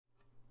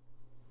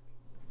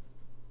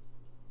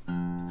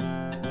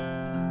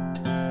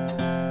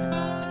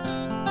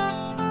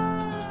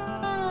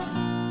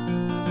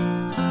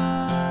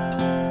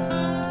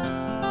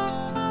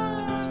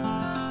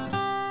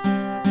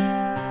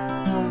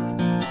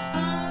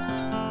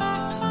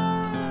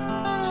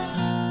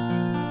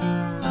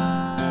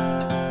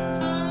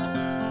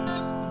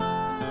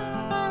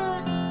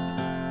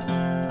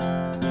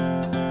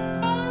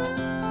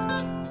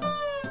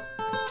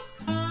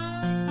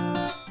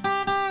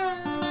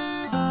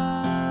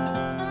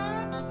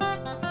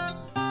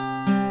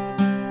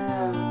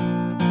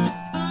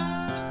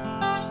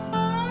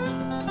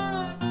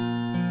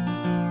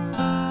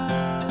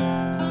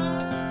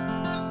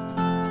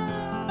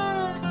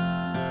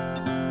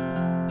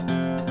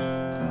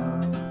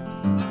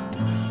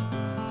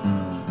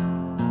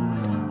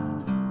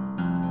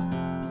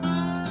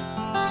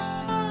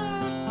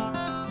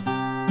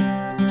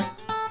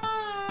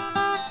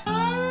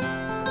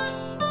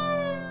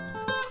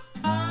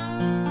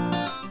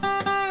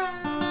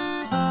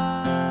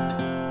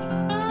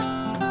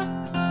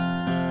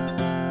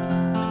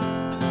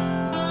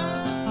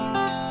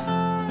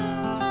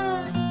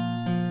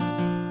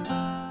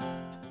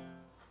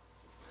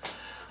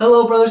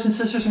Hello, brothers and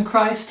sisters in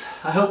Christ.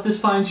 I hope this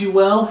finds you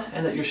well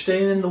and that you're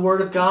staying in the Word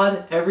of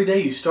God every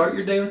day. You start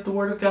your day with the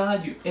Word of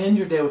God, you end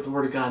your day with the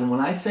Word of God. And when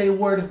I say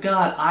Word of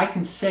God, I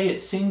can say it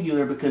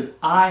singular because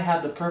I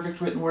have the perfect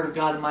written Word of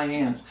God in my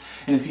hands.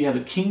 And if you have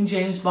a King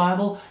James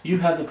Bible, you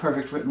have the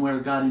perfect written Word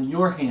of God in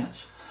your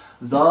hands.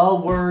 The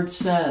Word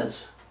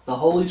says, the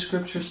Holy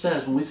Scripture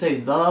says, when we say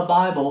the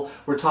Bible,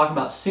 we're talking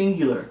about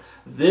singular.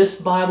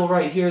 This Bible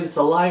right here, that's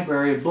a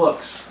library of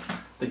books,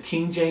 the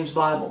King James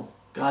Bible.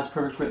 God's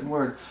perfect written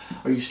word.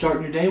 Are you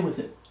starting your day with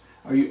it?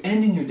 Are you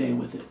ending your day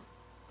with it?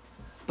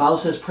 The Bible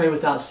says pray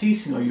without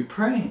ceasing. Are you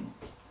praying?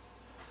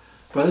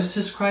 Brothers and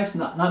sisters in Christ,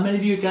 not many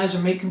of you guys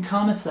are making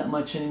comments that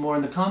much anymore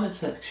in the comment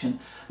section.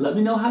 Let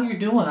me know how you're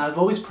doing.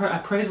 I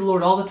pray to the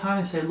Lord all the time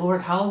and say,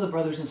 Lord, how are the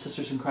brothers and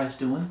sisters in Christ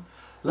doing?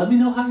 Let me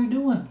know how you're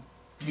doing.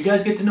 You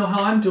guys get to know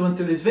how I'm doing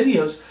through these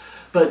videos,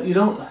 but you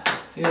don't,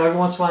 every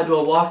once in a while I do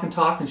a walk and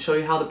talk and show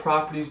you how the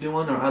property's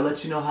doing, or I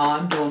let you know how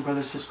I'm doing,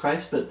 brothers and sisters in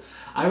Christ, but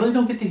I really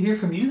don't get to hear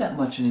from you that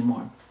much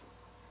anymore.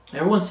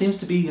 Everyone seems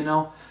to be,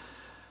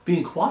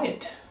 being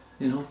quiet,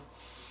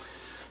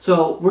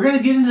 So we're going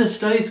to get into this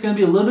study. It's going to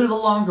be a little bit of a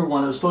longer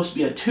one. It was supposed to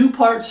be a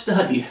two-part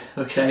study,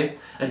 okay?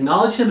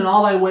 Acknowledge Him in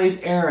all thy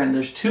ways, Aaron.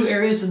 There's two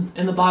areas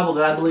in the Bible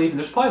that I believe, and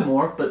there's probably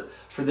more, but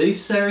for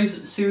these series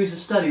of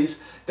studies,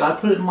 God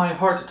put it in my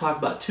heart to talk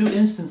about two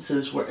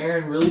instances where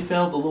Aaron really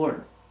failed the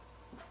Lord.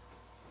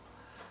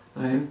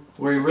 Okay?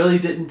 Where he really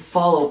didn't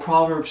follow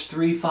Proverbs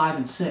 3, 5,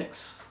 and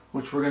 6.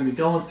 Which we're going to be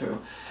going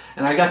through.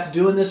 And I got to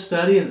doing this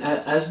study, and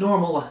as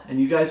normal, and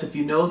you guys, if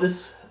you know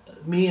this,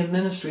 me in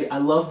ministry, I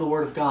love the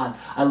Word of God.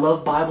 I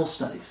love Bible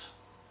studies.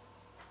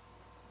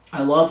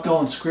 I love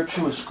going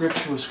Scripture with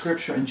Scripture with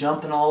Scripture and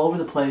jumping all over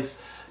the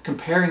place,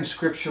 comparing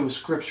Scripture with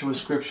Scripture with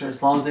Scripture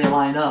as long as they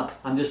line up.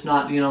 I'm just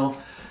not,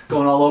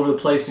 going all over the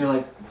place, and you're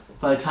like,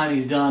 by the time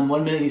he's done,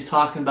 one minute he's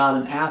talking about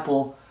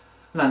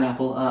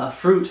a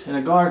fruit in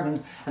a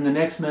garden, and the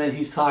next minute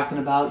he's talking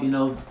about,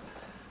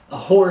 a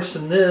horse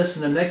and this,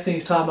 and the next thing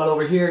he's talking about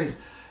over here,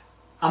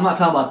 I'm not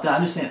talking about that.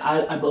 I'm just saying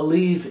I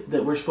believe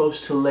that we're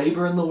supposed to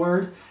labor in the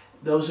Word,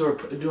 those who are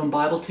doing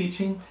Bible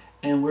teaching,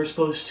 and we're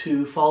supposed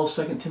to follow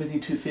 2 Timothy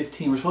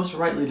 2:15. We're supposed to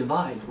rightly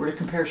divide. We're to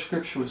compare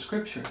Scripture with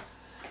Scripture.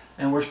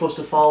 And we're supposed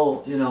to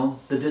follow,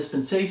 the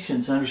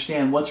dispensations and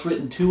understand what's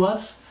written to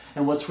us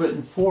and what's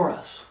written for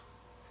us.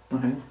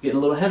 Okay? Getting a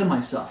little ahead of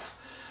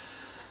myself.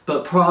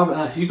 But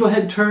you go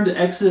ahead and turn to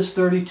Exodus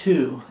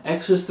 32.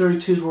 Exodus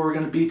 32 is where we're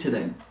going to be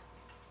today.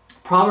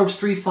 Proverbs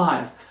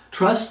 3:5.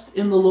 Trust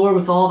in the Lord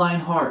with all thine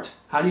heart.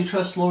 How do you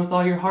trust the Lord with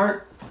all your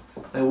heart?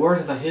 Thy word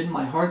have I hid in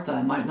my heart that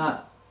I might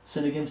not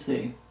sin against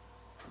thee.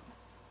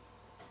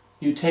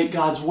 You take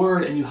God's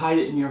word and you hide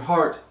it in your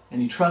heart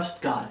and you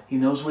trust God. He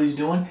knows what He's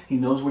doing. He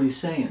knows what He's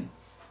saying.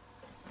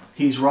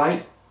 He's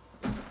right.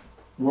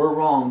 We're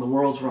wrong. The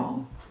world's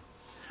wrong.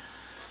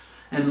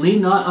 And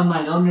lean not on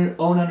thine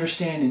own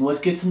understanding.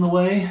 What gets in the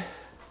way?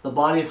 The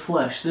body of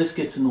flesh. This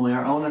gets in the way.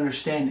 Our own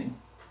understanding.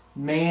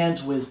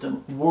 Man's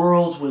wisdom,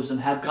 world's wisdom.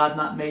 Hath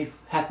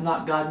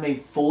not God made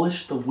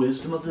foolish the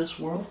wisdom of this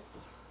world?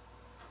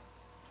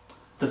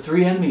 The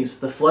three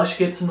enemies. The flesh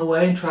gets in the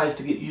way and tries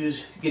to get you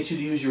to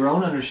use your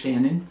own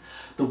understanding.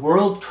 The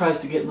world tries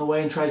to get in the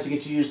way and tries to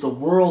get you to use the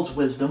world's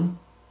wisdom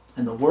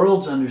and the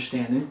world's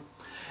understanding.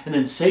 And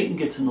then Satan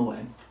gets in the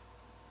way.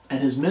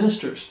 And his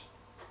ministers.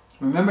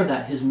 Remember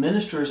that. His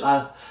ministers,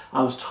 I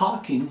was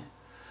talking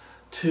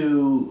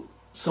to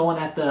someone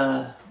at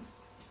the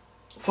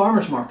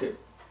farmer's market.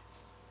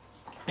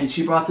 And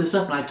she brought this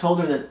up, and I told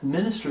her that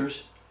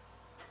ministers,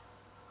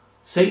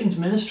 Satan's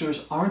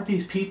ministers, aren't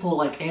these people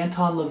like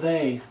Anton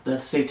LaVey, the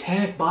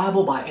Satanic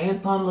Bible by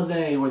Anton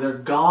LaVey, where they're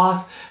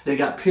goth, they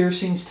got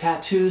piercings,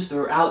 tattoos,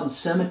 they're out in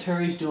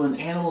cemeteries doing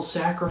animal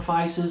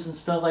sacrifices and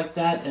stuff like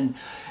that,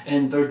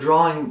 and they're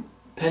drawing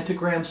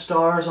pentagram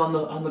stars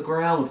on the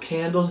ground with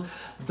candles.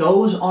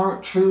 Those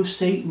aren't true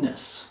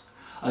Satanists.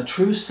 A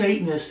true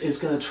Satanist is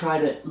going to try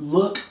to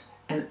look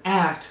and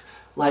act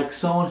like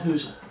someone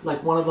who's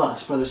like one of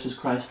us, brothers and sisters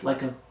in Christ,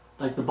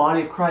 like the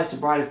body of Christ, the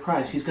bride of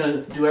Christ. He's going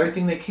to do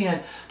everything they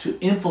can to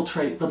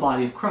infiltrate the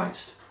body of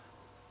Christ.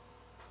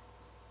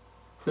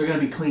 They're going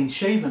to be clean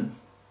shaven.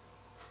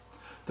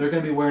 They're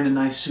going to be wearing a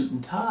nice suit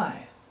and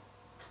tie.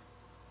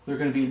 They're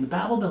going to be in the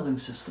Bible building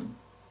system,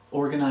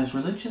 organized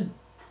religion.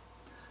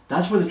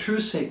 That's where the true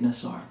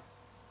Satanists are.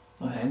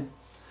 Okay?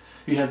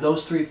 You have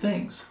those three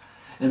things.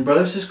 And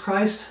brothers and sisters in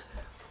Christ,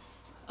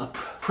 a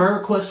prayer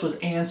request was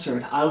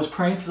answered. I was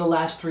praying for the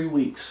last 3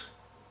 weeks.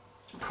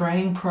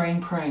 Praying,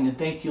 and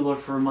thank you, Lord,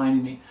 for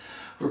reminding me.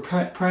 We're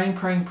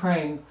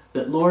praying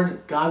that,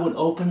 Lord, God would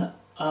open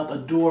up a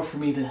door for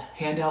me to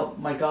hand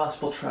out my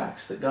gospel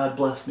tracts that God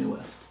blessed me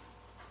with.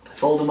 I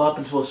fold them up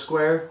into a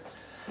square,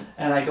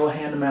 and I go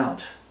hand them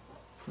out.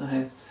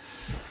 Okay.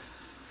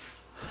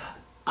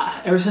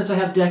 Ever since I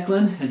have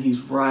Declan, and he's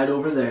right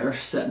over there,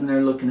 sitting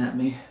there looking at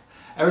me.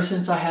 Ever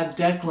since I have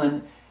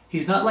Declan,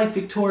 he's not like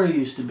Victoria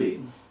used to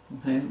be.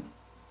 Okay?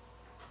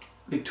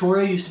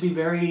 Victoria used to be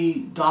very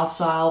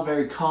docile,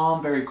 very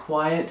calm, very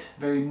quiet,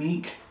 very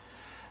meek.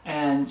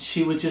 and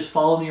she would just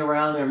follow me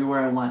around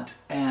everywhere I went.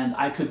 And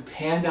I could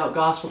hand out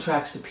gospel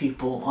tracts to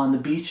people on the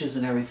beaches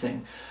and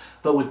everything.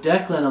 But with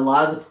Declan, a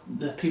lot of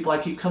the people I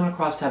keep coming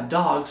across have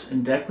dogs,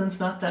 and Declan's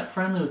not that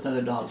friendly with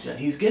other dogs yet.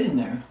 He's getting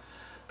there,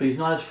 but he's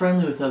not as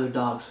friendly with other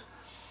dogs.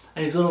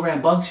 And he's a little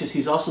rambunctious.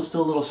 He's also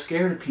still a little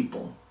scared of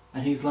people,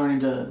 and he's learning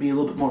to be a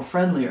little bit more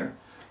friendlier.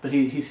 But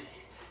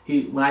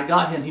when I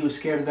got him, he was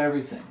scared of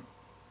everything.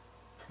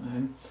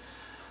 Okay?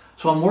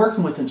 So I'm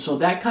working with him. So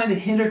that kind of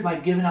hindered my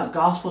giving out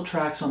gospel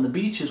tracts on the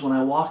beaches when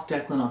I walked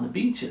Declan on the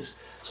beaches.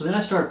 So then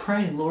I started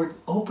praying, Lord,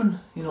 open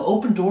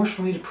doors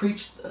for me to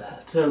preach,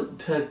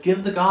 to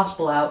give the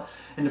gospel out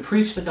and to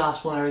preach the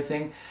gospel and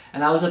everything.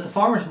 And I was at the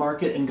farmer's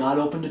market, and God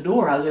opened a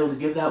door. I was able to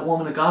give that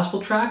woman a gospel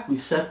tract. We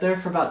sat there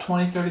for about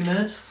 20, 30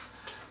 minutes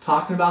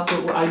talking about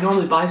I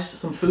normally buy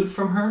some food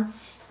from her.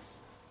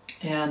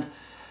 And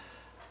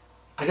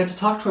I got to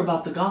talk to her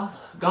about the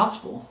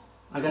gospel.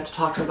 I got to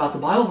talk to her about the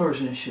Bible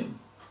version issue.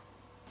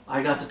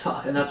 I got to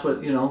talk, and that's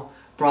what,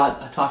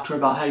 I talked to her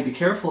about how you be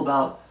careful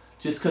about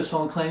just because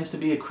someone claims to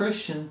be a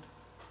Christian,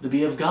 to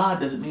be of God,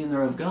 doesn't mean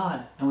they're of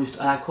God. And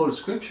I quoted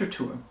scripture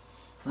to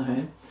her.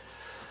 Okay?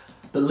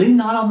 But lean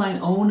not on thine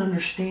own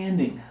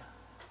understanding.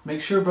 Make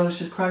sure,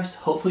 brothers in Christ,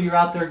 hopefully you're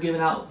out there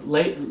giving out,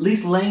 at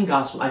least laying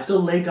gospel. I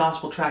still lay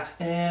gospel tracts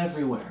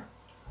everywhere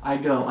I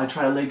go. I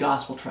try to lay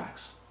gospel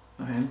tracts.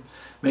 Okay?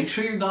 Make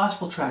sure you're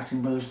gospel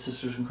tracting, brothers and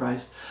sisters in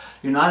Christ.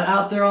 You're not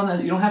out there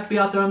you don't have to be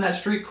out there on that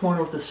street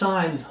corner with a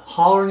sign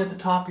hollering at the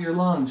top of your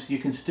lungs. You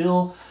can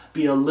still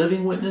be a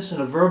living witness and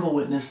a verbal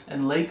witness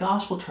and lay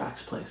gospel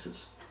tracts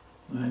places.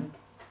 Okay?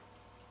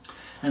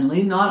 And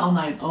lean not on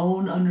thine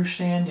own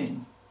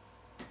understanding.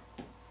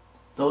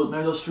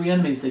 Remember those three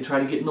enemies, they try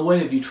to get in the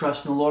way of you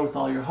trusting the Lord with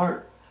all your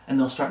heart, and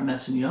they'll start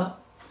messing you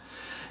up.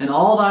 In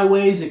all thy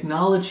ways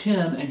acknowledge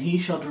him, and he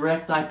shall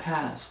direct thy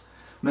paths.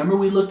 Remember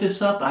we looked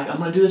this up? I'm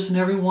going to do this in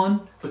every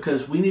one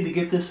because we need to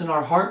get this in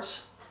our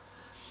hearts.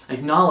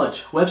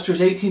 Acknowledge,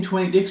 Webster's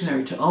 1820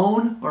 dictionary, to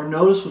own or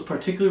notice with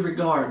particular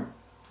regard.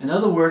 In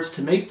other words,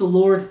 to make the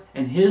Lord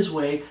and his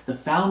way the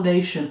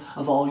foundation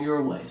of all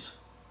your ways.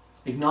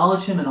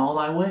 Acknowledge him in all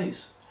thy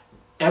ways.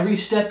 Every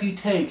step you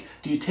take,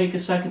 do you take a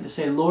second to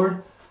say,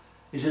 Lord,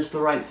 is this the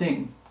right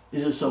thing?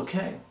 Is this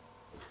okay?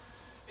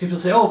 People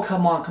say, oh,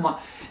 come on, come on.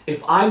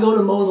 If I go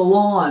to mow the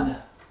lawn,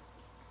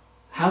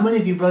 how many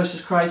of you, brothers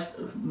in Christ,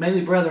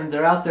 mainly brethren,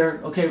 they're out there,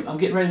 okay, I'm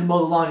getting ready to mow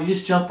the lawn. You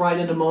just jump right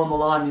into mowing the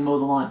lawn and you mow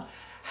the lawn.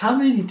 How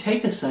many of you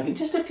take a second,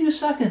 just a few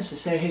seconds, to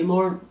say, hey,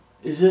 Lord,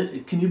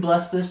 can you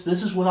bless this?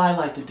 This is what I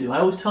like to do. I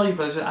always tell you,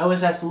 brothers, I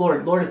always ask the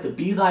Lord, Lord, if it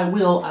be thy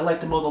will, I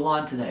like to mow the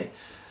lawn today.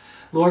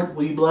 Lord,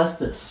 will you bless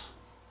this?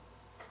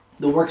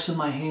 The works of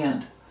my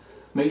hand.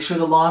 Make sure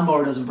the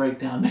lawnmower doesn't break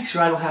down. Make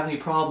sure I don't have any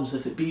problems.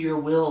 If it be your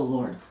will,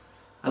 Lord.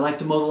 I like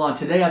to mow the lawn.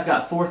 Today I've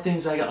got 4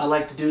 things I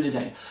like to do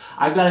today.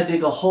 I've got to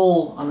dig a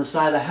hole on the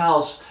side of the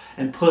house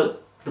and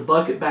put the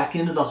bucket back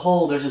into the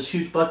hole. There's this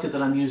huge bucket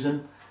that I'm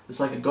using. It's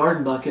like a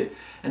garden bucket.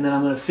 And then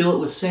I'm going to fill it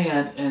with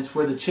sand, and it's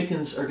where the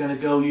chickens are going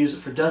to go use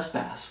it for dust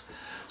baths.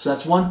 So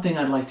that's one thing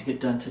I'd like to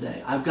get done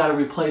today. I've got to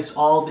replace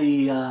all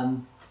the, I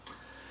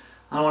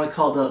don't want to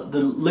call it the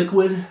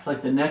liquid,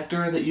 like the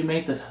nectar that you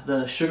make,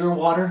 the sugar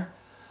water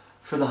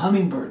for the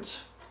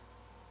hummingbirds.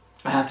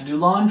 I have to do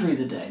laundry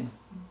today.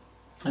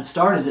 I've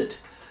started it.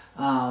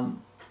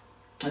 And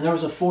there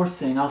was a 4th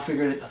thing. I'll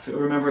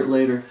remember it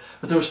later.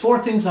 But there was 4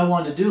 things I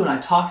wanted to do, and I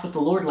talked with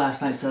the Lord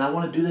last night. Said, I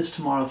want to do this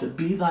tomorrow. If it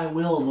be thy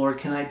will, Lord,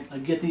 can I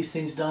get these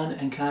things done,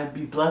 and can I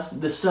be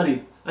blessed? This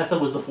study, I thought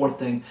was the 4th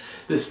thing.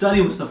 This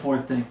study was the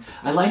 4th thing.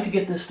 I'd like to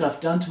get this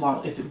stuff done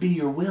tomorrow, if it be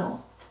your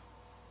will.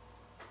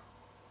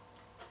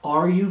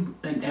 Are you,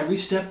 in every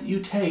step that you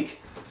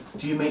take,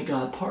 do you make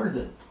God part of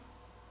it?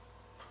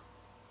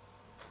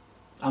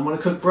 I'm going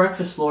to cook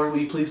breakfast, Lord. Will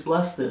you please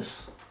bless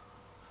this?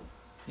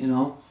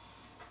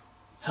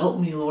 Help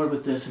me, Lord,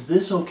 with this. Is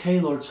this okay,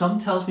 Lord?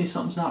 Something tells me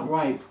something's not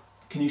right.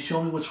 Can you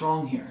show me what's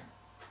wrong here?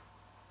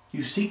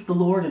 You seek the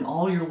Lord in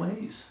all your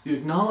ways. You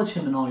acknowledge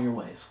him in all your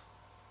ways.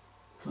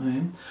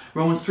 Okay?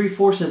 Romans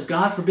 3:4 says,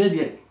 God forbid,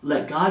 yet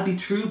let God be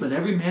true, but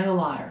every man a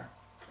liar.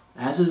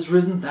 As it is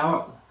written,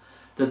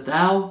 that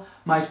thou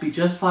mightst be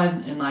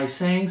justified in thy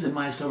sayings and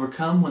mightst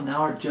overcome when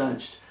thou art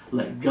judged.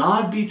 Let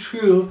God be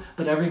true,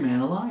 but every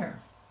man a liar.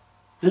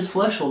 This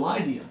flesh will lie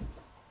to you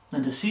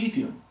and deceive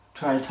you,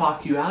 try to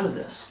talk you out of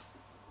this.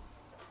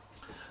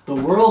 The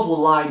world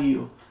will lie to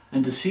you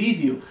and deceive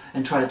you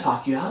and try to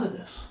talk you out of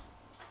this.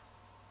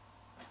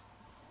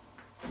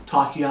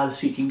 Talk you out of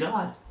seeking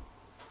God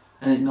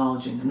and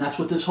acknowledging. And that's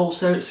what this whole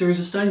series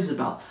of studies is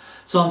about.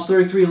 Psalms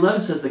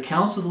 33:11 says, the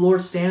counsel of the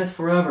Lord standeth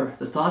forever,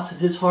 the thoughts of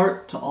his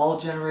heart to all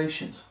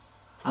generations.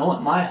 I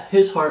want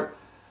his heart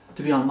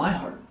to be on my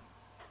heart.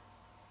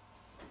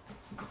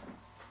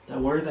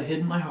 That word have I hid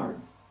in my heart.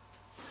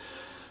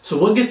 So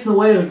what gets in the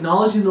way of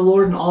acknowledging the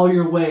Lord in all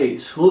your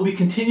ways? We'll be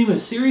continuing a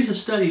series of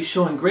studies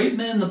showing great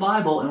men in the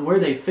Bible and where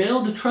they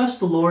failed to trust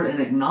the Lord and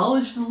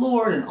acknowledge the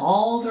Lord in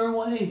all their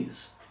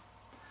ways.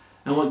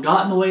 And what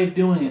got in the way of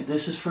doing it.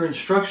 This is for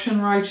instruction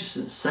in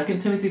righteousness.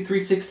 2 Timothy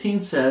 3:16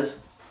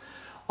 says,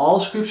 All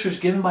Scripture is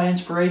given by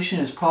inspiration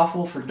and is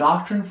profitable for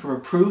doctrine, for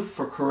reproof,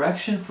 for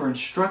correction, for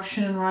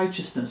instruction in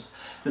righteousness,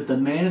 that the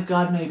man of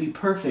God may be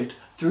perfect,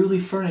 thoroughly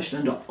furnished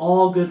unto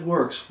all good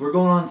works. We're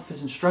going on to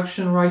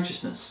instruction in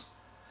righteousness.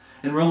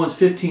 In Romans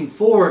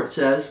 15:4 it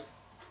says,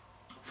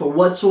 for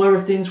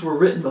whatsoever things were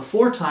written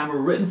before time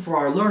were written for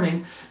our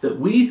learning, that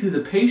we through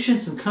the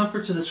patience and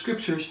comforts of the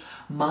Scriptures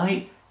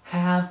might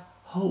have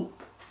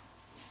hope.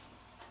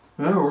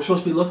 Remember, we're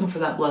supposed to be looking for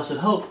that blessed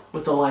hope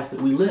with the life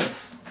that we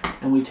live.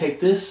 And we take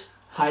this,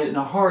 hide it in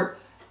our heart,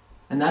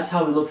 and that's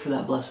how we look for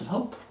that blessed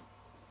hope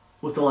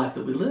with the life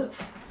that we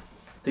live.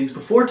 Things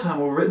before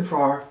time were written for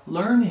our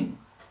learning.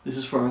 This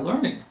is for our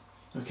learning.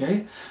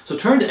 Okay? So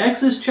turn to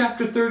Exodus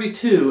chapter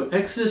 32.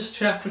 Exodus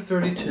chapter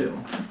 32.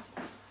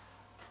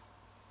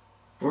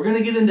 We're going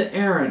to get into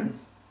Aaron.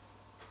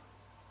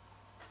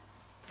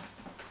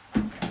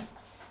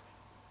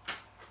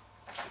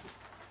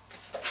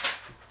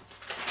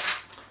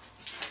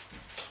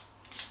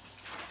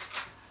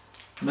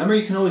 Remember,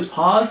 you can always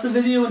pause the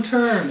video and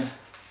turn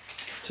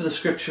to the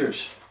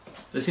Scriptures.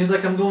 It seems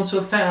like I'm going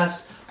so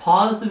fast.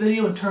 Pause the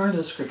video and turn to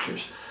the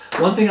Scriptures.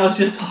 One thing I was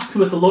just talking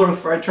with the Lord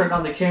before I turned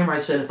on the camera, I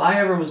said if I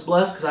ever was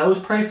blessed, because I always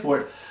pray for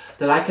it,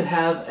 that I could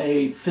have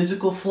a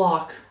physical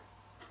flock,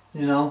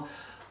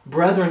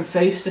 brethren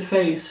face to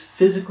face,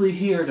 physically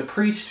here to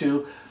preach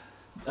to,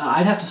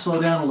 I'd have to slow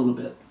down a little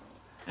bit.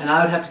 And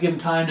I would have to give them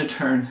time to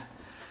turn.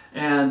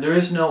 And there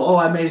is no, oh,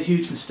 I made a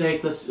huge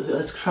mistake,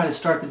 let's try to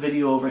start the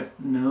video over it.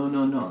 No.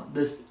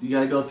 You got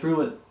to go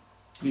through it.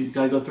 You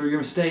got to go through your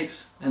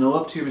mistakes and owe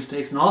up to your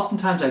mistakes. And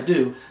oftentimes I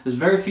do. There's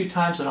very few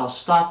times that I'll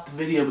stop the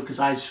video because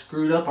I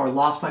screwed up or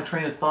lost my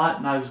train of thought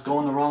and I was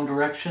going the wrong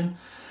direction.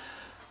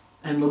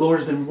 And the Lord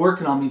has been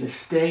working on me to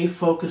stay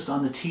focused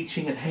on the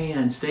teaching at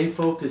hand. Stay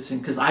focused.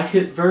 Because I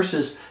hit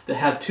verses that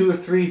have 2 or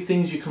 3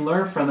 things you can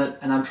learn from it.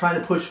 And I'm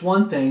trying to push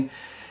one thing.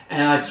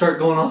 And I start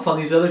going off on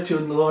these other 2.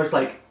 And the Lord's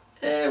like,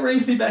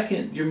 raise me back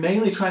in. You're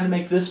mainly trying to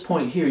make this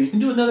point here. You can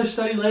do another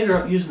study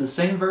later using the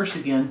same verse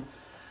again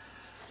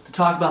to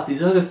talk about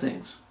these other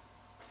things.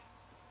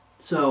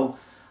 So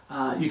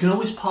you can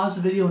always pause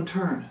the video and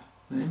turn.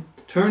 Okay?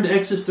 Turn to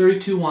Exodus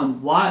 32:1.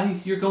 Why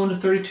you're going to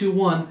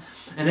 32:1?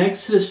 In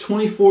Exodus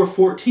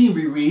 24:14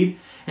 we read,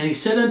 and he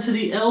said unto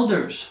the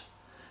elders,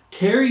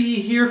 tarry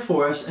ye here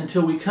for us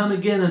until we come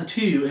again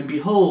unto you, and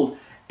behold,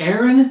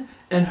 Aaron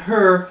and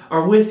Hur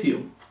are with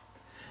you.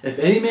 If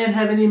any man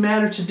have any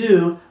matter to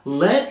do,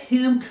 let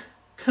him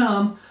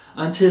come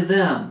unto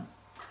them.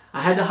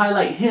 I had to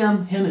highlight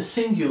him. Him is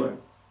singular.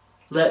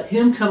 Let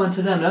him come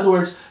unto them. In other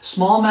words,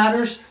 small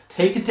matters,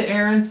 take it to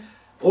Aaron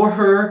or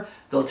Hur.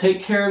 They'll take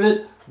care of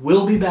it.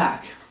 We'll be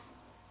back.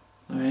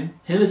 All right?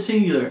 Him is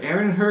singular.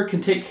 Aaron and Hur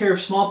can take care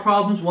of small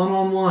problems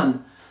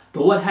one-on-one.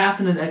 But what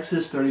happened in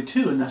Exodus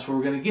 32? And that's where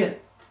we're going to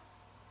get.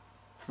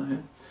 Okay?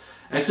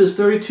 Exodus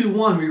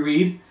 32:1 we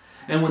read,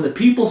 and when the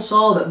people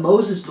saw that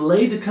Moses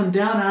delayed to come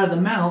down out of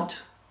the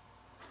mount,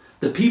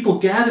 the people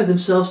gathered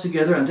themselves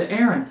together unto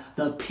Aaron.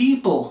 The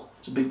people,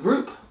 it's a big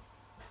group.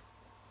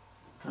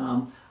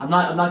 I'm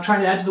not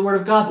trying to add to the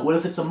Word of God, but what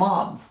if it's a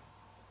mob?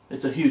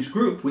 It's a huge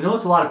group. We know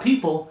it's a lot of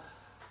people.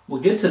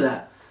 We'll get to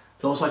that.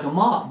 It's almost like a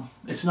mob.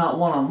 It's not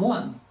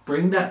one-on-one.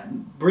 Bring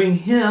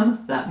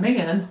him, that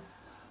man,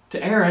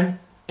 to Aaron,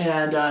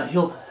 and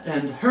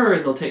Hur,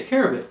 and they'll take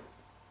care of it.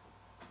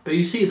 But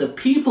you see, the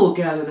people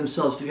gathered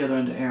themselves together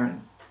unto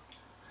Aaron,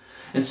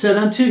 and said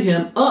unto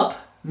him, up,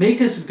 make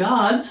us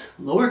gods,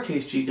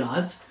 lowercase g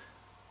gods,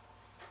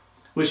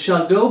 which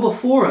shall go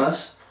before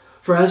us.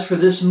 For as for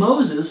this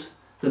Moses,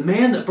 the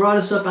man that brought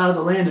us up out of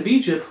the land of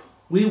Egypt,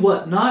 we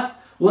wot not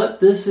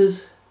what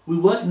is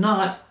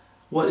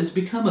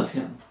become of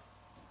him.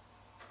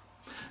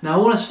 Now I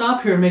want to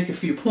stop here and make a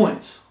few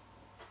points.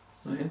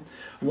 Okay?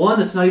 One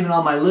that's not even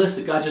on my list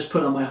that God just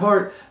put on my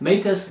heart,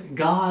 make us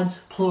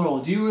gods, plural.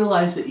 Do you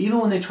realize that even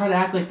when they try to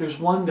act like there's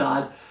one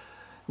God,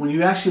 when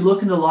you actually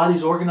look into a lot of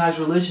these organized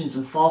religions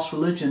and false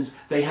religions,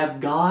 they have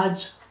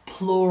gods,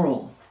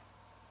 plural.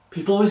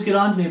 People always get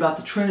on to me about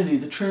the Trinity.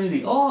 The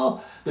Trinity.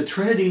 Oh, the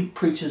Trinity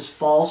preaches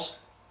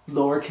false,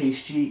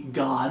 lowercase g,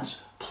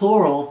 gods,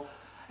 plural,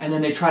 and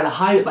then they try to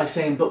hide it by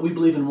saying, but we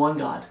believe in one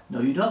God.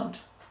 No, you don't.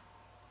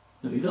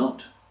 No, you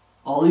don't.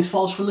 All these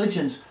false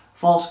religions,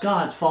 false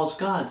gods, false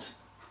gods.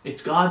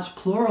 It's God's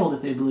plural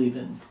that they believe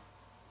in.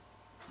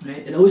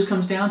 Right? It always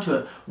comes down to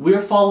it.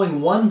 We're following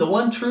the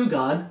one true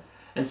God,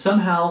 and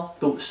somehow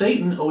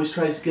Satan always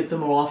tries to get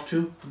them off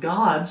to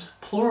God's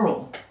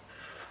plural.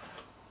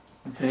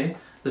 Okay?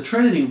 The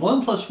Trinity,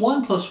 1 +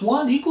 1 +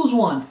 1 equals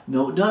 1.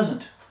 No, it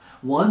doesn't.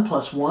 1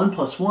 + 1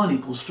 + 1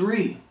 equals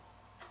 3.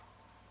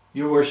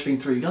 You're worshiping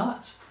 3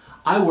 gods.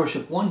 I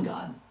worship one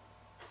God,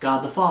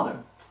 God the Father,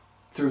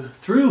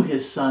 through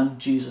His Son,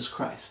 Jesus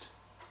Christ.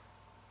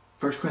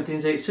 1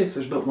 Corinthians 8:6,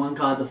 there's but one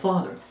God the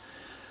Father.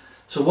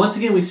 So once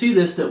again we see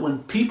this, that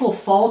when people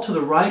fall to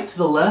the right, to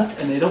the left,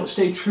 and they don't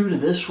stay true to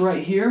this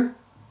right here,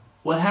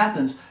 what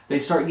happens? They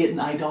start getting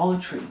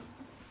idolatry.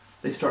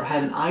 They start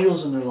having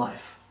idols in their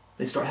life.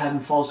 They start having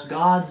false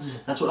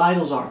gods. That's what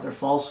idols are. They're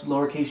false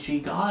lowercase g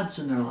gods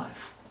in their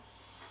life.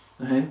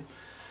 Okay?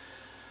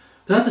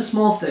 That's a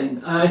small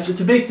thing. It's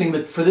a big thing,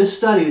 but for this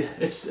study,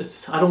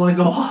 I don't want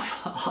to go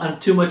off on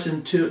too much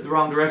into the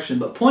wrong direction.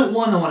 But point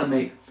one I want to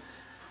make.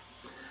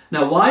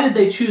 Now, why did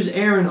they choose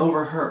Aaron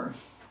over her?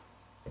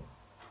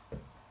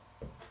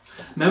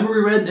 Remember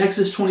we read in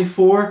Exodus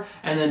 24,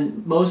 and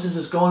then Moses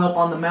is going up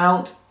on the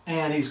mount,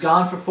 and he's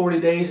gone for 40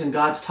 days, and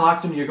God's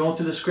talking to him. You're going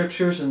through the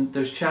scriptures, and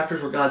there's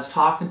chapters where God's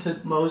talking to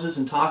Moses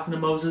and talking to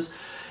Moses.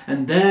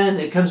 And then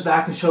it comes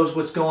back and shows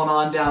what's going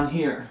on down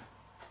here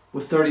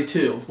with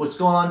 32. What's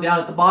going on down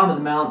at the bottom of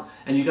the mount,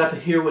 and you got to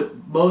hear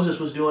what Moses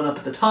was doing up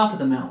at the top of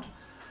the mount.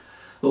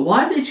 But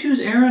why did they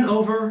choose Aaron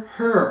over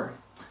her?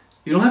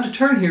 You don't have to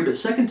turn here, but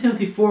 2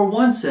 Timothy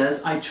 4:1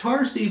 says, I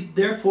charge thee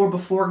therefore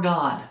before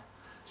God.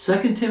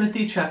 2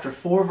 Timothy chapter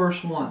 4,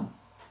 verse 1.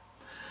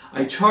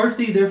 I charge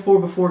thee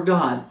therefore before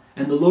God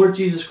and the Lord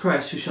Jesus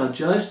Christ, who shall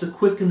judge the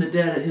quick and the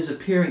dead at his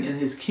appearing in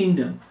his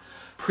kingdom.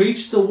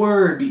 Preach the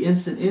word, be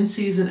instant in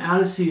season,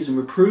 out of season,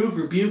 reprove,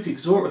 rebuke,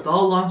 exhort with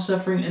all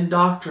longsuffering and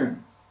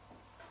doctrine.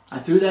 I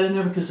threw that in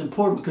there because it's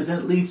important, because then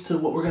it leads to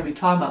what we're going to be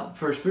talking about in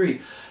verse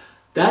 3.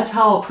 That's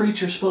how a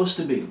preacher's supposed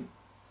to be.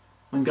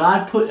 When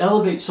God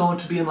elevates someone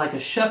to being like a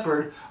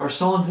shepherd, or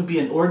someone who be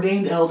an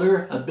ordained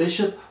elder, a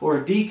bishop, or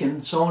a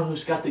deacon, someone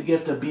who's got the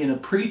gift of being a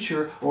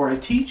preacher or a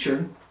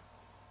teacher,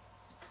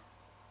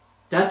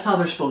 that's how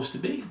they're supposed to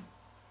be.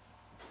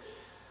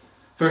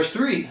 Verse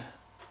 3.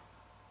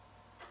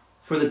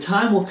 For the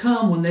time will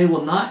come when they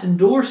will not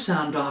endure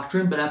sound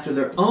doctrine, but after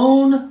their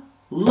own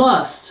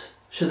lust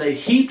shall they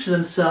heap to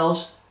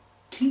themselves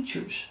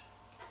teachers,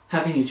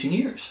 having itching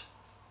ears.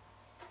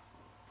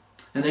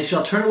 And they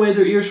shall turn away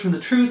their ears from the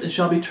truth, and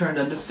shall be turned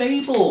unto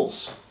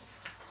fables.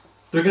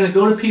 They're going to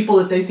go to people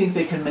that they think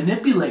they can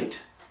manipulate.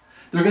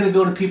 They're going to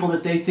go to people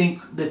that they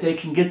think that they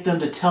can get them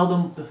to tell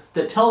them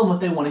what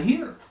they want to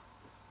hear.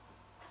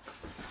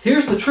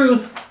 Here's the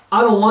truth.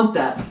 I don't want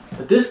that.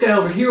 But this guy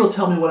over here will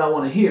tell me what I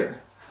want to hear.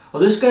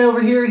 Well, this guy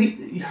over here,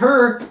 he's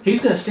going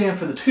to stand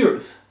for the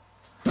truth.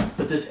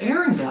 But this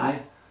Aaron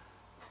guy,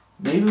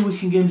 maybe we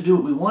can get him to do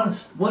what we want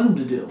him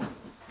to do.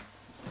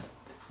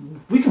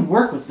 We can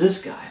work with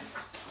this guy.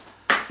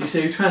 You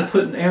say you're trying to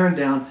put an Aaron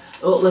down.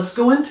 Oh, let's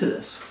go into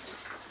this.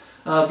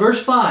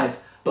 Verse 5.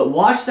 But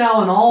watch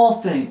thou in all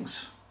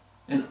things,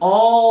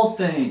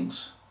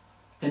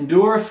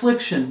 endure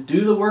affliction,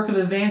 do the work of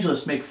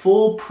evangelist, make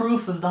full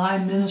proof of thy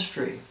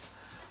ministry.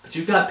 But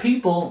you've got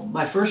people,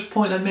 my first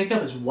point I'd make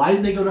up is, why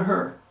didn't they go to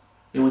her?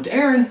 They went to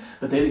Aaron,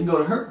 but they didn't go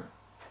to her.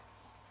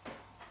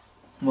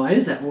 Why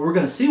is that? Well, we're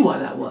going to see why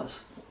that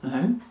was.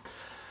 Okay?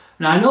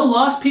 Now, I know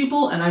lost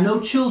people and I know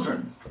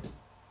children.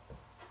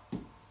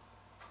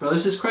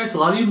 Brothers in Christ, a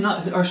lot of you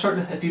are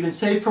starting to, if you've been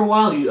saved for a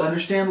while, you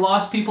understand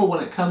lost people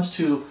when it comes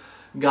to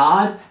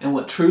God and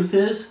what truth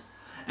is.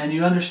 And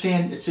you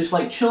understand it's just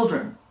like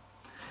children.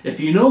 If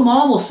you know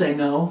mom will say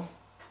no,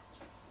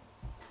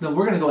 then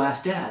we're going to go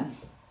ask dad.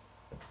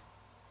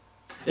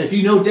 If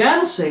you know dad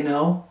will say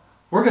no,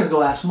 we're going to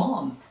go ask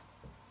mom.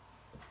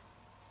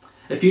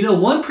 If you know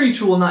one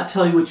preacher will not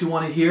tell you what you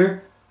want to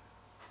hear,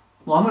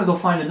 well, I'm going to go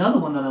find another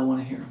one that I want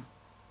to hear.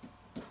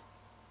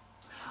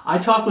 I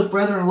talk with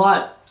brethren a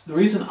lot. The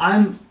reason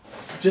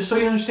just so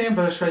you understand,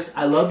 Brothers Christ,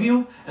 I love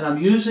you, and I'm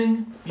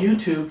using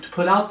YouTube to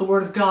put out the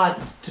Word of God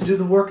to do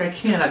the work I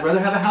can. I'd rather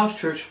have a house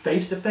church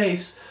face to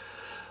face,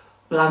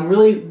 but I'm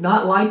really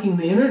not liking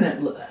the internet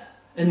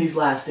in these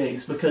last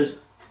days,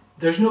 because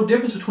there's no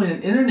difference between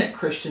an internet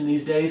Christian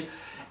these days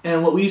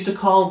and what we used to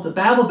call the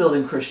Bible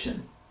building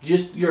Christian.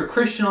 You're a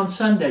Christian on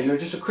Sunday, you're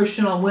just a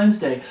Christian on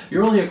Wednesday.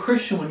 You're only a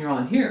Christian when you're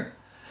on here.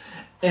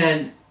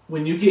 And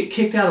when you get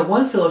kicked out of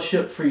one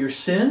fellowship for your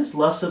sins,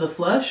 lusts of the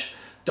flesh,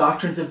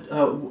 doctrines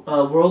of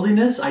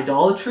worldliness,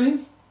 idolatry,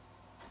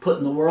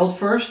 putting the world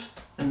first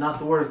and not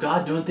the Word of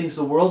God, doing things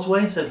the world's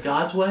way instead of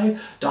God's way,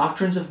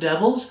 doctrines of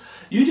devils,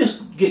 you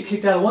just get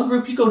kicked out of one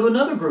group, you go to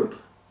another group.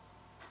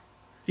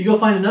 You go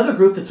find another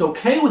group that's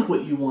okay with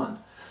what you want,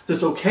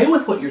 that's okay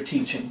with what you're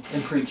teaching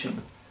and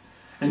preaching.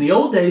 In the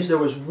old days, there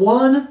was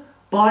one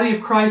body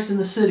of Christ in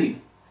the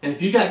city, and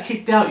if you got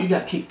kicked out, you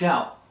got kicked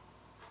out.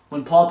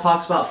 When Paul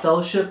talks about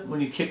fellowship,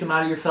 when you kick them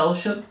out of your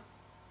fellowship,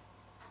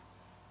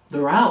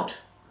 they're out.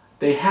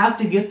 They have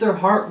to get their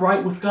heart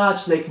right with God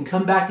so they can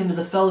come back into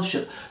the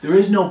fellowship. There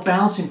is no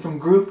bouncing from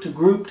group to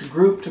group to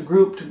group to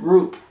group to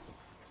group.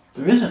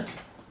 There isn't.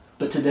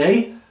 But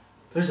today,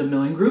 there's a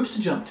million groups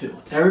to jump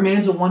to. Every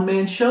man's a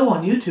one-man show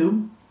on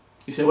YouTube.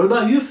 You say, what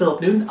about you,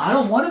 Philip Newton? I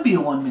don't want to be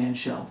a one-man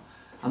show.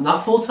 I'm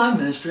not full-time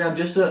ministry. I'm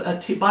just a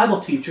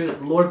Bible teacher that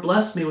the Lord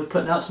blessed me with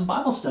putting out some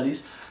Bible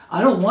studies. I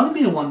don't want to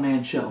be a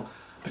one-man show.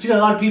 But you got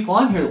a lot of people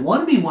on here that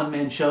want to be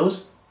one-man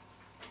shows.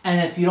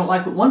 And if you don't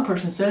like what one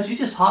person says, you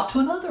just hop to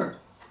another.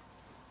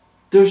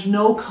 There's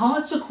no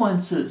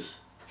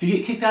consequences. If you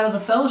get kicked out of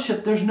the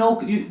fellowship, there's no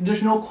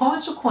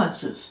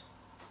consequences.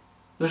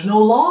 There's no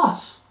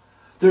loss.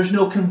 There's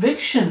no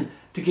conviction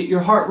to get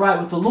your heart right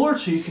with the Lord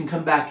so you can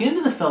come back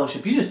into the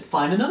fellowship. You just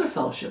find another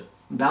fellowship.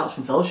 Bounce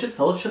from fellowship,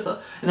 and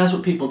that's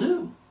what people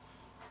do.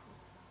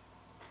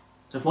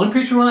 If one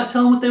preacher will not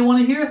tell them what they want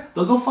to hear,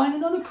 they'll go find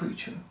another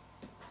preacher.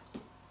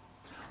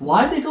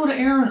 Why did they go to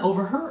Aaron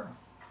over her?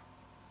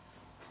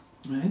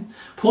 Right?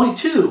 Point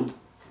 2,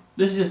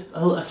 this is just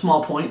a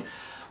small point.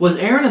 Was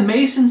Aaron a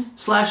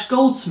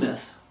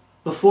mason/goldsmith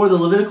before the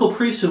Levitical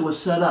priesthood was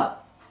set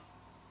up?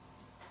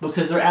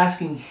 Because they're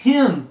asking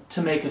him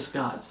to make us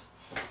gods.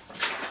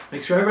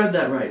 Make sure I read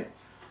that right.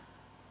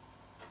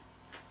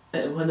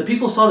 When the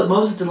people saw that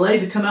Moses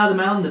delayed to come out of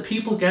the mountain, the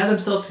people gathered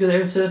themselves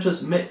together and said unto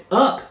us,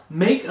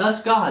 make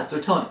us gods.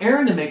 They're telling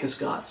Aaron to make us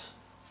gods.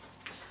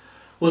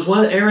 Was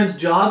one of Aaron's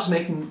jobs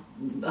making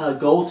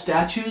gold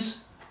statues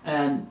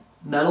and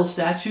metal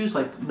statues,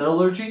 like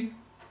metallurgy,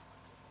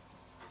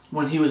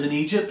 when he was in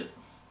Egypt?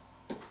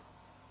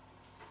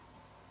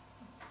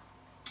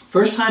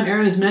 First time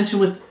Aaron is mentioned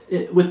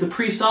with the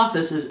priest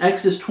office is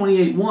Exodus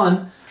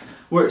 28:1,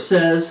 where it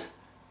says,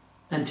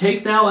 "And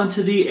take thou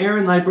unto thee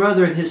Aaron thy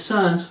brother and his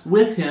sons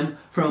with him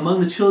from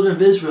among the children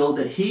of Israel,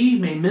 that he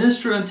may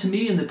minister unto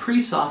me in the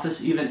priest's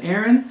office, even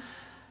Aaron,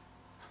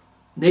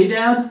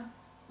 Nadab,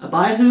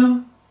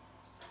 Abihu,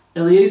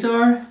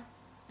 Eleazar,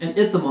 and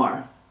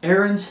Ithamar,"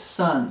 Aaron's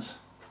sons.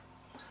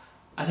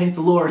 I thank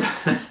the Lord.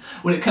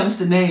 When it comes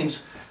to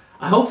names,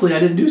 hopefully I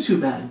didn't do too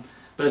bad,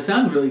 but it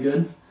sounded really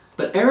good.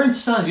 But Aaron's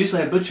sons,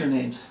 usually I butcher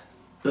names,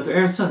 but they're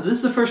Aaron's sons. This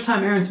is the first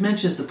time Aaron's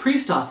mentioned as the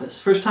priest office.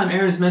 First time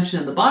Aaron's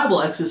mentioned in the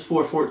Bible, Exodus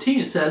 4:14,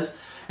 it says,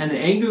 "And the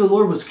anger of the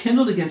Lord was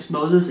kindled against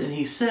Moses, and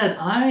he said,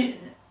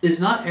 Is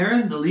not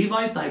Aaron the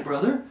Levite thy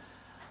brother?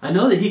 I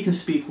know that he can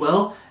speak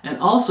well, and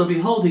also,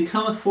 behold, he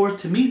cometh forth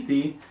to meet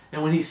thee,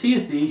 and when he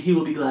seeth thee, he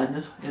will be glad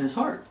in his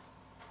heart."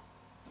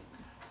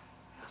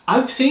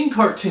 I've seen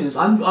cartoons.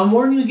 I'm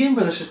warning you again,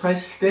 brothers in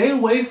Christ, stay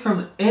away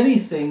from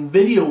anything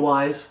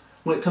video-wise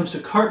when it comes to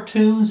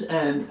cartoons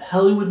and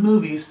Hollywood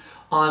movies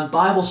on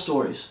Bible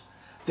stories.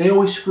 They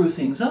always screw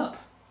things up.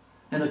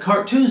 And the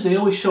cartoons, they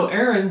always show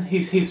Aaron,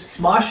 he's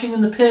moshing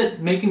in the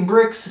pit, making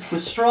bricks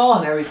with straw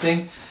and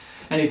everything,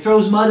 and he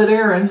throws mud at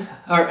Aaron,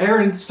 or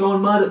Aaron's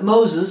throwing mud at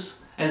Moses,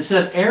 and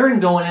instead of Aaron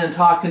going in and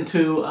talking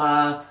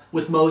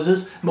with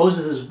Moses,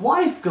 Moses'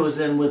 wife goes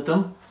in with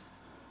them.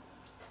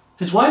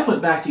 His wife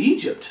went back to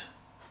Egypt.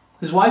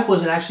 His wife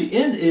wasn't actually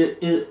in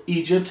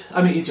Egypt.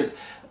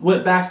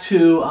 Went back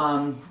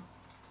to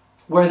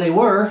where they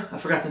were. I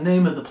forgot the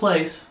name of the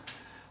place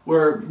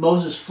where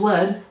Moses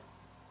fled.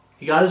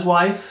 He got his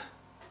wife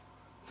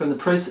from the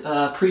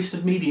priest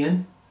of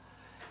Midian.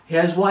 He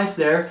had his wife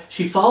there.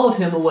 She followed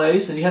him a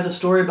ways, and you have the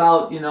story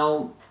about,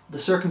 the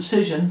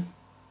circumcision,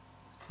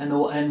 and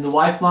the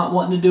wife not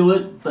wanting to do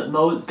it, but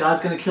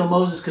God's going to kill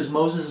Moses because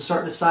Moses is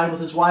starting to side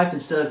with his wife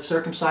instead of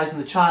circumcising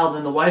the child.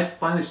 Then the wife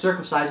finally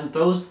circumcises him,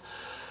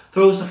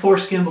 throws the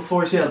foreskin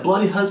before he said, "A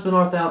bloody husband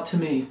art thou to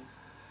me."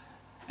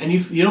 And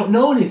you don't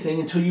know anything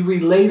until you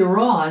read later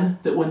on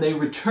that when they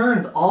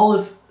returned, all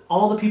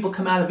the people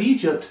come out of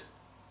Egypt,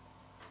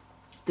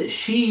 that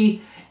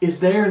she is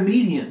there in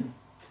Midian,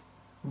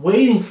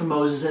 waiting for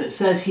Moses, and it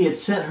says he had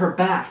sent her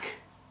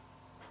back.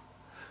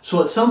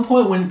 So at some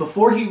point,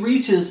 before he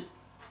reaches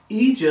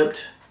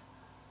Egypt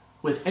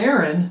with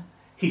Aaron,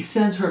 he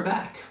sends her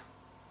back.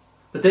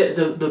 But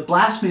the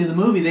blasphemy of the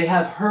movie, they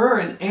have her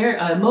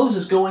and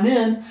Moses going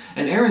in,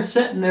 and Aaron's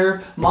sitting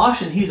there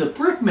moshing. He's a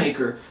brick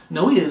maker.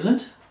 No, he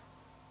isn't.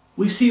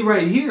 We see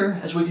right here,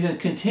 as we can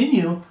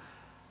continue,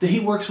 that he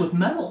works with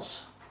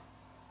metals.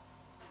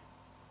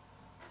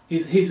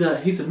 He's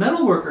a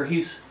metal worker.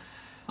 He's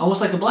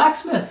almost like a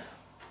blacksmith.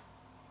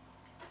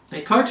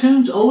 And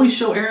cartoons always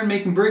show Aaron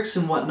making bricks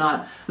and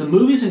whatnot. The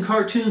movies and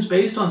cartoons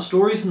based on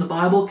stories in the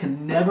Bible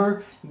can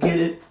never get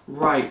it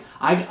right.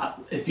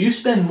 If you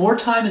spend more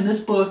time in this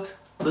book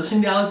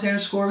listening to Alexander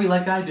Scourby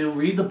like I do,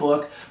 read the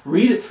book,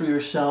 read it for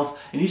yourself,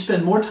 and you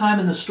spend more time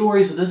in the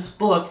stories of this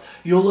book,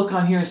 you'll look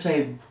on here and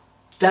say,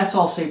 that's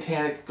all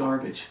satanic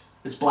garbage.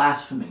 It's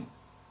blasphemy.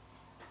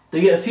 They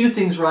get a few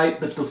things right,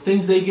 but the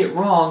things they get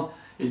wrong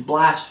is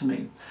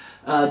blasphemy.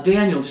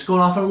 Daniel, just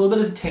going off on a little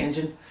bit of a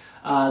tangent.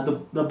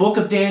 The Book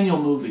of Daniel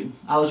movie.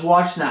 I was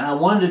watching that and I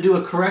wanted to do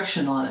a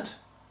correction on it,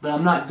 but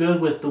I'm not good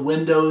with the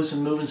windows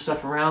and moving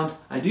stuff around.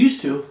 I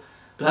used to,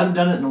 but I haven't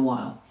done it in a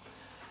while.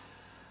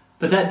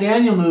 But that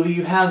Daniel movie,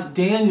 you have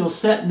Daniel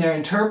sitting there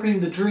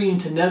interpreting the dream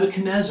to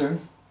Nebuchadnezzar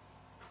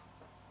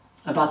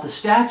about the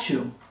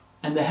statue,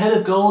 and the head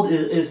of gold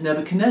is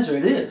Nebuchadnezzar.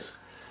 It is.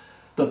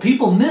 But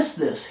people miss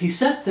this. He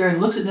sits there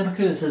and looks at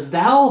Nebuchadnezzar and says,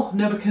 "Thou,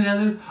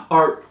 Nebuchadnezzar,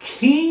 art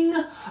King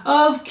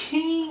of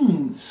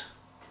Kings.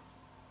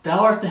 Thou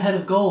art the head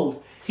of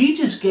gold." He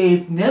just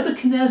gave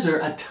Nebuchadnezzar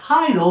a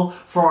title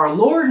for our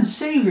Lord and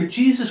Savior,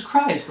 Jesus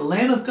Christ, the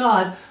Lamb of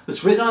God,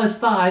 that's written on his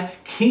thigh,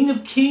 King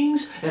of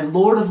Kings and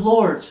Lord of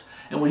Lords.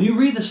 And when you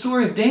read the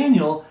story of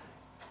Daniel,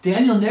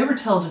 Daniel never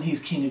tells him he's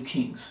King of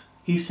Kings.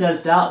 He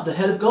says, "Thou, the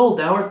head of gold,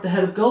 thou art the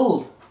head of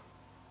gold,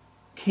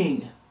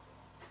 King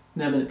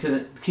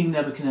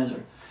Nebuchadnezzar."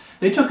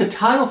 They took a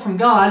title from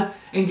God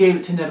and gave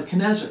it to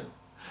Nebuchadnezzar.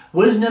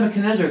 What is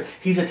Nebuchadnezzar?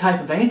 He's a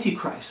type of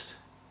Antichrist.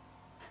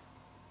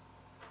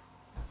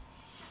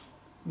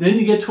 Then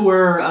you get to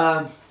where,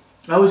 I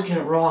always get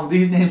it wrong.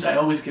 These names I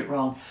always get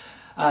wrong.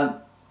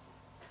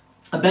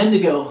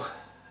 Abednego,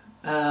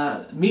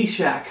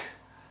 Meshach,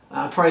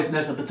 I probably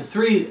messed up, but the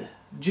three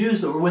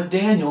Jews that were with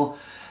Daniel,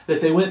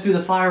 that they went through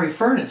the fiery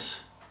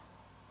furnace.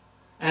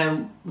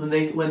 And when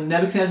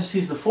Nebuchadnezzar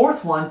sees the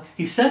fourth one,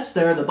 he sits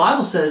there. The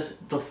Bible says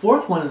the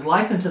fourth one is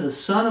likened to the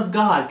Son of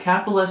God,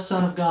 capital S,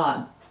 Son of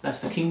God. That's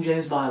the King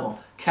James Bible,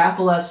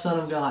 capital S, Son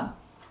of God.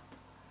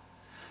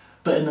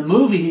 But in the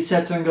movie, he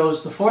sits there and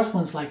goes, the fourth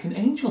one's like an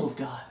angel of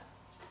God.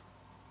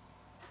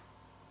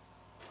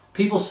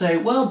 People say,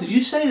 well, did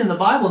you say in the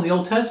Bible, in the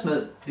Old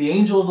Testament, the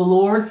angel of the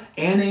Lord,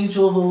 an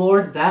angel of the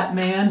Lord, that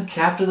man,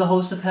 captain of the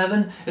host of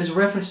heaven, is a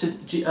reference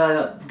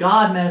to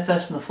God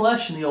manifest in the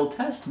flesh in the Old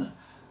Testament?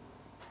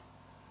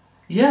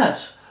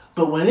 Yes,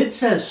 but when it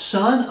says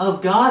Son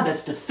of God,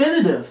 that's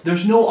definitive.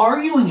 There's no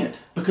arguing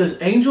it,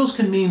 because angels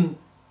can mean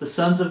the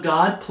sons of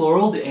God,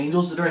 plural, the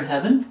angels that are in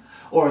heaven,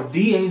 or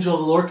the angel of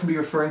the Lord can be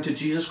referring to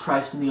Jesus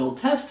Christ in the Old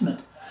Testament.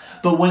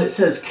 But when it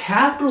says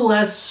capital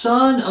S,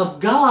 Son of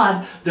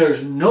God,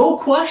 there's no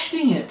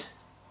questioning it.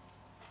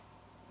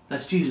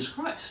 That's Jesus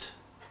Christ.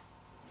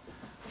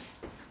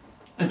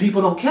 And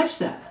people don't catch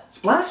that. It's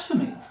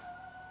blasphemy.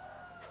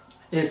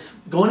 It's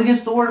going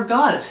against the Word of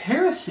God. It's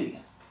heresy.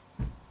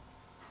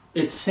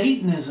 It's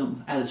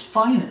Satanism at its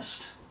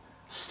finest.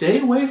 Stay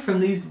away from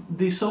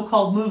these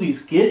so-called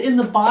movies. Get in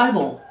the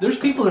Bible. There's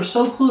people that are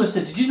so clueless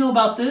that, did you know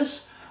about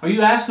this? Or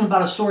you ask them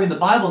about a story in the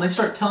Bible and they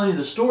start telling you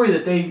the story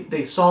that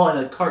they saw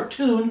in a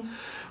cartoon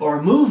or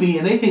a movie,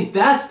 and they think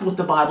that's what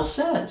the Bible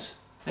says.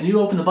 And you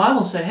open the Bible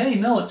and say, hey,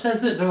 no, it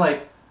says that. They're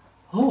like,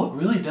 oh, it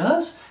really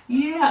does?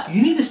 Yeah,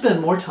 you need to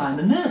spend more time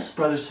in this,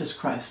 brothers and sisters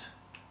in Christ.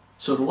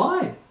 So do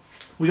I.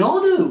 We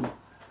all do.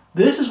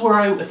 This is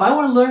where if I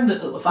want to learn,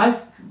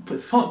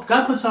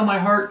 God puts on my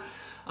heart,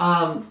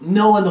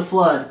 Noah and the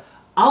flood,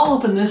 I'll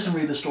open this and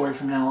read the story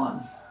from now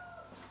on.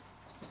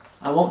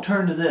 I won't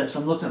turn to this.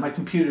 I'm looking at my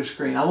computer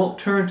screen. I won't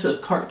turn to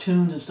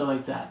cartoons and stuff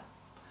like that.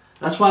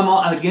 That's why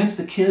I'm against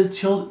the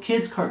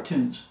kids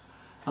cartoons.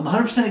 I'm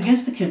 100%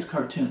 against the kids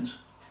cartoons.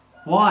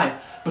 Why?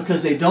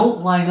 Because they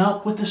don't line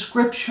up with the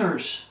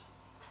scriptures.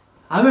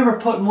 I remember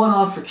putting one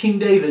on for King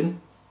David,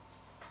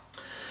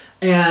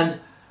 and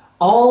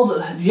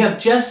you have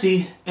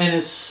Jesse and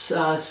his 6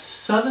 or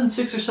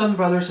 7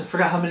 brothers. I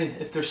forgot how many,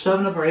 if there's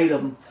 7 of them or 8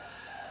 of them.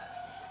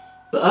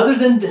 But other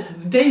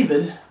than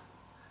David,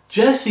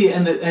 Jesse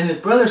and his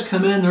brothers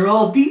come in. They're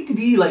all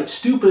dee-dee-dee, like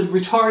stupid,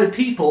 retarded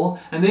people,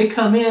 and they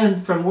come in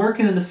from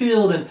working in the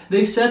field, and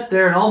they sit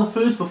there, and all the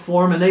food's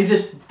before them, and they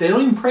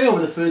don't even pray over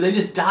the food. They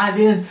just dive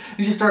in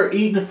and just start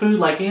eating the food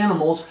like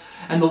animals.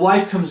 And the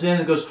wife comes in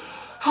and goes,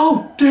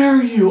 "How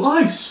dare you?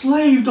 I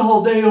slaved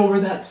all day over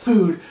that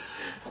food.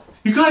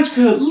 You guys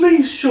could at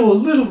least show a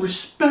little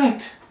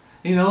respect.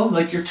 You know,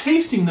 like you're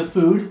tasting the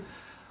food.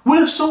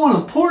 What if someone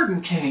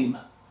important came?"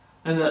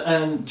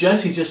 And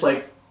Jesse just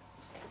like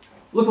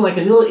looking like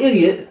a little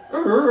idiot.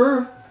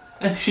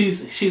 And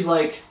she's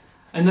like,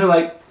 and they're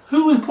like,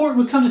 "Who important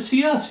would come to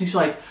see us?" She's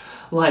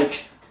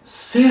like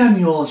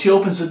Samuel. And she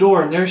opens the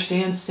door and there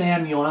stands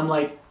Samuel. And I'm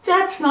like,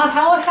 that's not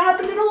how it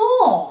happened at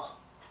all.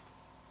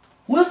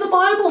 What does the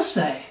Bible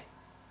say?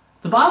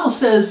 The Bible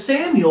says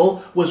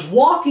Samuel was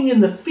walking in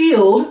the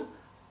field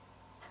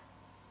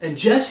and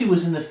Jesse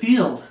was in the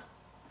field.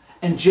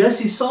 And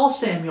Jesse saw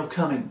Samuel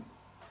coming.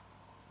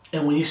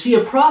 And when you see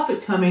a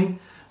prophet coming,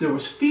 there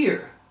was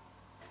fear.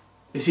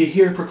 Is he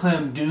here to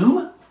proclaim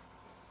doom?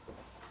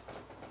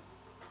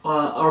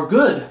 Or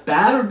good?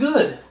 Bad or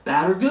good?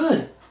 Bad or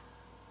good?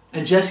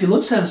 And Jesse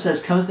looks at him and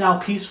says, "Cometh thou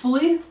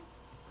peacefully?"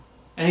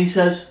 And he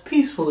says,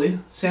 "Peacefully."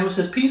 Samuel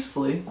says,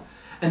 "Peacefully."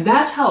 And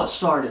that's how it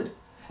started.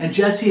 And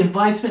Jesse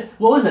invites me.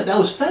 What was that? That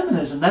was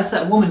feminism. That's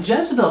that woman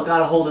Jezebel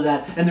got a hold of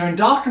that. And they're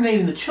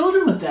indoctrinating the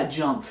children with that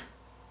junk.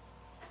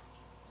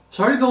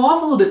 Sorry to go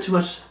off a little bit too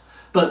much.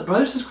 But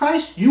brothers in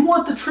Christ, you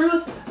want the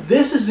truth?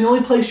 This is the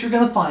only place you're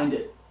going to find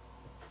it.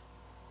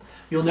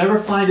 You'll never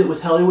find it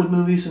with Hollywood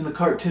movies and the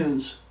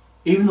cartoons.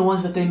 Even the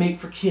ones that they make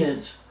for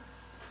kids.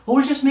 Well,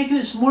 we're just making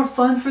it more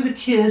fun for the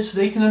kids so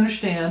they can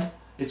understand.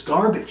 It's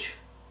garbage.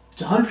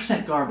 It's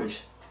 100%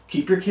 garbage.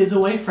 Keep your kids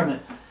away from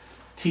it.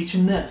 Teach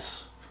them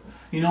this.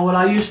 You know what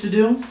I used to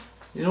do?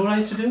 You know what I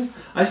used to do?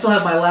 I still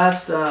have my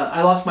last,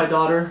 I lost my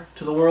daughter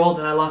to the world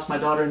and I lost my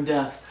daughter in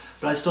death.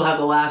 But I still have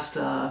the last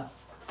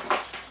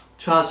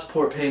child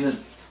support payment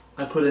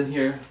I put in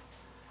here.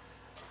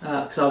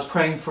 Because I was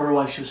praying for her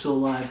while she was still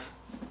alive.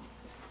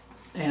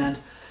 And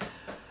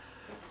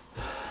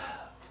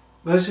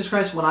brothers and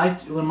sisters,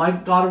 when my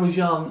daughter was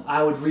young,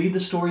 I would read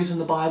the stories in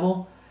the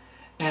Bible,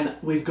 and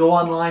we'd go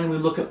online and we'd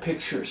look up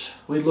pictures.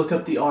 We'd look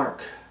up the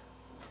Ark,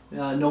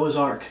 Noah's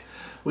Ark.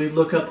 We'd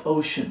look up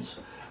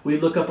oceans.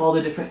 We'd look up all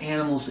the different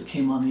animals that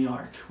came on the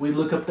Ark. We'd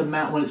look up the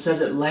mount when it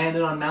says it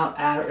landed on Mount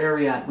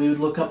Ararat. We would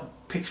look up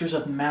pictures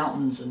of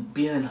mountains and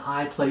being in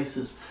high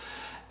places,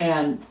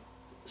 and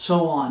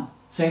so on.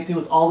 Same thing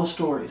with all the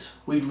stories.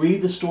 We'd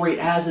read the story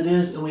as it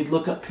is, and we'd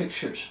look up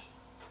pictures.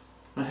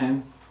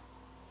 Okay.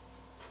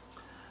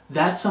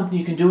 That's something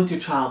you can do with your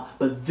child,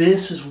 but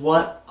this is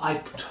what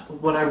I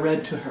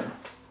read to her.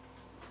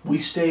 We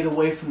stayed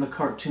away from the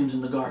cartoons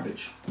and the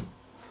garbage.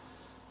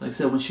 Like I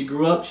said, when she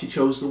grew up, she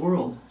chose the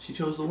world. She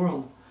chose the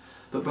world.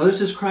 But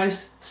brothers in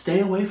Christ, stay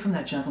away from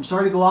that junk. I'm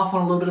sorry to go off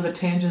on a little bit of a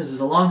tangent. This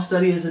is a long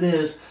study as it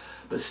is,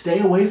 but stay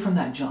away from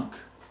that junk.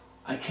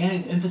 I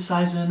can't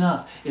emphasize it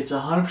enough. It's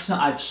 100%.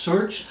 I've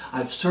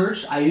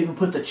searched. I even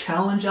put the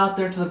challenge out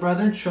there to the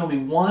brethren. Show me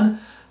one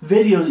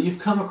video that you've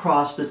come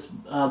across that's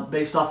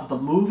based off of a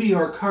movie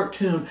or a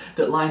cartoon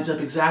that lines up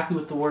exactly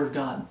with the Word of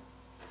God.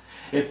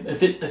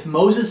 If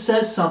Moses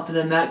says something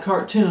in that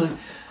cartoon,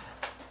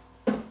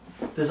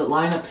 does it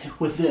line up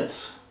with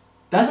this?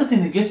 That's the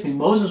thing that gets me.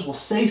 Moses will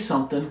say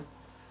something,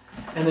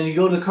 and then you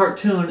go to the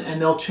cartoon,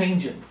 and they'll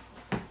change it.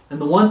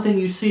 And the one thing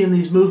you see in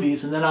these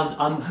movies, and then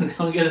I'm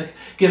going to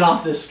get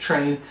off this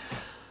train.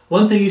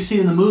 One thing you see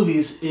in the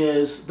movies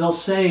is they'll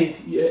say,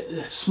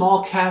 a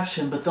small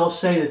caption, but they'll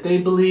say that they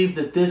believe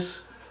that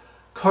this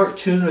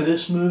cartoon or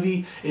this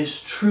movie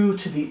is true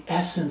to the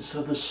essence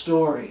of the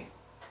story.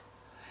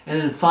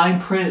 And in fine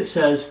print it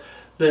says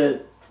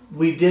that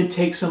we did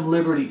take some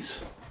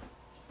liberties.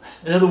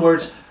 In other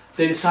words,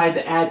 they decided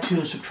to add to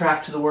and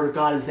subtract to the Word of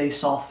God as they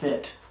saw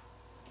fit.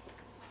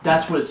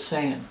 That's what it's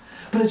saying.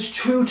 But it's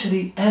true to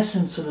the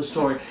essence of the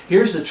story.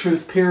 Here's the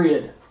truth,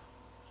 period.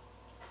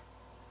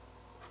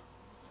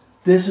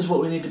 This is what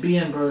we need to be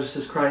in, brothers,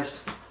 says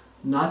Christ.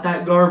 Not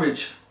that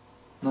garbage.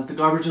 Not the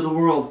garbage of the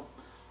world.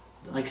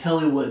 Like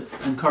Hollywood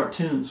and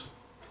cartoons.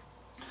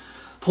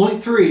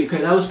 Point 3.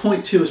 Okay, that was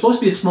point 2. It was supposed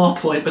to be a small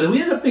point, but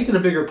we ended up making a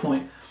bigger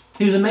point.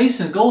 He was a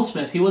mason, a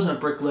goldsmith. He wasn't a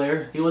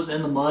bricklayer. He wasn't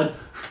in the mud.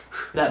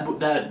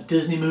 That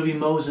Disney movie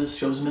Moses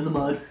shows him in the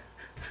mud.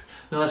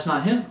 No, that's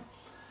not him.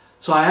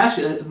 So I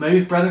actually,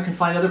 maybe brethren can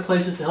find other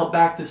places to help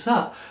back this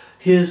up.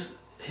 His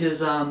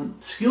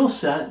skill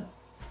set,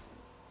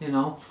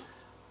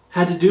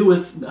 had to do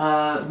with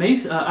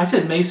I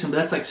said mason, but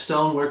that's like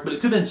stonework. But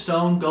it could have been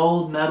stone,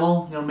 gold,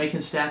 metal,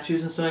 making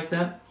statues and stuff like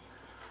that.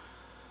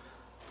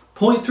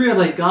 Point 3,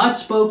 like God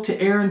spoke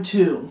to Aaron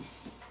too.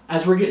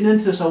 As we're getting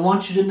into this, I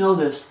want you to know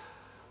this.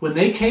 When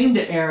they came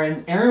to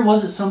Aaron, Aaron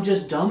wasn't some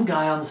just dumb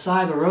guy on the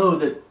side of the road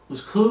that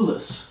was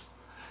clueless.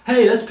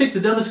 Hey, let's pick the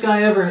dumbest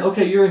guy ever and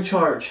okay, you're in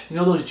charge. You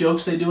know those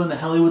jokes they do in the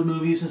Hollywood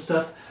movies and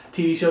stuff,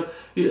 TV show?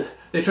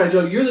 They try to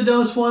joke, you're the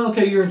dumbest one,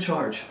 okay, you're in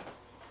charge.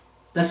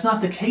 That's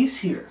not the case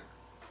here.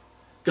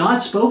 God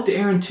spoke to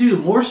Aaron too,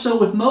 more so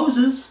with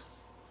Moses.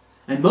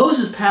 And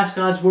Moses passed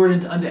God's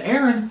word unto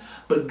Aaron,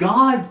 but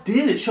God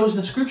did. It shows in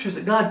the scriptures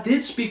that God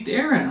did speak to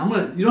Aaron.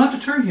 You don't have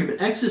to turn here,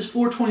 but Exodus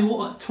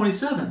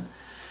 4:27.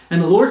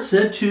 And the Lord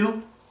said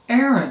to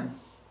Aaron,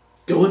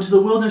 go into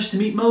the wilderness to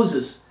meet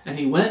Moses. And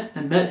he went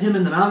and met him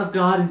in the mount of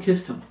God and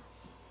kissed him.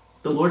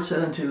 The Lord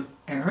said unto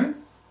Aaron.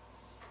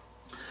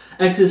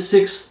 Exodus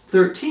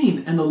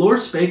 6:13. And the Lord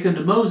spake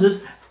unto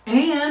Moses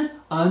and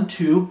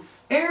unto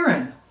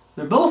Aaron.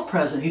 They're both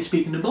present. He's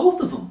speaking to both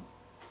of them.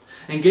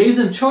 And gave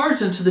them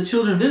charge unto the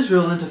children of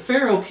Israel and unto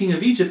Pharaoh king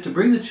of Egypt to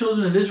bring the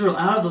children of Israel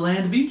out of the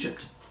land of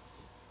Egypt.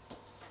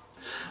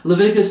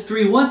 Leviticus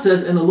 3:1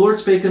 says, and the Lord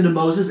spake unto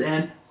Moses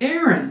and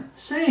Aaron,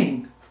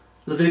 saying.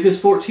 Leviticus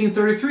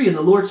 14:33, and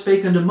the Lord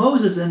spake unto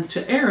Moses and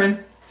to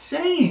Aaron,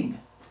 saying.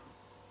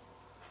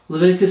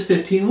 Leviticus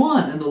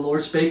 15:1, and the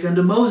Lord spake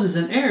unto Moses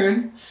and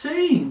Aaron,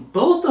 saying.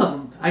 Both of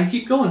them. I can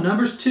keep going.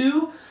 Numbers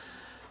 2,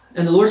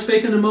 and the Lord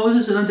spake unto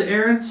Moses and unto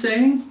Aaron,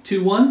 saying.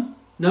 2:1.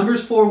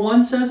 Numbers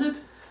 4:1 says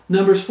it.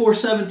 Numbers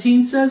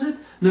 4:17 says it.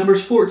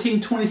 Numbers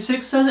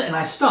 14:26 says it, and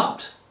I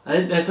stopped.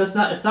 It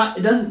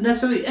doesn't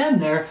necessarily end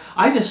there.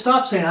 I just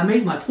stopped saying I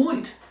made my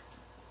point.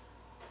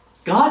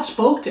 God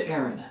spoke to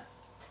Aaron.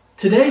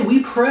 Today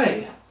we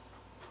pray,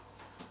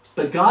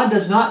 but God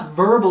does not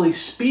verbally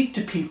speak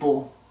to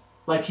people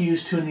like He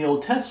used to in the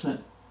Old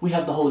Testament. We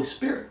have the Holy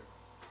Spirit.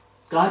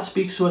 God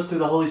speaks to us through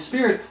the Holy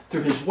Spirit,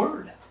 through His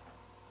Word.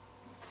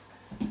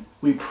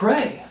 We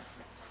pray,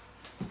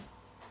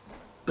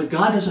 but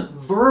God doesn't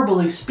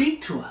verbally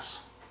speak to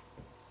us.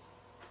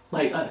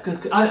 Like,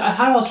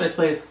 how else should I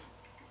explain this?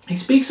 He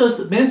speaks to us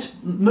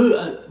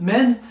that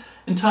men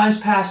in times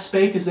past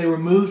spake as they were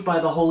moved by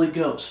the Holy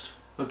Ghost.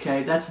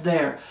 Okay, that's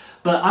there.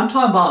 But I'm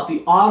talking about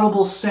the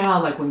audible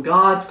sound, like when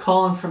God's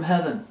calling from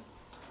heaven.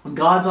 When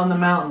God's on the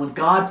mountain. When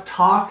God's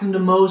talking to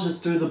Moses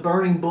through the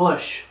burning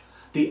bush.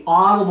 The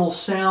audible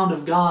sound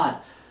of God.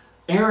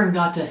 Aaron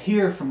got to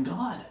hear from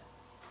God.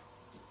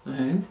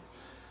 Okay.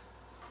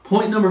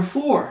 Point number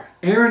 4.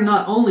 Aaron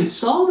not only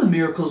saw the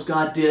miracles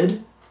God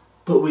did,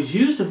 but was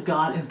used of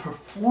God in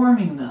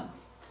performing them.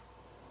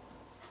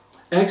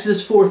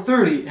 Exodus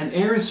 4:30, and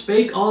Aaron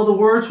spake all the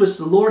words which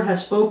the Lord hath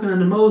spoken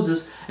unto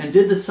Moses, and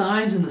did the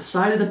signs in the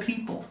sight of the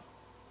people.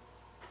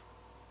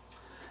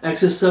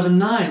 Exodus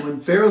 7:9,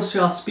 when Pharaoh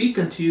shall speak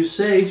unto you,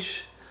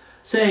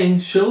 saying,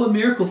 show a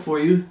miracle for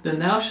you, then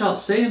thou shalt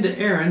say unto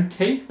Aaron,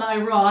 take thy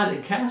rod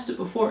and cast it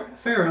before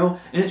Pharaoh,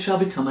 and it shall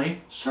become a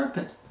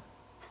serpent.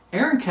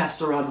 Aaron cast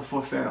the rod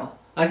before Pharaoh.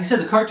 Like I said,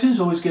 the cartoons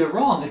always get it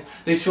wrong.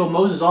 They show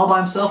Moses all by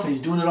himself, and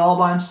he's doing it all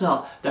by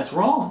himself. That's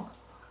wrong.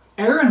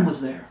 Aaron was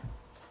there.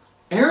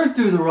 Aaron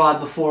threw the rod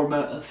before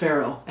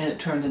Pharaoh, and it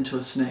turned into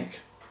a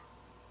snake.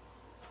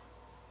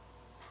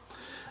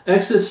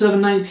 Exodus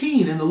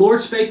 7:19, and the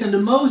Lord spake unto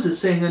Moses,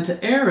 saying unto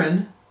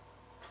Aaron,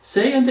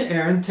 Say unto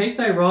Aaron, Take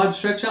thy rod,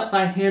 stretch out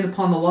thy hand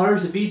upon the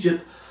waters of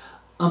Egypt,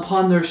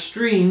 upon their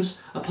streams,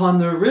 upon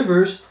their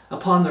rivers,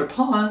 upon their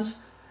ponds,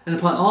 and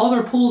upon all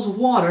their pools of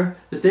water,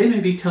 that they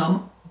may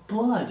become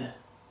blood.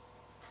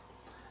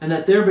 And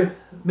that there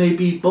may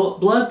be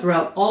blood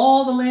throughout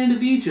all the land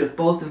of Egypt,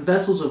 both in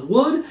vessels of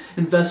wood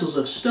and vessels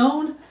of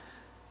stone.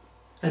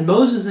 And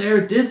Moses and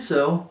Aaron did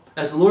so,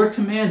 as the Lord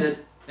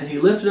commanded, and he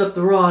lifted up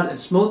the rod and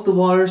smote the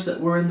waters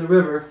that were in the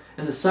river,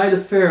 in the sight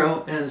of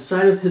Pharaoh and in the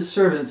sight of his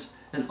servants,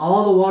 and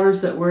all the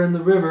waters that were in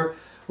the river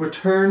were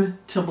turned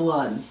to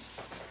blood.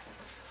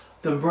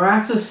 The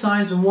miraculous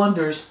signs and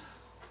wonders,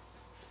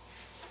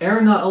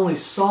 Aaron not only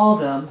saw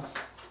them,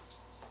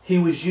 he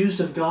was used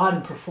of God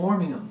in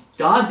performing them.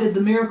 God did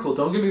the miracle,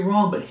 don't get me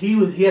wrong, but he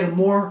had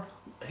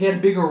a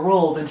bigger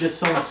role than just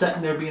someone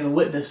sitting there being a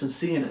witness and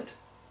seeing it,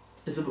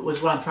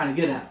 was what I'm trying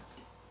to get at.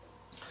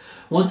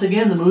 Once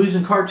again, the movies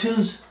and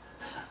cartoons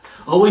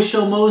always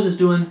show Moses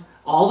doing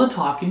all the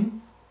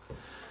talking,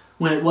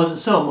 when it wasn't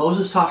so.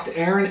 Moses talked to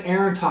Aaron,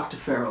 Aaron talked to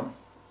Pharaoh.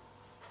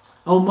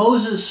 Oh,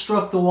 Moses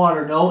struck the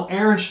water. No,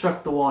 Aaron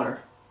struck the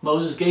water.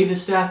 Moses gave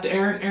his staff to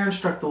Aaron, Aaron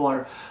struck the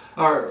water,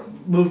 or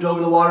moved over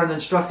the water and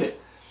then struck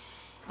it.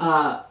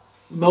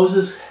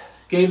 Moses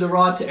gave the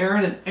rod to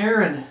Aaron, and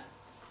Aaron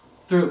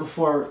threw it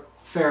before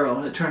Pharaoh,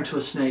 and it turned to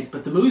a snake.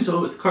 But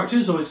the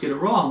cartoons always get it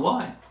wrong.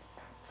 Why?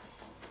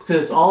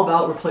 Because it's all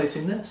about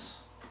replacing this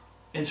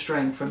and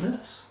straying from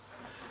this.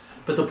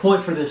 But the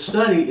point for this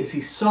study is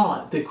he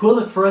saw it. The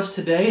equivalent for us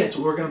today, as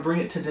we're going to bring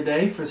it to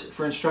today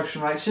for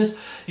instruction righteousness,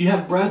 you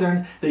have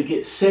brethren, they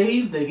get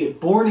saved, they get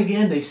born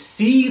again, they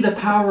see the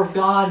power of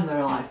God in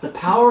their life. The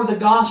power of the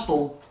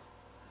gospel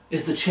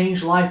is the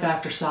changed life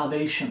after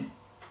salvation.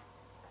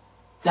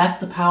 That's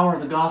the power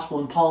of the gospel,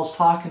 and Paul's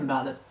talking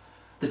about it.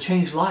 The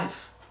changed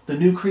life, the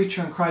new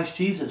creature in Christ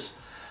Jesus.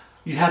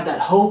 You have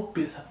that hope,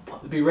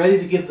 be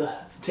ready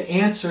to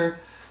answer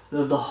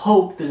the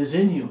hope that is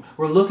in you.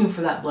 We're looking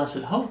for that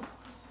blessed hope.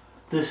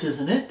 This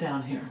isn't it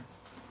down here.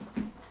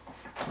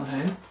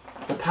 Okay?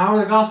 The power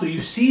of the gospel. You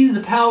see the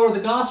power of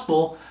the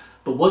gospel,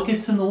 but what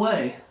gets in the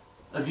way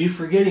of you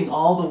forgetting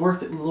all the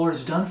work that the Lord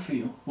has done for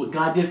you? What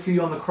God did for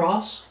you on the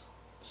cross?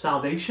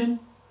 Salvation?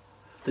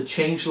 The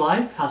changed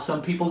life? How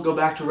some people go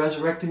back to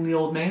resurrecting the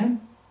old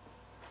man?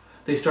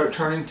 They give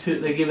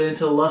it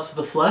into the lust of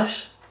the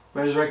flesh,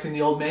 resurrecting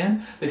the old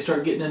man. They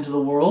start getting into the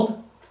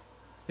world.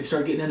 They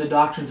start getting into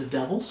doctrines of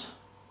devils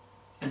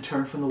and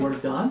turn from the Word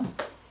of God.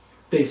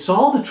 They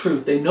saw the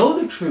truth. They know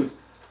the truth.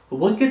 But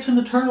what gets them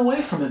to turn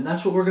away from it? And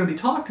that's what we're going to be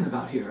talking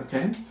about here,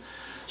 okay?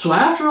 So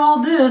after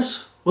all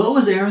this, what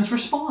was Aaron's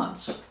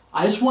response?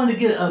 I just wanted to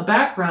get a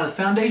background, a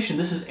foundation.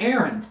 This is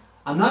Aaron.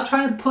 I'm not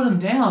trying to put him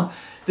down.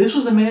 This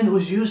was a man that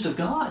was used of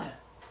God.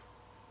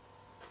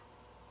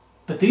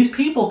 But these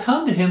people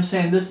come to him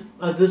saying, this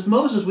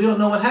Moses, we don't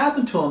know what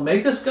happened to him.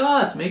 Make us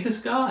gods. Make us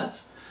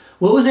gods.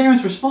 What was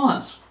Aaron's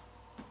response?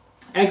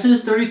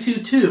 Exodus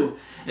 32:2.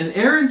 And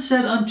Aaron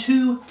said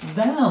unto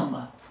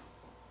them.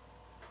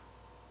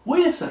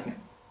 Wait a second.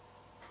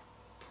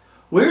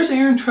 Where's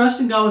Aaron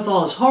trusting God with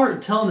all his heart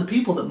and telling the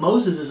people that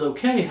Moses is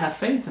okay, have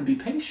faith and be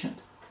patient?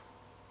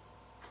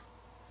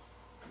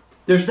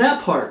 There's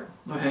that part,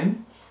 okay?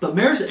 But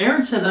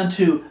Aaron said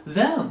unto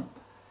them.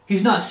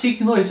 He's not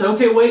seeking the Lord. He said,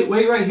 okay, wait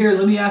right here.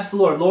 Let me ask the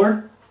Lord.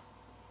 Lord,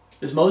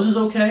 is Moses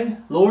okay?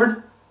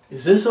 Lord,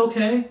 is this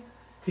okay?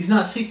 He's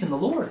not seeking the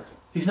Lord.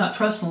 He's not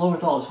trusting the Lord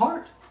with all his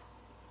heart.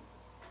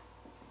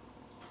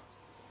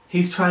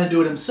 He's trying to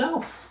do it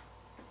himself.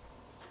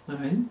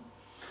 Okay?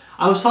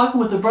 I was talking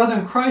with a brother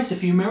in Christ.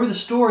 If you remember the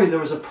story, there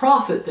was a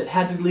prophet that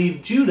had to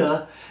leave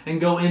Judah and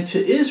go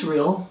into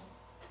Israel,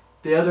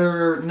 the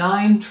other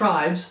 9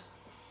 tribes.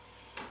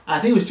 I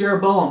think it was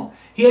Jeroboam.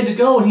 He had to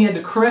go and he had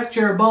to correct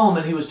Jeroboam,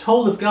 and he was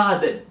told of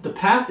God that the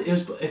path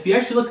is, if you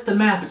actually look at the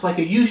map, it's like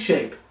a U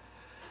shape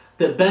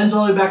that bends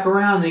all the way back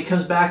around, and he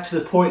comes back to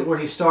the point where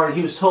he started.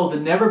 He was told to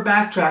never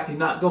backtrack and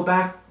not go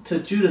back to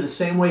Judah the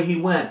same way he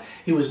went.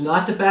 He was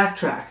not to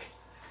backtrack.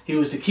 He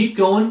was to keep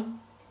going,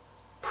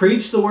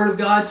 preach the word of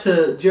God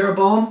to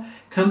Jeroboam,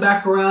 come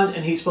back around,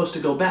 and he's supposed to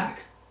go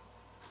back.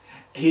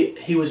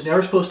 He was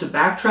never supposed to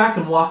backtrack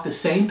and walk the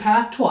same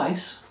path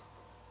twice.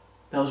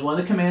 That was one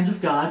of the commands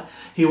of God.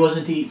 He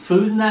wasn't to eat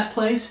food in that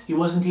place. He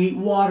wasn't to eat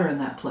water in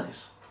that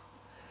place.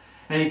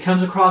 And he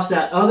comes across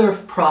that other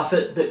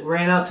prophet that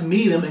ran out to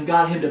meet him and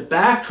got him to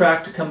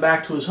backtrack to come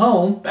back to his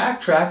home.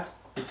 Backtracked,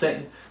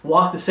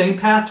 walk the same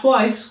path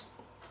twice,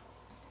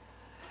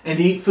 and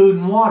eat food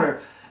and water.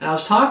 And I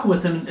was talking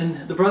with him,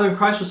 and the brother in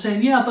Christ was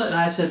saying, yeah, but, and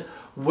I said,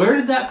 where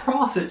did that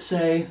prophet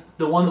say,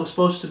 the one that was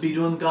supposed to be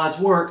doing God's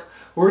work,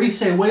 where did he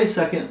say, wait a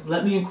second,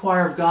 let me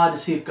inquire of God to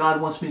see if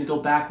God wants me to go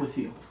back with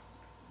you?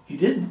 He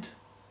didn't.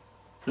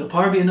 It'll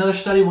probably be another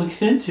study we'll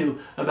get into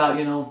about,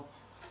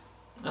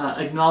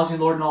 acknowledging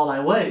the Lord in all thy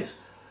ways.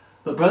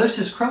 But brothers,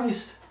 says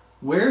Christ,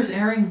 where's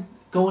Aaron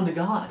going to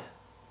God?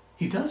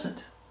 He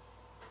doesn't.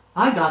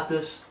 I got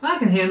this. I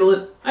can handle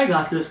it. I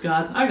got this,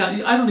 God. I got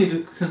you. I don't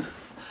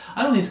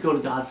need to go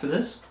to God for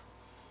this.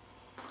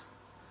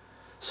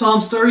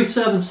 Psalms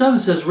 37:7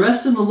 says,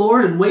 rest in the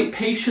Lord and wait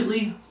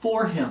patiently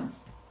for him.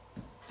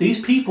 These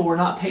people were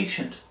not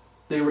patient.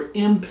 They were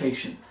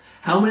impatient.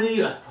 How many,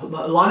 a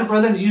lot of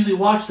brethren that usually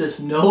watch this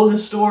know the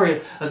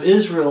story of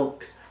Israel.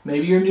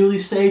 Maybe you're newly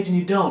saved and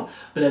you don't.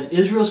 But as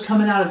Israel's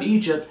coming out of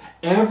Egypt,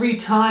 every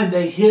time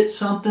they hit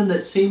something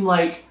that seemed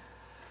like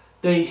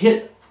they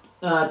hit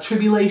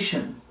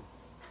tribulation,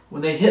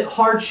 when they hit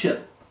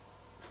hardship,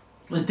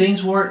 when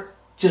things weren't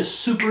just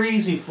super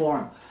easy for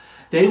them,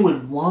 they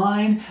would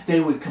whine, they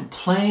would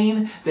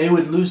complain, they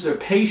would lose their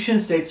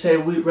patience. They'd say,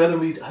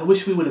 I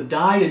wish we would have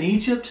died in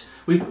Egypt.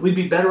 We'd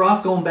be better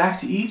off going back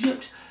to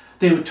Egypt.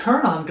 They would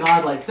turn on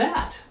God like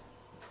that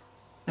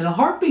in a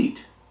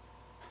heartbeat.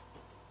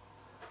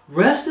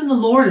 Rest in the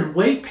Lord and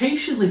wait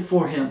patiently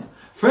for him.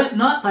 Fret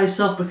not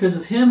thyself because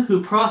of him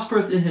who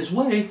prospereth in his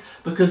way,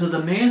 because of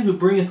the man who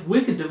bringeth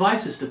wicked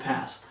devices to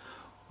pass.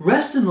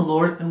 Rest in the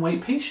Lord and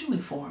wait patiently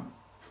for him.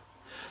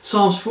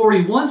 Psalms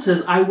 41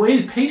 says, I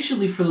waited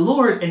patiently for the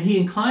Lord, and he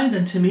inclined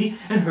unto me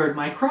and heard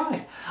my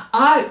cry.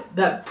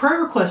 That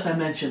prayer request I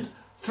mentioned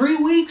 3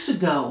 weeks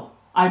ago,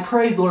 I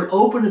prayed, Lord,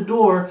 open a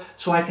door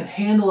so I can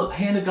hand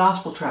a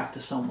gospel tract to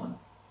someone.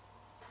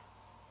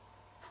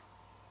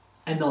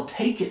 And they'll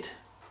take it.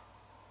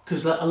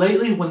 Because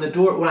lately, when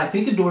I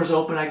think a door's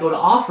open, I go to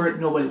offer it,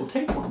 nobody will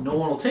take one. No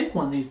one will take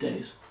one these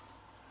days.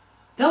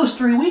 That was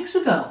 3 weeks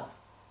ago.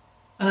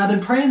 And I've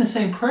been praying the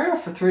same prayer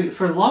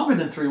for longer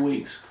than 3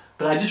 weeks.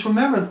 But I just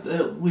remember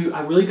that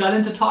I really got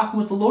into talking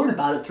with the Lord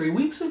about it 3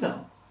 weeks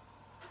ago.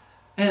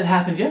 And it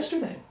happened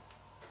yesterday.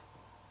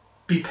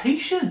 Be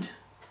patient.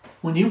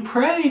 When you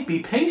pray, be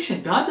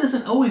patient. God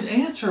doesn't always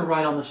answer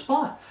right on the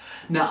spot.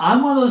 Now,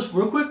 I'm one of those,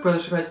 real quick,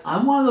 brothers and friends,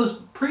 I'm one of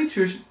those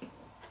preachers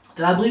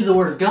that I believe the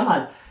Word of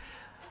God.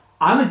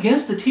 I'm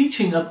against the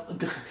teaching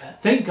of,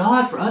 thank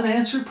God for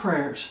unanswered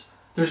prayers.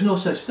 There's no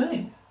such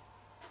thing.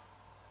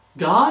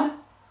 God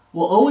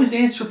will always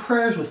answer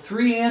prayers with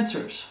 3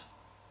 answers.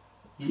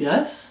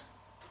 Yes,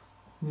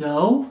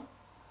 no,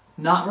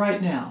 not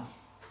right now.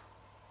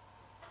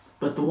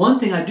 But the one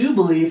thing I do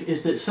believe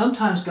is that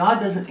sometimes God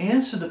doesn't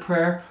answer the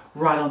prayer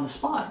right on the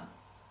spot.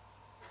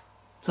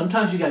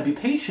 Sometimes you got to be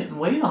patient and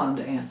wait on him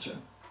to answer.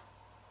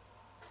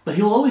 But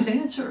he'll always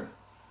answer.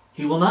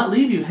 He will not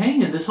leave you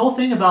hanging. This whole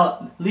thing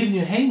about leaving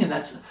you hanging,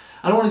 I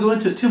don't want to go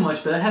into it too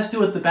much, but it has to do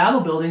with the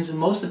Babel buildings, and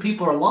most of the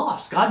people are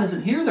lost. God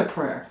doesn't hear their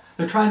prayer.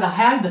 They're trying to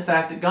hide the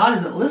fact that God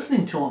isn't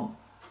listening to them.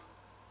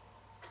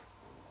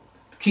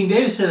 King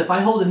David said, if I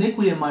hold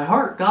iniquity in my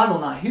heart, God will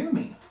not hear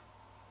me.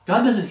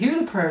 God doesn't hear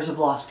the prayers of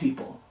lost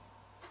people.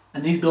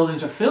 And these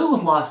buildings are filled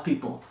with lost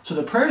people. So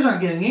the prayers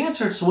aren't getting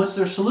answered, so what's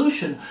their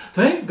solution?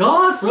 Thank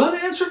God for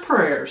unanswered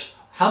prayers.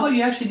 How about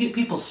you actually get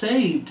people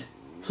saved,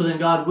 so then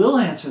God will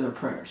answer their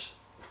prayers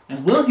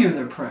and will hear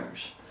their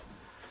prayers?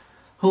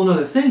 Whole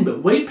other thing,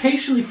 but wait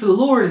patiently for the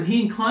Lord, and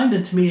he inclined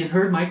unto me and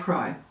heard my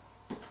cry.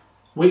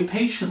 Wait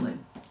patiently.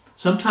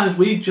 Sometimes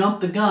we jump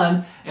the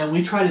gun and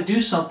we try to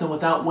do something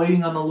without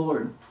waiting on the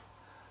Lord.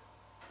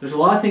 There's a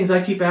lot of things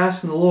I keep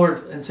asking the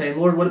Lord and saying,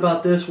 Lord, what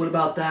about this? What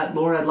about that?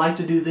 Lord, I'd like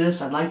to do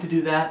this. I'd like to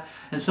do that.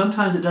 And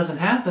sometimes it doesn't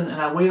happen,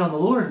 and I wait on the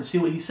Lord and see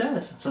what he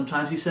says.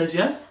 Sometimes he says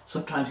yes.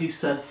 Sometimes he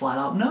says flat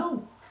out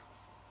no.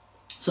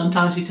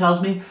 Sometimes he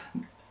tells me,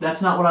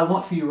 that's not what I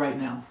want for you right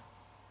now.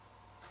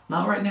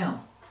 Not right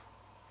now.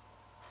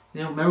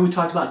 You know, remember we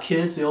talked about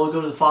kids, they always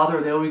go to the father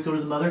or they always go to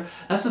the mother.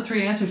 That's the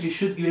 3 answers you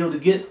should be able to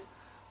get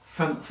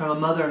from a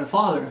mother and a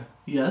father.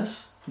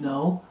 Yes,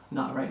 no,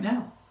 not right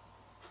now.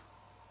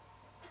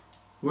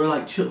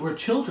 We're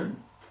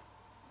children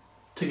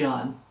to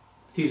God.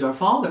 He's our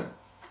Father.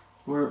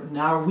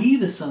 Now are we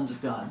the sons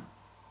of God.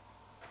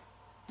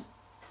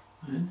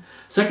 Right?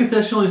 2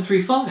 Thessalonians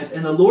 3:5,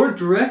 and the Lord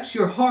directs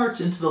your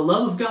hearts into the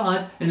love of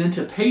God and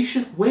into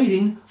patient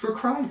waiting for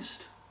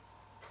Christ.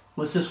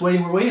 What's this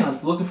waiting we're waiting on?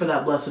 Looking for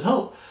that blessed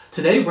hope.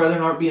 Today,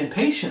 brethren aren't being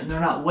patient, and they're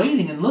not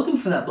waiting and looking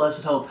for that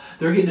blessed hope.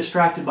 They're getting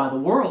distracted by the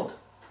world.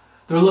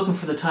 They're looking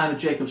for the time of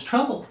Jacob's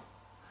trouble.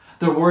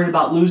 They're worried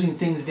about losing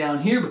things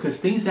down here because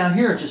things down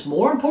here are just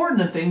more important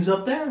than things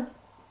up there.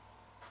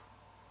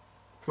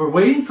 We're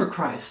waiting for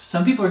Christ.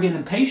 Some people are getting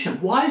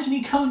impatient. Why isn't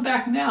he coming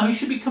back now? He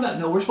should be coming back.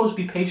 No, we're supposed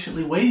to be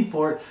patiently waiting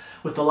for it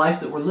with the life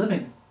that we're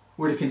living.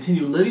 We're to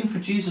continue living for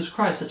Jesus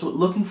Christ. That's what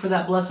looking for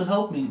that blessed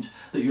hope means.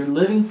 That you're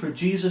living for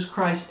Jesus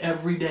Christ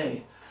every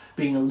day.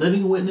 Being a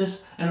living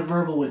witness and a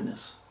verbal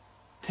witness.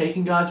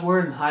 Taking God's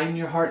word and hiding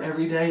your heart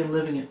every day and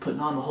living it. Putting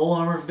on the whole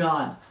armor of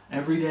God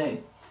every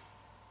day.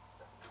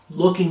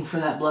 Looking for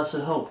that blessed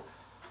hope.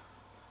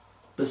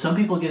 But some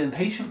people get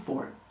impatient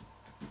for it.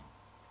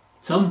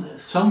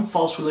 Some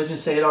false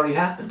religions say it already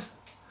happened.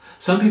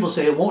 Some people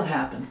say it won't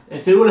happen.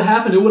 If it would have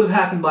happened, it would have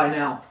happened by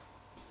now.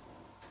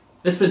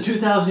 It's been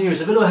 2,000 years.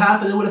 If it would have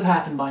happened, it would have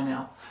happened by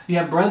now. You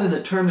have brethren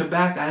that turn their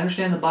back. I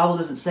understand the Bible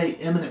doesn't say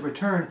imminent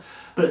return,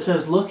 but it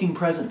says looking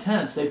present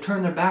tense. They've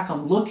turned their back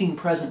on looking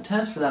present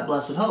tense for that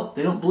blessed hope.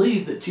 They don't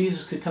believe that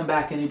Jesus could come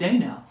back any day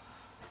now.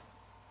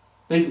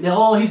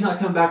 He's not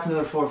coming back for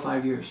another 4 or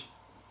 5 years.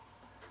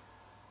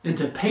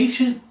 Into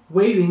patient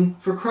waiting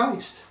for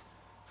Christ.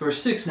 Verse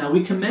 6, now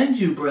we commend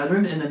you,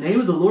 brethren, in the name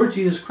of the Lord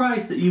Jesus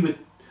Christ, that ye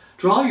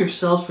withdraw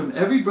yourselves from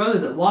every brother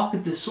that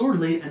walketh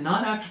disorderly, and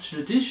not after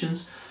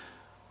traditions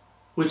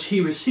which he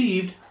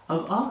received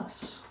of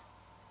us.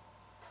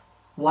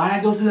 Why did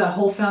I go through that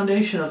whole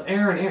foundation of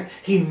Aaron?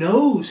 He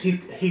knows.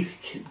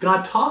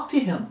 God talked to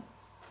him.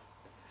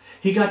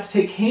 He got to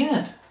take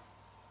hand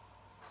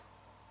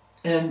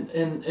in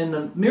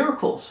the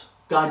miracles.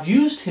 God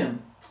used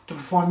him to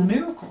perform the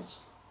miracles.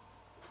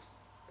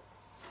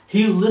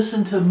 He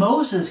listened to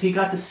Moses. He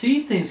got to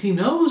see things. He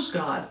knows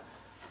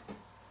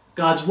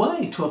God's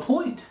way to a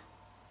point.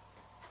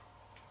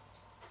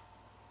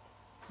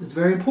 It's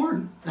very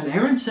important. And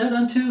Aaron said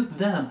unto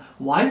them,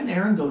 why didn't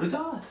Aaron go to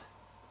God?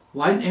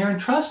 Why didn't Aaron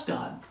trust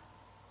God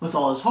with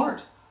all his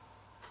heart?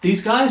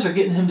 These guys are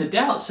getting him to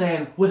doubt,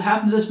 saying, what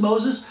happened to this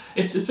Moses?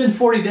 It's been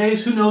 40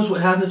 days. Who knows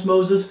what happened to this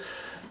Moses?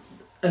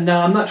 And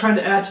now I'm not trying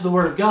to add to the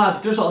word of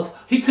God, but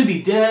he could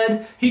be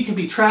dead. He could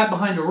be trapped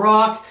behind a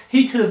rock.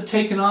 He could have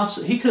taken off.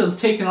 He could have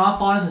taken off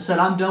on us and said,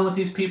 I'm done with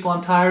these people.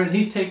 I'm tired. And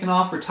he's taken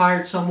off,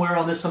 retired somewhere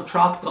on some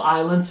tropical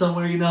island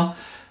somewhere,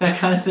 that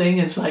kind of thing.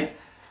 It's like,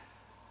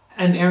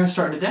 and Aaron's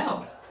starting to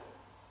doubt.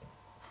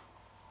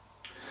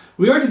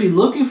 We are to be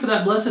looking for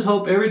that blessed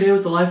hope every day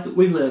with the life that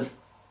we live.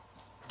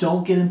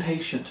 Don't get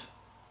impatient.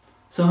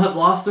 Some have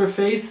lost their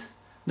faith.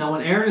 Now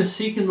when Aaron is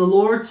seeking the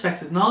Lord,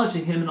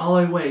 acknowledging him in all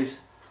their ways.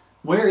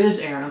 Where is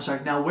Aaron?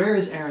 Now where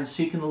is Aaron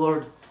seeking the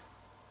Lord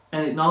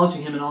and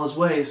acknowledging him in all his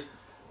ways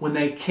when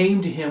they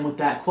came to him with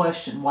that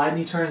question? Why didn't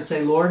he turn and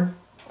say, Lord,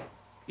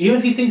 even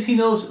if he thinks he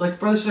knows, like the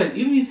brother said,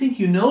 even if you think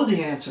you know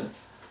the answer,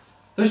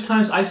 there's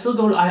times I still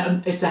go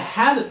to, it's a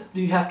habit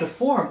you have to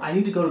form. I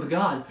need to go to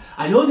God.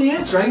 I know the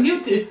answer. I can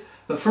give it to you.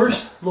 But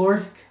first,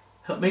 Lord,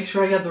 help make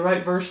sure I have the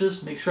right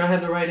verses. Make sure I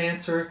have the right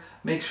answer.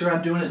 Make sure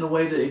I'm doing it in a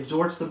way that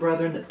exhorts the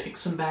brethren, that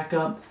picks them back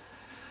up.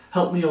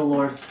 Help me, O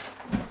Lord.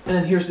 And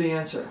then here's the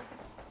answer.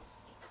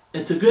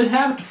 It's a good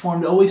habit to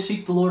form to always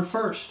seek the Lord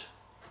first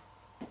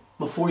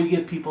before you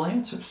give people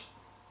answers.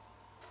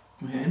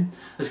 Okay?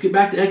 Let's get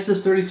back to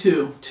Exodus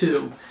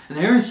 32:2. And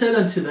Aaron said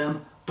unto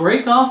them,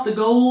 break off the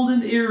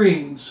golden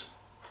earrings.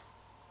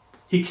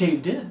 He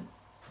caved in.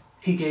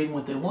 He gave them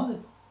what they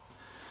wanted.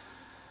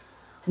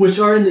 Which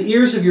are in the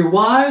ears of your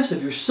wives,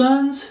 of your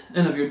sons,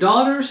 and of your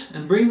daughters,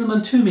 and bring them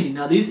unto me.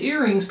 Now these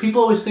earrings,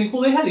 people always think,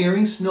 well, they had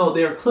earrings. No,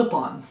 they are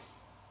clip-on.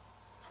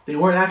 They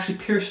weren't actually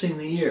piercing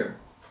the ear.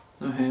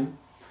 Okay?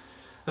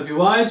 Of your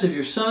wives, of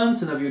your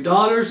sons, and of your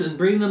daughters, and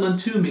bring them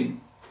unto me.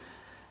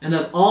 And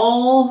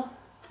all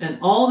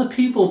the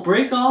people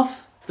break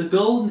off the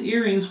golden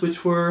earrings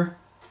which were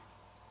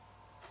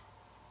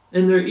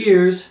in their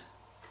ears,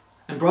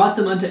 and brought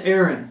them unto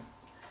Aaron.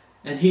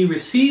 And he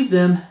received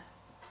them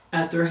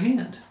at their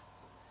hand,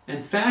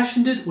 and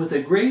fashioned it with a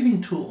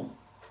graving tool.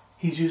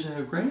 He's using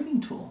a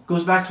graving tool.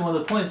 Goes back to one of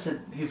the points that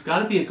he's got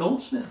to be a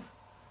goldsmith.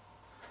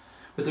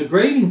 With a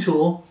graving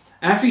tool,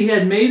 after he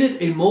had made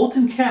it a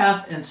molten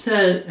calf, and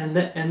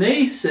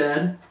they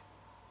said,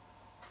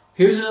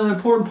 here's another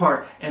important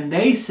part, and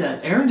they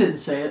said, Aaron didn't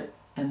say it,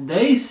 and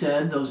they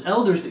said, those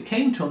elders that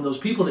came to him, those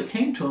people that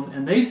came to him,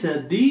 and they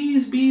said,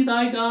 these be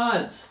thy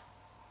gods,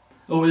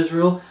 O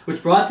Israel,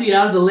 which brought thee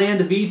out of the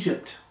land of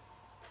Egypt.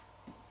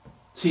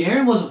 See,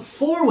 Aaron wasn't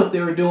for what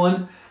they were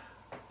doing,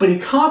 but he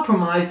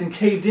compromised and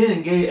caved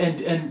in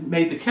and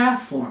made the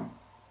calf for him.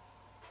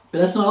 But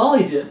that's not all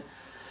he did.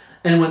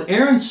 And when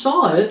Aaron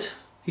saw it,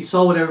 he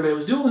saw what everybody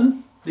was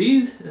doing.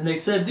 And they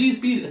said,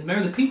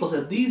 remember the people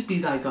said, these be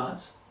thy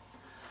gods.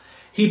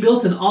 He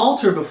built an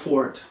altar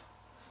before it.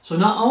 So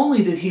not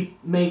only did he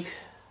make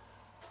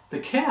the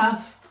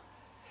calf,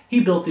 he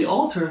built the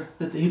altar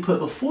that he put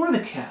before the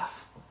calf.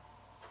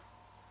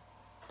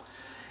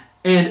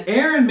 And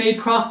Aaron made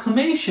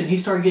proclamation. He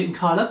started getting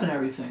caught up in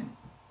everything.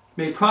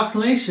 Made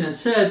proclamation and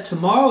said,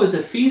 tomorrow is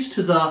a feast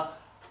to the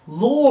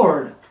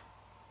Lord.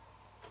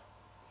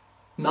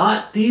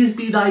 Not these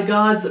be thy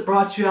gods that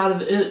brought you out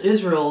of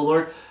Israel,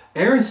 Lord.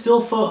 Aaron's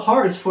still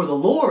heart is for the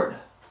Lord.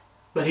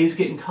 But he's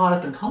getting caught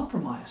up in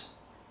compromise.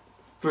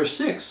 Verse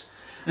 6.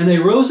 And they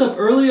rose up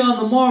early on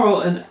the morrow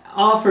and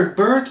offered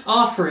burnt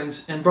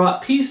offerings and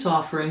brought peace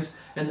offerings.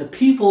 And the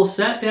people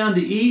sat down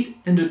to eat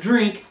and to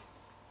drink.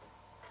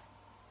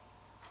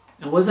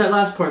 And what's that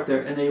last part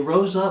there? And they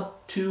rose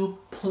up to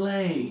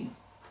play.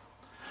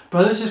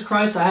 Brothers in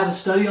Christ, I have a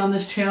study on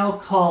this channel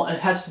called, it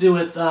has to do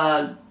with,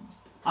 I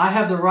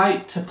have the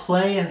right to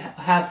play and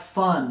have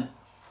fun.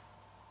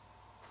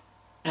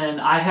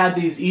 And I had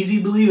these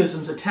easy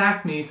believisms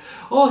attack me.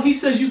 Oh, he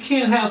says you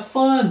can't have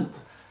fun.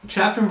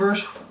 Chapter and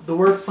verse, the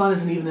word fun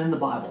isn't even in the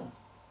Bible.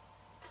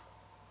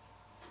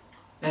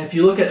 And if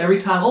you look at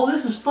every time, oh,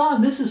 this is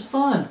fun, this is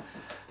fun.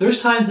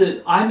 There's times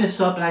that I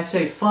mess up and I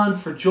say fun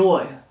for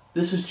joy.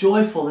 This is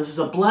joyful. This is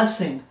a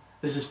blessing.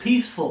 This is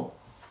peaceful.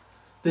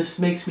 This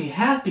makes me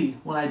happy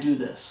when I do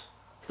this.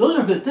 Those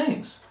are good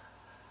things.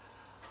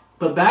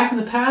 But back in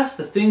the past,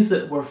 the things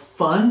that were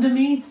fun to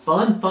me,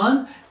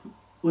 fun,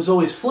 was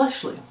always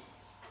fleshly.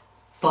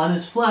 Fun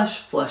is flesh,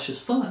 flesh is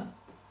fun.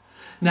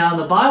 Now in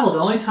the Bible, the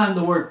only time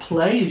the word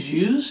play is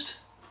used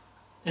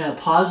in a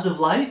positive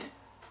light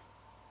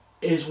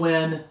is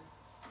when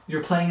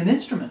you're playing an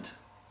instrument.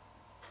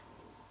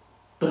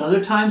 But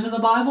other times in the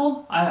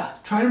Bible, I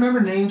try to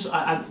remember names.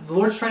 The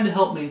Lord's trying to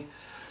help me.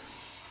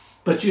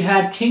 But you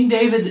had King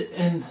David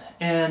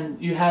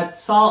and you had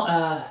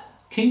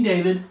King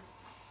David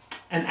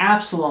and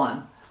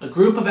Absalom. A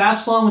group of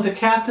Absalom with a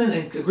captain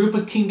and a group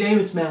of King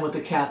David's men with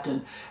a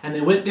captain. And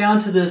they went down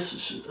to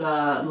this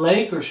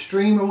lake or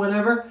stream or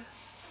whatever.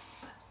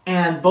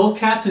 And both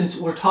captains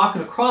were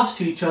talking across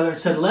to each other and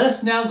said, let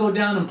us now go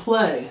down and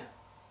play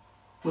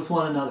with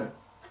one another.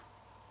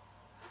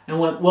 And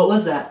what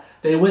was that?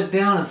 They went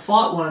down and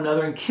fought one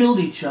another and killed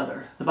each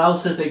other. The Bible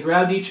says they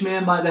grabbed each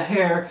man by the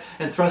hair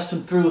and thrust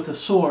him through with a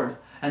sword.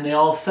 And they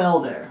all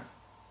fell there.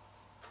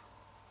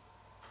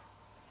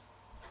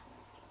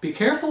 Be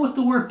careful with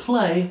the word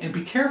play and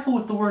be careful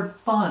with the word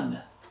fun.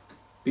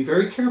 Be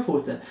very careful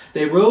with that.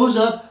 They rose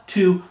up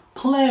to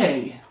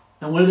play.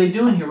 And what are they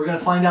doing here? We're going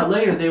to find out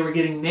later. They were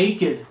getting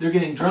naked. They're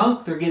getting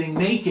drunk. They're getting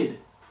naked.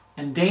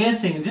 And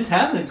dancing and just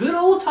having a good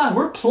old time.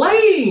 We're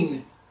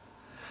playing.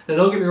 Now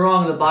don't get me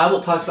wrong. In the Bible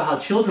it talks about how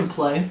children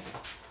play.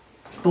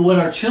 But what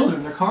are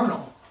children? They're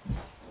carnal.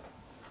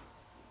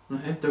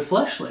 Okay? They're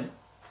fleshly.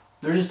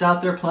 They're just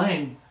out there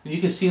playing. And you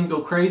can see them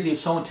go crazy if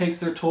someone takes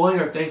their toy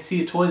or if they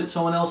see a toy that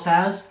someone else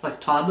has, like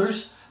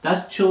toddlers.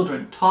 That's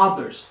children,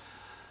 toddlers.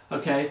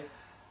 Okay?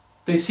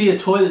 They see a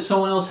toy that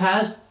someone else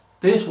has,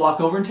 they just walk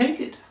over and take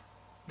it.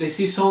 They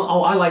see someone,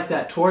 oh, I like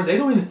that toy. They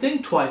don't even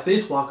think twice. They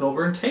just walk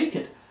over and take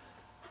it.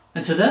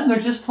 And to them, they're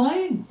just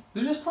playing.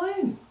 They're just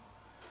playing.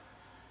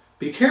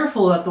 Be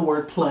careful about the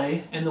word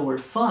play and the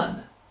word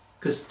fun.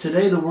 Because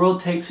today the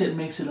world takes it and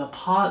makes it a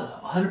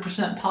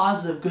 100%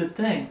 positive good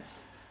thing.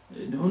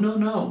 No, no,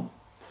 no.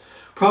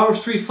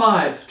 Proverbs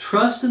 3:5,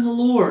 trust in the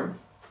Lord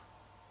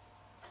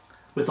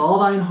with all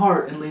thine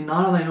heart, and lean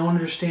not on thine own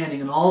understanding.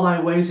 In all thy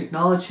ways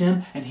acknowledge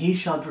him, and he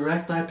shall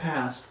direct thy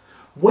paths.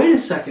 Wait a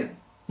second.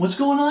 What's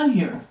going on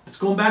here? It's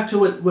going back to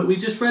what we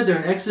just read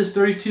there in Exodus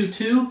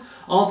 32:2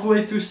 all the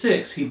way through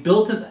 6. He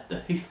built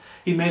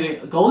he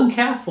made a golden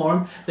calf for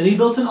him, then he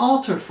built an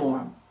altar for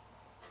him.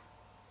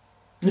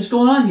 What's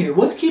going on here?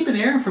 What's keeping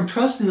Aaron from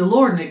trusting the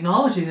Lord and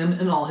acknowledging him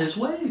in all his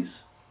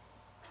ways?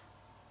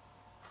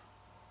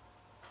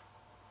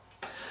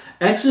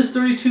 Exodus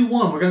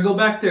 32:1, we're going to go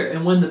back there.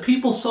 And when the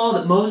people saw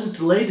that Moses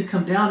delayed to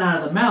come down out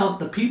of the mount,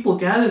 the people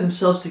gathered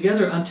themselves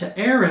together unto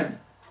Aaron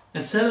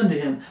and said unto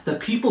him, the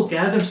people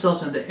gathered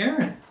themselves unto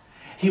Aaron.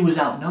 He was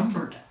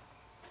outnumbered.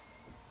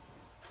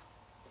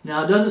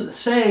 Now it doesn't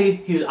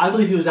say, I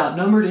believe he was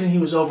outnumbered and he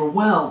was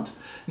overwhelmed.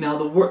 Now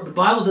the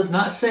Bible does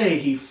not say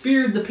he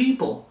feared the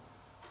people,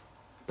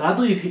 but I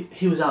believe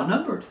he was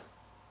outnumbered.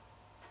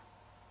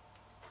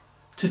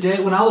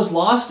 Today, when I was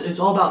lost, it's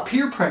all about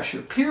peer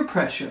pressure,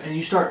 and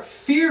you start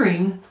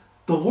fearing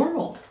the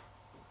world.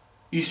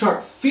 You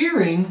start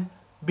fearing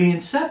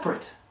being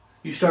separate.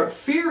 You start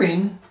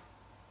fearing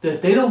that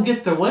if they don't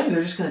get their way,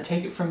 they're just going to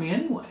take it from me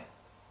anyway.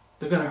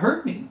 They're going to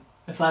hurt me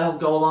if I don't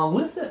go along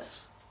with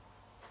this.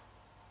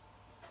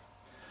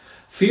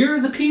 Fear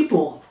of the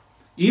people.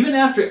 Even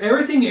after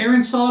everything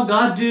Aaron saw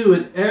God do,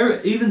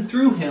 and even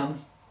through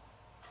him,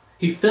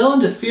 he fell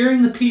into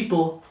fearing the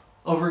people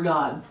over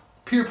God.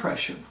 Peer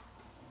pressure.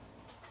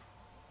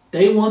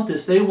 They want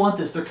this. They want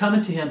this. They're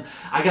coming to him.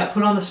 I got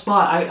put on the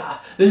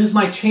spot. This is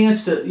my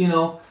chance to,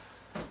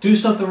 do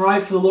something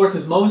right for the Lord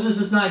because Moses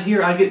is not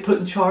here. I get put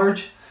in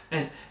charge.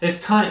 And it's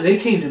time. They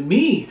came to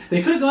me.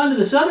 They could have gone to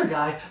this other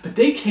guy, but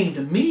they came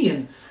to me.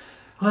 And,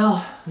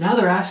 well, now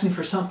they're asking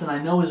for something I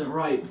know isn't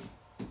right.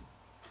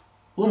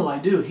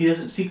 What do? He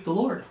doesn't seek the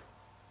Lord.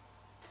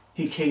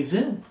 He caves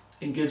in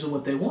and gives them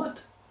what they want.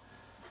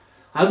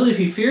 I believe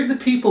he feared the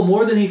people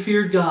more than he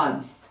feared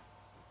God.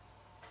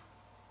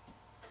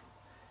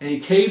 And he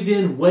caved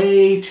in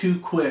way too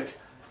quick.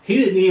 He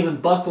didn't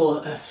even buckle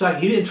a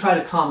second. He didn't try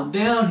to calm him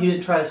down. He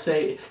didn't try to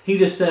say, he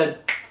just said,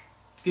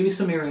 give me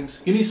some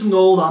earrings. Give me some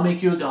gold. I'll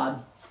make you a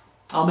god.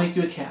 I'll make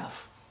you a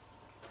calf.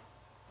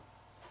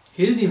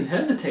 He didn't even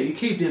hesitate. He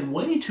caved in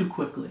way too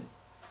quickly.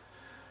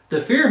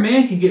 The fear of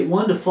man can get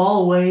one to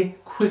fall away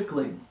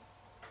quickly.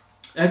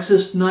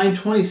 Exodus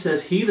 9:20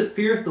 says, he that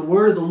feareth the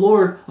word of the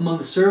Lord among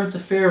the servants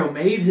of Pharaoh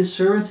made his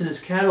servants and his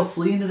cattle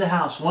flee into the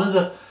house. One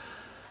of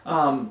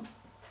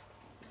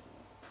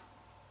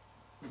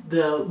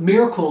the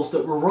miracles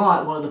that were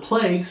wrought, one of the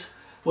plagues,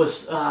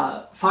 was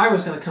fire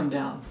was going to come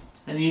down.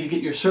 And you need to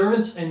get your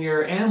servants and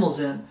your animals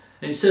in.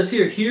 And he says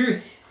here,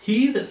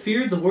 he that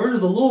feared the word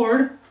of the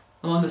Lord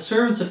among the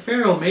servants of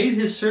Pharaoh made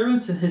his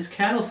servants and his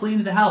cattle flee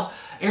into the house.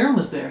 Aaron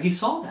was there. He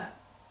saw that.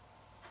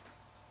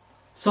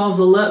 Psalms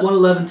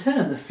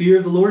 111:10, the fear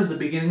of the Lord is the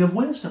beginning of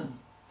wisdom.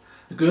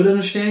 The good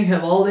understanding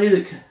have all they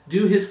that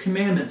do his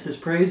commandments. His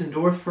praise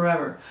endureth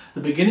forever.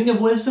 The beginning of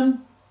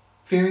wisdom,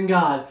 fearing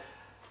God.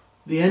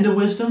 The end of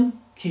wisdom,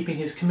 keeping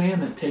his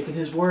commandment, taking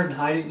his word and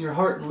hiding it in your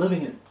heart and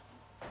living it.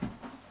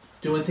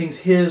 Doing things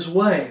his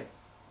way.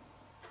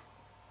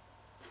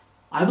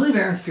 I believe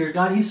Aaron feared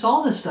God. He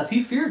saw this stuff.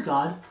 He feared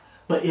God.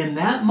 But in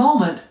that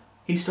moment,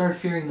 he started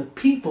fearing the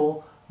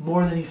people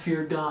more than he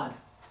feared God.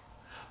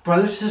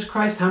 Brothers and sisters in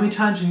Christ, how many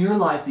times in your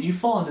life that you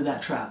fall into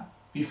that trap?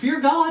 You fear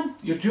God.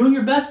 You're doing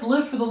your best to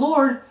live for the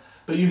Lord.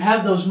 But you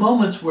have those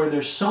moments where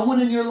there's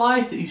someone in your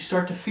life that you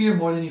start to fear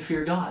more than you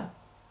fear God.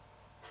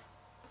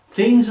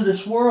 Things of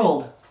this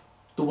world,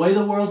 the way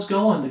the world's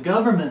going, the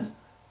government,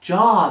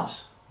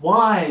 jobs,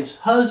 wives,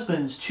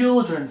 husbands,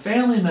 children,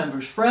 family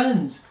members,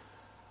 friends.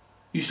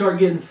 You start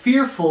getting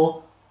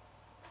fearful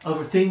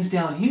over things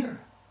down here.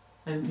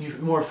 And you're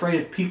more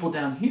afraid of people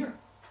down here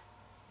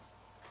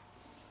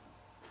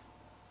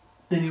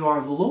than you are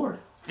of the Lord.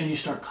 And you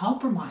start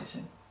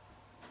compromising.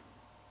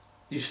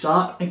 You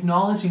stop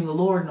acknowledging the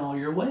Lord in all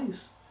your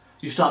ways.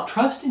 You stop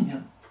trusting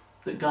Him,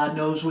 that God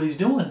knows what He's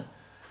doing.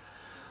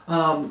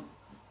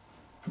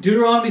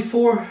 Deuteronomy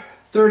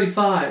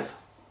 4:35.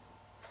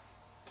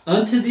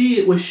 Unto thee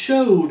it was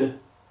showed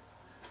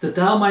that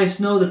thou mightest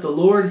know that the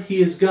Lord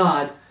He is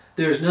God,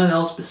 there is none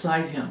else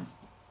beside Him.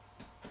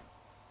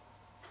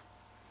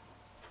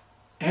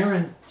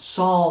 Aaron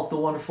saw the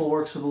wonderful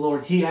works of the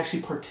Lord. He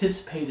actually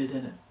participated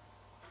in it.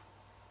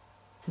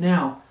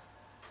 Now,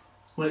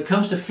 when it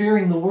comes to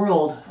fearing the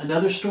world,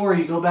 another story,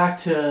 you go back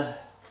to,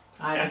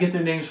 I get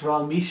their names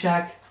wrong,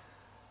 Meshach,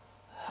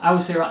 I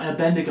always say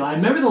Abednego. I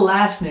remember the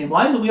last name.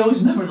 Why is it we always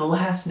remember the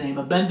last name,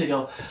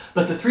 Abednego?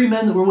 But the three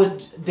men that were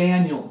with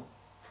Daniel,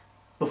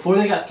 before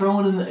they got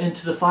thrown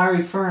into the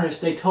fiery furnace,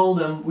 they told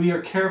him, we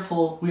are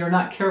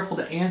not careful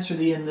to answer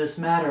thee in this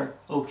matter,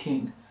 O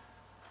king.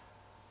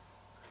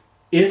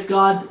 If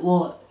God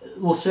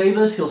will save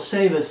us, He'll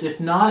save us. If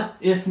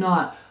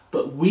not.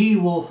 But we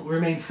will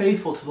remain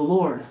faithful to the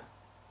Lord.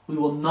 We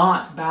will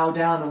not bow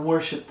down and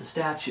worship the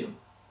statue.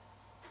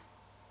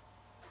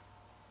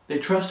 They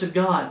trusted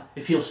God.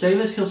 If He'll save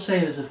us, He'll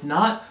save us. If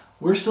not,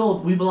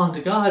 we belong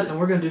to God, and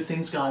we're going to do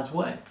things God's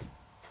way.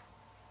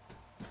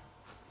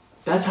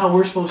 That's how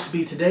we're supposed to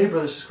be today,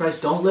 brothers and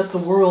Christ. Don't let the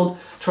world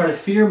try to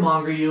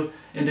fearmonger you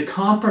into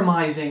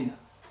compromising.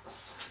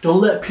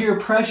 Don't let peer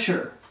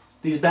pressure,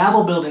 these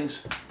Babel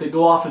buildings that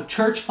go off of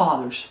church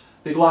fathers,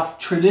 they go off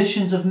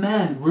traditions of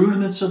men,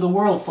 rudiments of the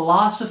world,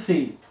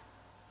 philosophy.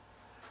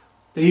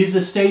 They use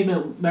the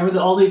statement, remember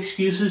all the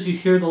excuses you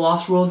hear the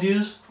lost world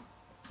use?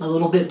 A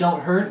little bit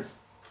don't hurt.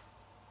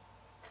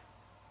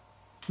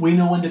 We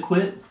know when to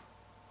quit.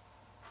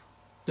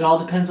 It all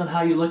depends on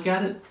how you look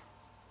at it.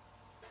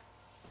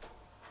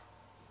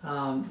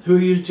 Who are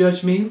you to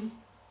judge me?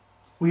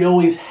 We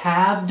always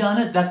have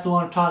done it. That's the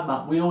one I'm talking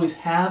about. We always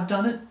have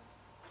done it.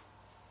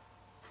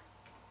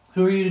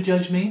 Who are you to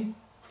judge me?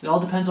 It all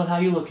depends on how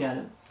you look at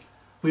it.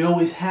 We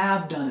always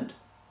have done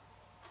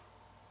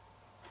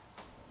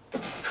it.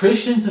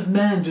 Traditions of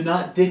men do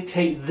not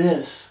dictate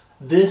this.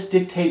 This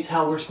dictates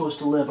how we're supposed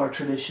to live, our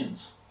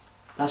traditions.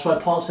 That's why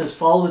Paul says,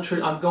 follow the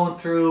traditions. I'm going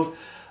through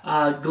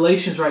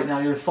Galatians right now.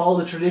 You're to follow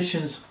the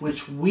traditions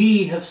which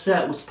we have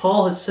set, which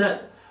Paul has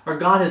set, or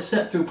God has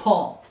set through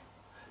Paul.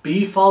 Be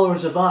ye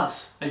followers of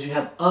us, as you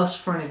have us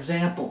for an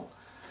example.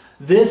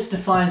 This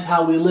defines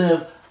how we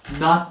live,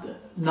 not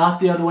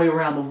the other way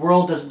around. The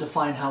world doesn't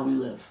define how we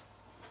live.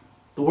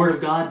 The Word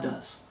of God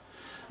does.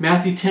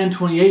 Matthew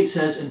 10:28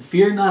 says, and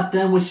fear not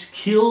them which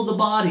kill the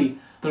body,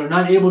 but are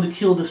not able to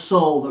kill the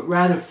soul, but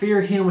rather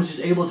fear Him which is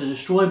able to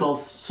destroy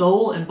both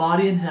soul and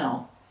body in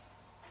hell.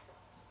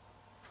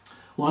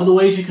 One of the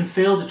ways you can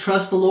fail to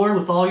trust the Lord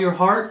with all your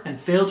heart and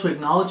fail to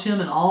acknowledge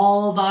Him in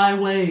all thy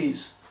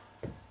ways.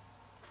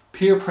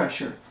 Peer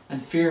pressure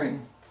and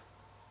fearing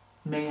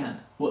man,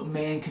 what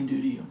man can do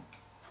to you.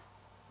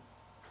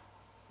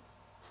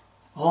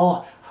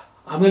 Oh,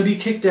 I'm going to be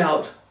kicked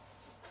out.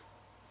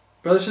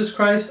 Brothers and sisters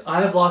Christ,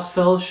 I have lost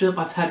fellowship.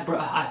 I've had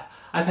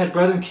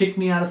brethren kick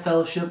me out of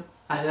fellowship.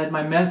 I had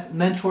my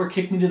mentor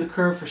kick me to the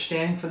curb for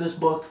standing for this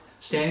book,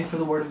 standing for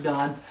the Word of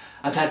God.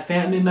 I've had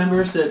family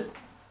members that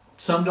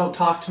some don't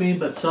talk to me,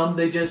 but some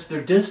they're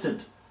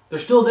distant. They're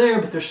still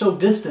there, but they're so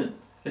distant.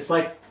 It's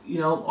like,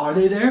 are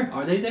they there?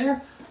 Are they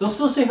there? They'll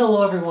still say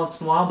hello every once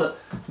in a while, but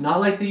not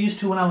like they used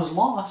to when I was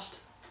lost.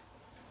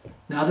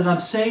 Now that I'm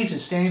saved and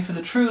standing for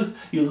the truth,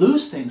 you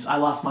lose things. I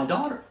lost my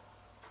daughter.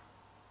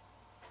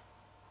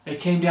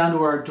 It came down to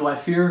where, do I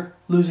fear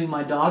losing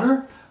my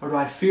daughter, or do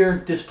I fear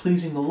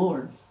displeasing the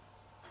Lord?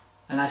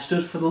 And I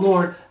stood for the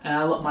Lord,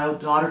 and my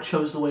daughter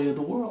chose the way of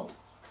the world.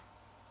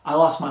 I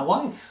lost my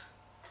wife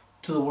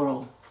to the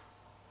world.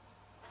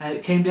 And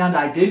it came down to,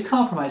 I did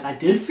compromise. I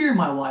did fear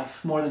my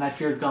wife more than I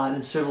feared God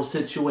in several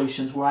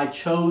situations where I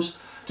chose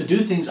to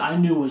do things I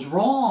knew was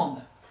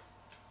wrong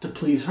to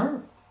please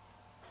her.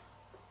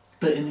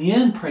 But in the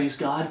end, praise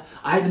God,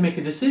 I had to make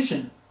a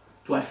decision.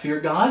 Do I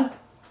fear God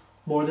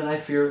more than I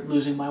fear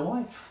losing my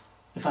wife?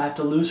 If I have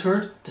to lose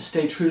her to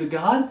stay true to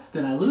God,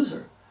 then I lose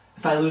her.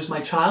 If I lose my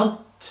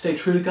child to stay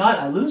true to God,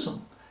 I lose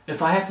him.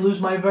 If I have to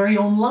lose my very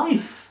own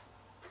life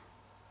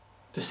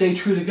to stay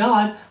true to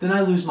God, then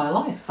I lose my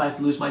life. If I have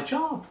to lose my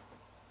job,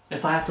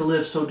 if I have to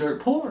live so dirt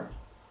poor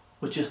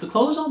with just the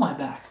clothes on my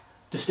back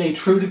to stay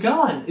true to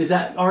God, is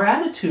that our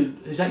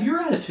attitude? Is that your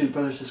attitude,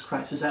 brothers and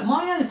Christ? Is that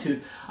my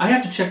attitude? I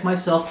have to check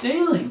myself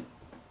daily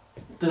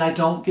that I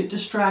don't get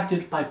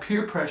distracted by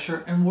peer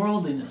pressure and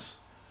worldliness,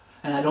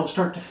 and I don't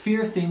start to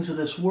fear things of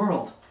this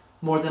world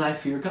more than I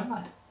fear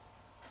God.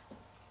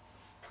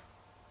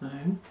 All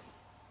right.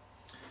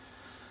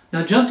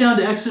 Now jump down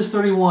to Exodus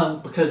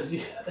 31, because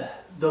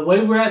the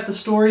way we're at the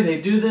story, they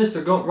do this,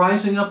 they're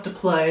rising up to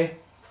play.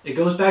 It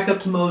goes back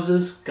up to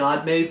Moses.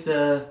 God made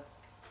the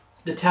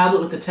tablet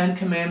with the 10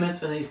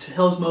 commandments, and he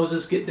tells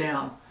Moses, get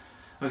down.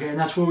 Okay, and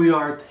that's where we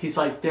are. He's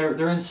like,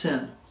 they're in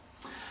sin.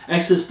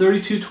 Exodus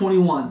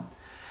 32:21.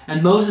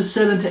 And Moses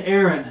said unto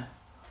Aaron,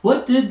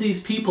 what did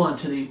these people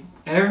unto thee?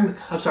 Aaron,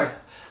 I'm sorry,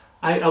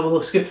 I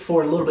will skip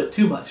forward a little bit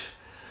too much.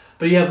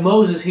 But you have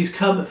Moses, he's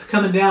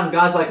coming down, and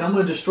God's like, I'm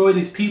going to destroy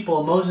these people.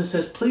 And Moses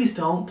says, please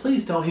don't,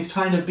 please don't. He's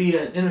trying to be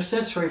an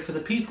intercessory for the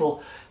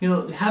people. You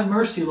know, have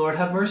mercy, Lord,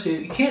 have mercy.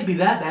 It can't be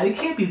that bad. It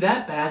can't be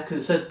that bad, because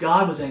it says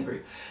God was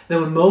angry.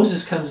 Then when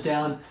Moses comes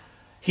down,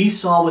 he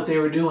saw what they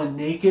were doing,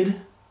 naked,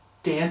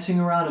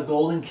 dancing around a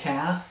golden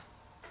calf,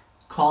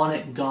 calling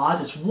it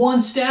gods. It's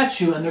one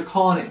statue, and they're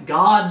calling it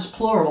gods,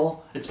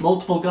 plural. It's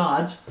multiple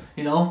gods,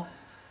 you know.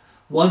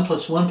 1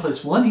 + 1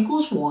 +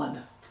 1 =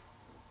 1.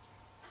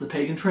 The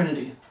pagan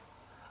trinity.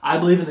 I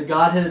believe in the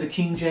Godhead of the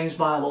King James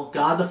Bible,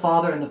 God the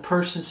Father and the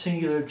person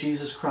singular of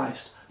Jesus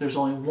Christ. There's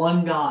only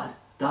one God.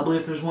 Thou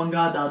believe there's one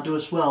God, thou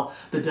doest well.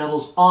 The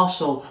devils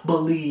also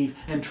believe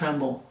and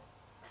tremble.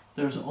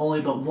 There's only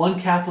but one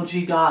capital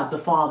G God, the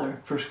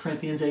Father, 1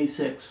 Corinthians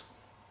 8:6.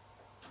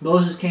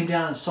 Moses came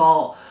down and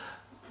saw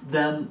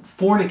them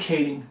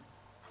fornicating,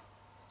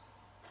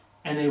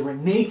 and they were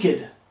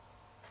naked.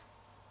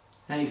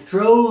 And he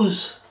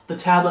throws the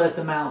tablet at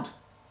the mount,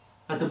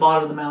 at the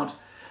bottom of the mount.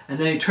 And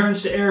then he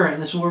turns to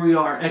Aaron. This is where we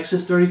are.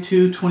 Exodus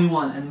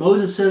 32:21. And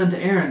Moses said unto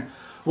Aaron,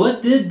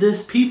 what did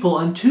this people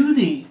unto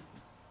thee?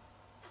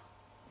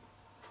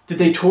 Did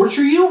they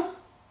torture you?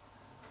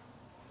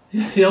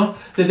 You know,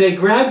 did they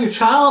grab your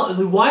child,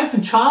 the wife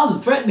and child,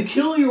 and threaten to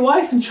kill your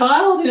wife and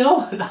child? You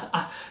know,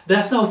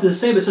 that's not what this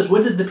says. It says,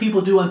 what did the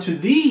people do unto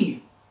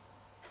thee,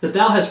 that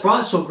thou hast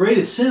brought so great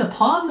a sin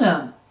upon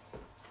them?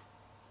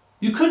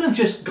 You couldn't have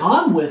just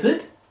gone with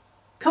it.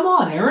 Come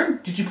on, Aaron.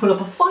 Did you put up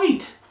a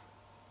fight?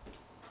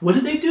 What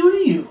did they do to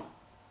you?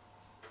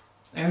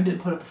 Aaron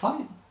didn't put up a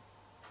fight.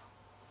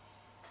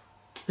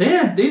 They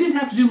didn't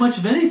have to do much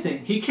of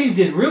anything. He caved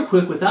in real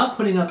quick without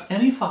putting up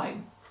any fight.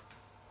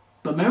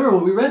 But remember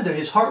what we read there.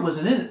 His heart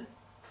wasn't in it.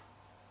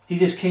 He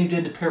just caved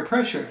in to peer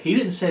pressure. He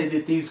didn't say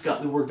that these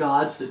were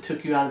gods that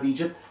took you out of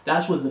Egypt.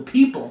 That was the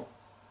people.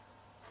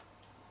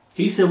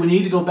 He said we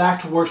need to go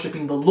back to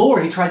worshiping the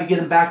Lord. He tried to get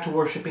him back to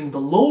worshiping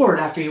the Lord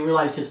after he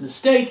realized his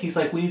mistake. He's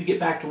like, we need to get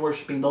back to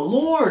worshiping the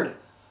Lord,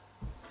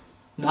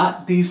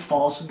 not these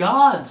false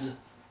gods.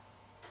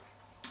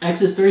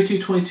 Exodus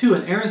 32:22.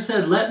 And Aaron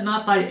said, let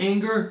not thy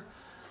anger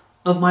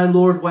of my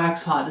Lord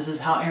wax hot. This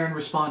is how Aaron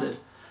responded.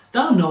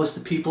 Thou knowest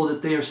the people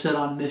that they are set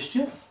on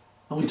mischief.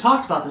 And we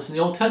talked about this in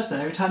the Old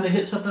Testament. Every time they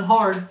hit something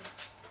hard,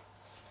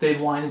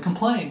 they'd whine and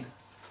complain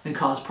and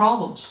cause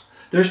problems.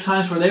 There's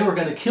times where they were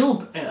going to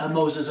kill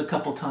Moses a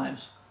couple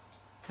times.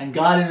 And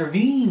God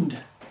intervened.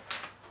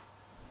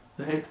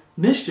 Okay?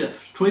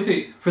 Mischief.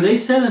 23. For they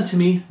said unto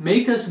me,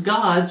 make us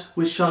gods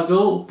which shall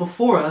go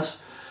before us.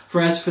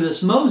 For as for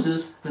this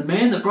Moses, the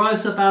man that brought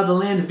us up out of the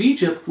land of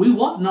Egypt, we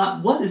wot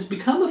not what is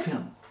become of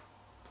him.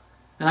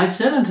 And I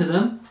said unto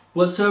them,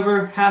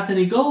 whatsoever hath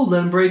any gold,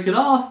 let him break it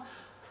off.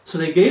 So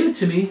they gave it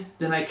to me.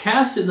 Then I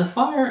cast it in the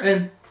fire,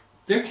 and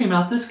there came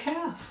out this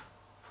calf.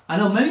 I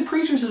know many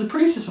preachers have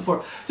preached this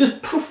before.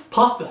 Just poof,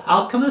 pop,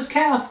 out come this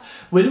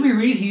calf. When did we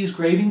read he used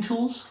graving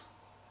tools?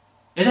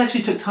 It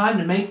actually took time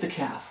to make the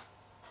calf.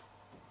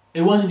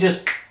 It wasn't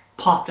just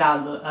popped out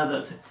of the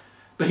other thing.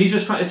 But he's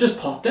just trying, it just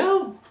popped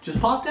out. Just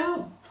popped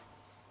out.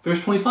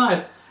 Verse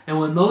 25. And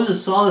when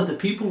Moses saw that the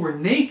people were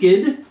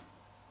naked,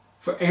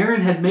 for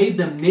Aaron had made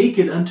them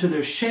naked unto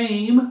their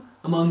shame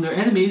among their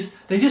enemies,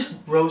 they just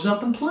rose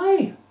up and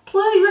play.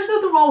 Play. There's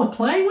nothing wrong with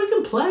playing. We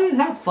can play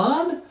and have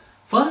fun.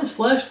 Fun is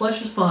flesh.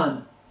 Flesh is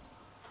fun.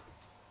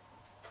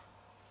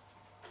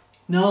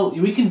 No,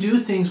 we can do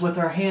things with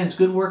our hands.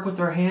 Good work with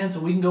our hands.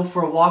 And we can go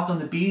for a walk on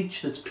the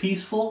beach that's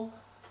peaceful.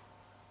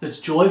 That's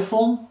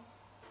joyful.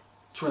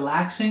 It's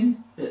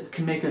relaxing. It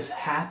can make us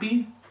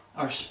happy.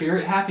 Our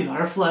spirit happy.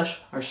 Not our flesh.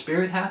 Our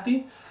spirit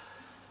happy.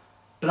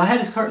 But I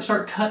had to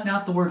start cutting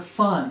out the word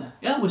fun.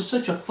 Yeah, it was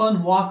such a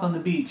fun walk on the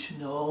beach.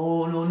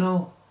 No, no,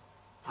 no.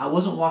 I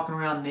wasn't walking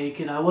around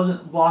naked. I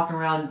wasn't walking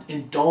around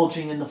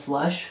indulging in the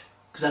flesh,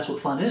 because that's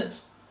what fun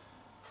is.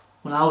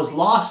 When I was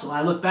lost, when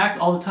I look back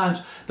all the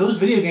times, those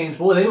video games,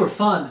 boy, they were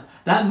fun.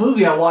 That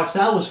movie I watched,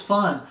 that was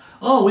fun.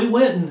 Oh, we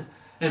went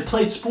and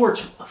played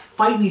sports,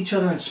 fighting each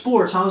other in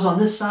sports. I was on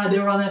this side, they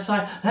were on that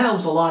side. That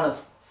was a lot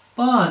of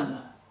fun.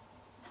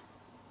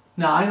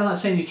 Now, I'm not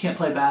saying you can't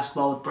play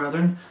basketball with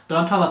brethren, but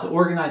I'm talking about the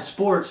organized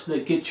sports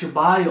that get your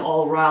body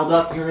all riled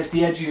up. You're at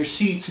the edge of your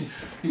seats. And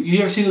you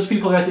ever see those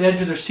people that are at the edge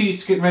of their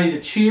seats getting ready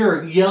to cheer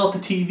or yell at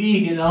the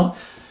TV, you know?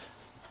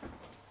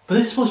 But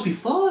this is supposed to be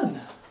fun.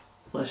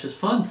 Flesh is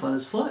fun. Fun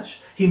is flesh.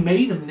 He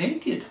made them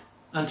naked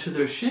unto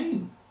their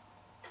shame.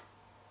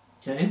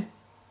 Okay?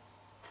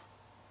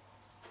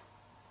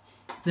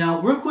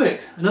 Now, real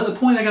quick, another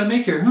point I got to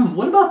make here.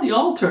 What about the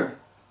altar?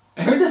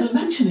 Aaron doesn't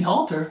mention the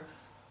altar.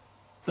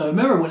 But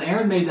remember, when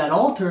Aaron made that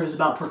altar, it was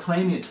about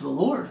proclaiming it to the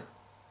Lord.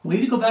 We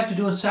need to go back to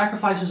doing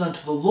sacrifices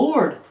unto the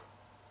Lord.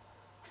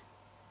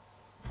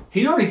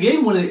 He already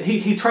gave one.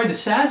 He tried to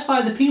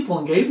satisfy the people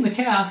and gave them the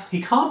calf.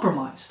 He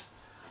compromised.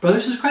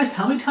 Brothers and sisters in Christ,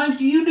 how many times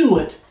do you do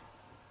it?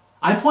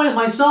 I point at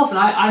myself and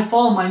I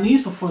fall on my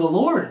knees before the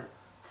Lord.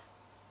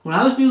 When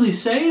I was newly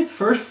saved,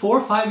 first 4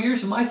 or 5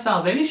 years of my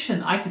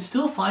salvation, I could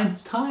still find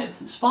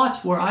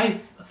spots where I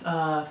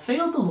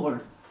failed the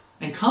Lord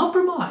and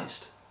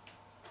compromised.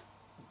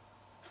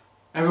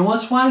 Every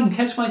once in a while I can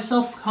catch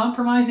myself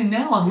compromising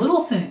now on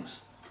little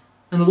things.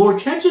 And the Lord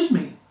catches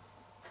me.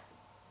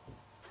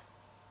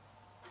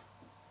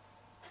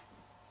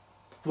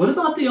 What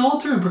about the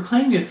altar and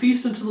proclaiming a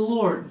feast unto the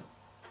Lord?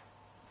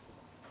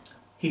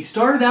 He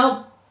started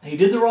out, he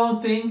did the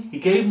wrong thing, he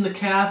gave him the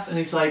calf, and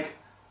he's like,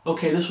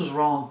 okay, this was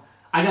wrong.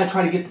 I got to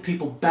try to get the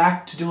people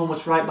back to doing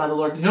what's right by the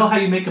Lord. You know how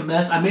you make a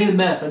mess? I made a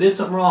mess. I did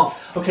something wrong.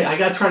 Okay, I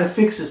got to try to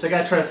fix this. I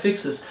got to try to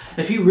fix this.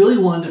 If he really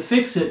wanted to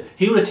fix it,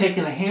 he would have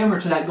taken a hammer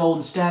to that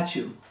golden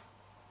statue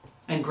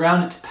and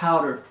ground it to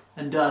powder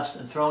and dust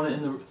and thrown it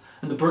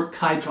in the Burk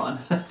Kidron.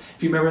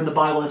 If you remember in the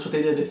Bible, that's what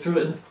they did. They threw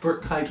it in the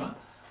Burk Kidron.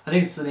 I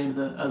think it's the name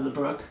of the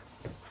brook.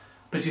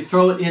 But you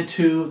throw it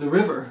into the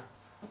river.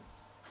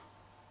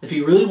 If he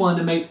really wanted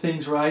to make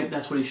things right,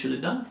 that's what he should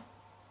have done.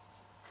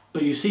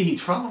 But you see, he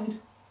tried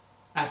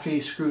after he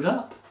screwed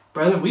up.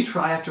 Brethren, we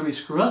try after we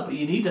screw up, but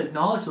you need to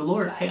acknowledge the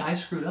Lord. Hey, I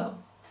screwed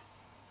up.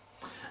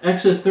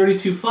 Exodus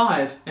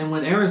 32:5, and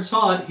when Aaron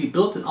saw it, he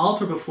built an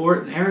altar before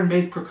it, and Aaron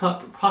made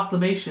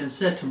proclamation and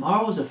said,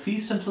 tomorrow is a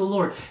feast unto the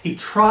Lord. He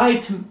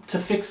tried to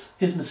fix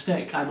his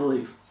mistake, I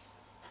believe.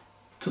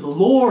 To the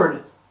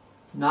Lord,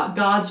 not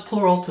God's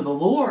plural, to the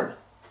Lord.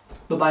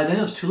 But by then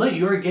it was too late.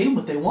 You already gave them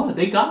what they wanted.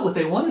 They got what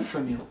they wanted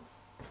from you.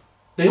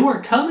 They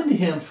weren't coming to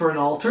him for an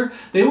altar.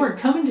 They weren't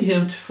coming to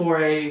him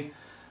for a,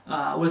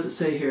 what does it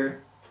say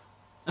here?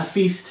 A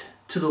feast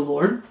to the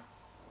Lord.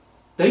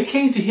 They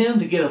came to him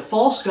to get a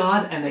false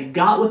god, and they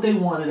got what they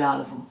wanted out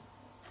of him.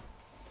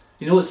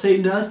 You know what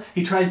Satan does?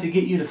 He tries to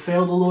get you to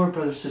fail the Lord,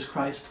 brothers and sisters in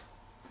Christ.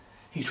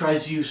 He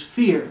tries to use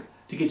fear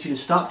to get you to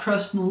stop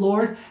trusting the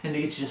Lord and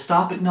to get you to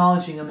stop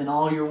acknowledging him in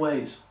all your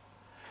ways.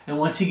 And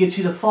once he gets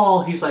you to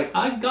fall, he's like,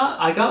 I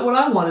got what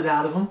I wanted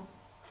out of him.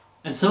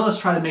 And some of us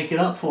try to make it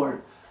up for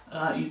it.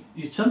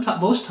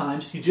 Most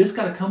times, you just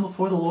got to come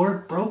before the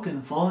Lord broken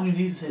and fall on your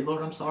knees and say,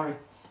 Lord, I'm sorry.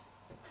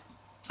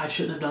 I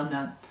shouldn't have done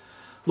that.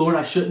 Lord,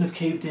 I shouldn't have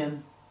caved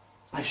in.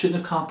 I shouldn't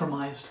have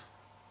compromised.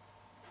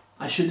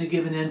 I shouldn't have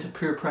given in to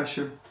peer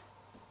pressure.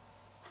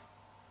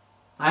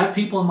 I have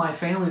people in my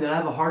family that I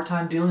have a hard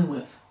time dealing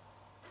with.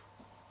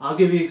 I'll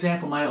give you an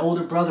example. My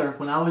older brother,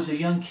 when I was a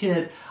young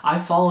kid, I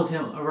followed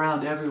him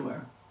around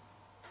everywhere.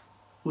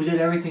 We did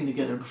everything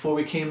together. Before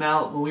we came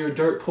out, when we were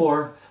dirt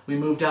poor, we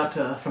moved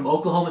out from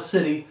Oklahoma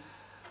City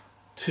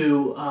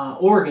to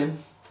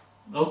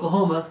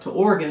Oklahoma to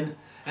Oregon,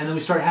 and then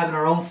we started having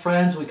our own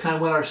friends. We kind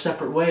of went our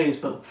separate ways,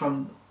 but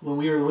from when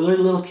we were really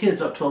little kids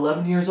up to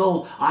 11 years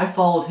old, I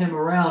followed him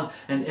around,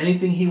 and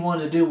anything he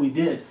wanted to do, we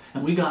did.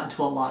 And we got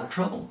into a lot of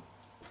trouble.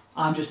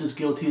 I'm just as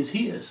guilty as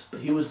he is,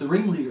 but he was the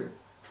ringleader.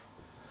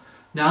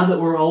 Now that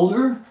we're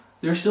older,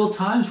 there's still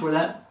times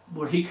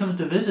where he comes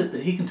to visit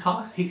that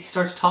he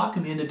starts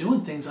talking me into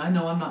doing things I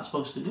know I'm not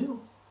supposed to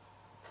do.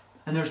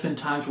 And there's been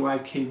times where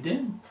I've caved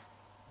in.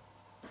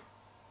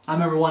 I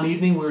remember one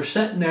evening we were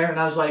sitting there and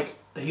I was like,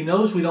 he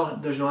knows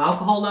there's no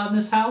alcohol allowed in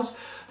this house.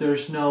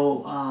 There's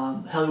no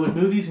Hollywood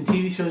movies and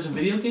TV shows and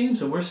video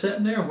games, and we're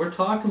sitting there and we're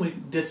talking. We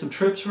did some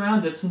trips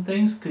around, did some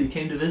things because he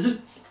came to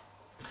visit.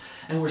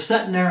 And we're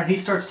sitting there and he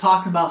starts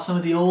talking about some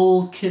of the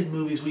old kid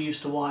movies we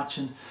used to watch,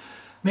 and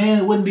man,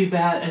 it wouldn't be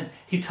bad. And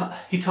he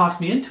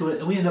talked me into it,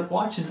 and we ended up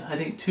watching, I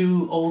think,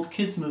 2 old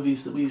kids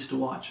movies that we used to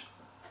watch.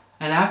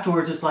 And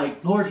afterwards, it's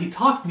like, Lord, he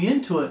talked me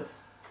into it.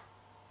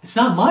 It's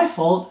not my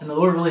fault. And the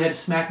Lord really had to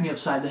smack me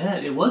upside the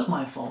head. It was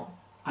my fault.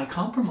 I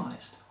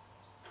compromised.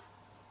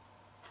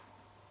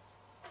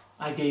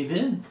 I gave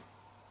in.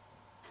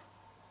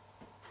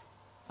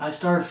 I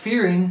started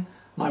fearing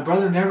my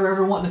brother never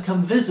ever wanting to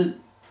come visit,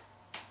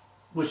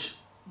 which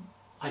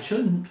I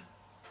shouldn't,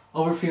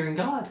 over fearing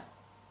God.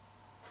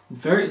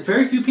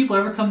 Very few people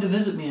ever come to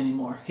visit me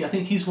anymore. I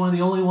think he's one of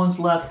the only ones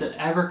left that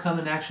ever come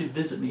and actually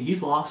visit me.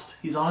 He's lost.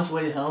 He's on his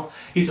way to hell.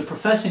 He's a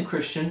professing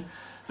Christian,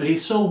 but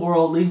he's so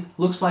worldly,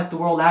 looks like the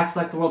world, acts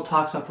like the world,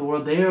 talks like the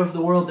world. They are of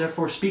the world,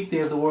 therefore speak they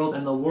of the world,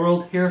 and the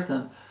world heareth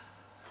them.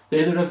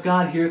 They that of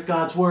God heareth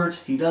God's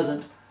words. He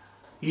doesn't.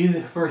 You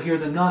therefore hear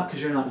them not,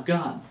 because you're not of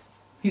God.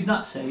 He's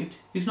not saved.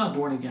 He's not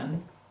born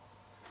again.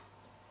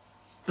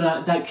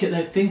 But that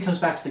thing comes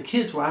back to the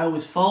kids, where I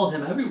always followed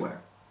him everywhere.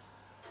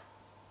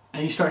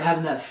 And you start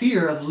having that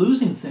fear of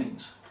losing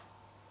things.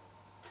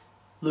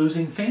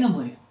 Losing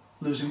family.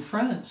 Losing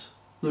friends.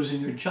 Losing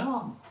your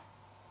job.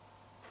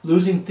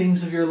 Losing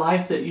things of your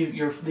life that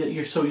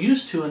you're so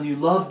used to and you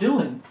love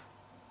doing.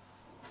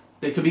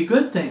 They could be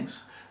good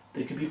things.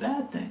 They could be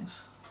bad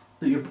things.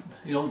 That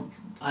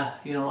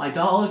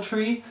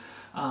idolatry,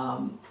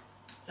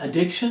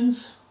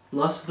 addictions,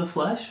 lust of the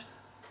flesh.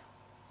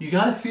 You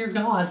got to fear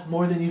God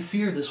more than you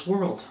fear this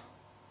world.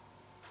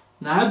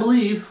 Now I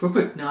believe, real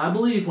quick,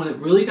 when it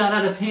really got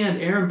out of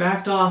hand, Aaron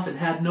backed off and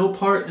had no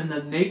part in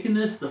the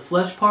nakedness, the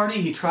flesh party.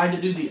 He tried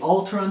to do the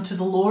altar unto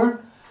the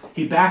Lord.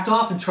 He backed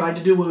off and tried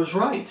to do what was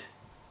right.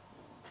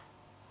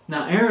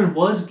 Now Aaron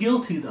was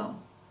guilty, though,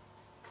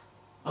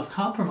 of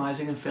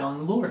compromising and failing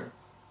the Lord.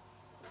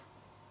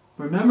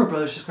 Remember,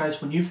 brothers in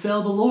Christ, when you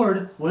fail the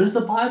Lord, what does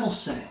the Bible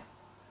say?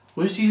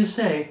 What does Jesus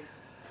say?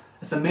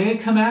 If a man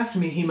come after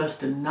me, he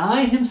must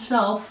deny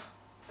himself,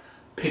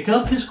 pick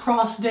up his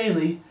cross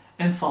daily,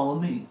 and follow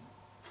me.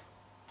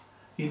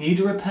 You need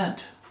to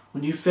repent.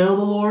 When you fail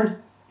the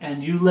Lord,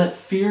 and you let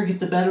fear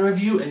get the better of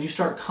you, and you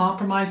start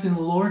compromising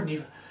the Lord,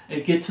 and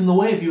it gets in the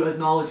way of you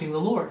acknowledging the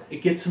Lord.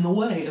 It gets in the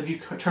way of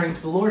you turning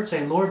to the Lord,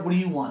 saying, Lord, what do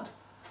you want?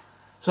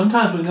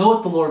 Sometimes we know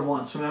what the Lord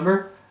wants,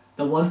 remember?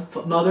 The one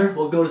mother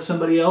will go to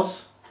somebody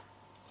else.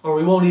 Or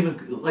we won't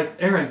even, like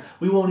Aaron,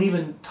 we won't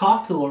even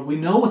talk to the Lord. We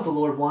know what the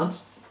Lord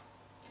wants.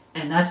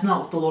 And that's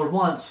not what the Lord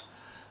wants.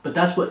 But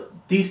that's what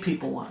these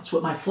people want. It's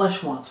what my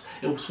flesh wants.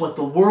 It's what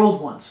the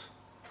world wants.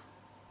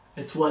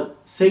 It's what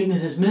Satan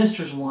and his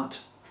ministers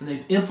want. And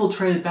they've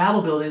infiltrated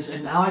Babel buildings.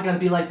 And now I've got to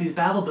be like these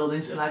Babel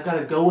buildings. And I've got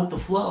to go with the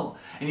flow.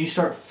 And you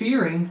start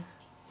fearing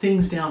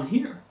things down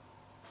here.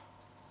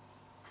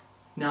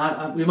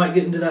 Now, we might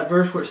get into that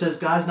verse where it says,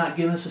 God's not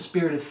given us a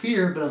spirit of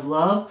fear, but of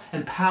love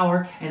and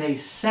power and a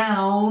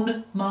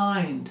sound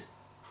mind.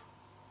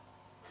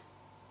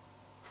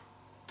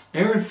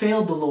 Aaron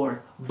failed the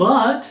Lord.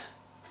 But,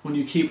 when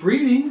you keep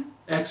reading,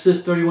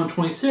 Exodus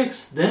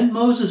 31:26, then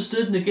Moses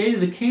stood in the gate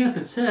of the camp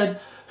and said,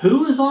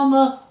 who is on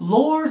the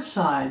Lord's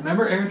side?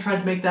 Remember, Aaron tried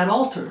to make that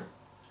altar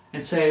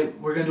and say,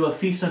 we're going to do a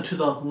feast unto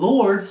the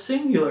Lord,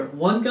 singular.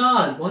 One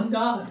God, one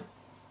God.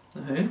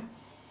 Okay?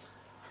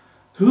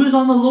 Who is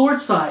on the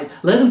Lord's side?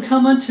 Let him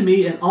come unto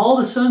me, and all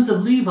the sons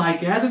of Levi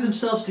gather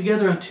themselves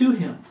together unto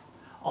him.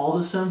 All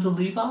the sons of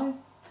Levi?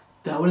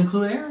 That would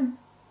include Aaron.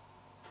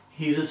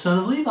 He's a son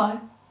of Levi.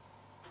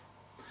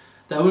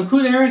 That would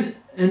include Aaron.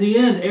 In the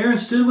end, Aaron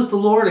stood with the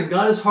Lord and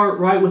got his heart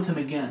right with him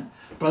again.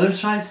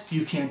 Brothers and sisters,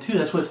 you can too.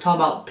 That's what it's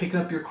talking about, picking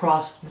up your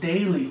cross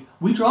daily.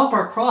 We drop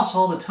our cross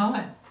all the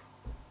time.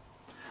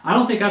 I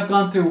don't think I've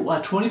gone through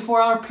a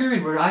 24-hour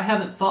period where I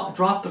haven't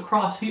dropped the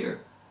cross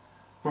here.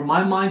 Where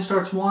my mind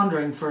starts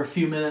wandering for a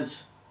few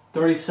minutes,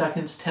 30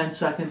 seconds, 10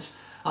 seconds,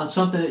 on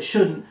something it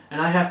shouldn't, and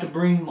I have to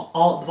bring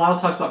all, the Bible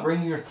talks about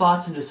bringing your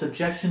thoughts into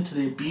subjection to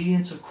the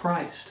obedience of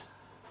Christ.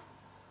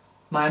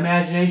 My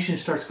imagination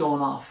starts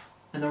going off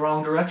in the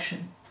wrong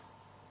direction.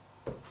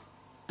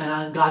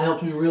 And God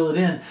helps me reel it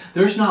in.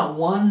 There's not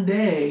one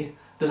day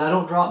that I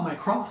don't drop my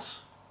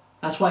cross.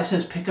 That's why it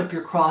says pick up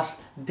your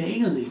cross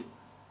daily.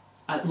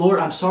 Lord,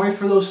 I'm sorry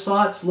for those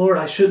thoughts. Lord,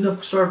 I shouldn't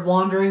have started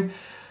wandering.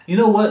 You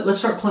know what? Let's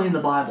start playing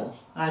the Bible.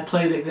 I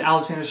play the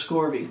Alexander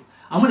Scourby.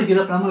 I'm going to get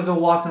up and I'm going to go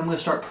walk and I'm going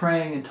to start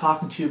praying and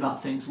talking to you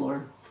about things,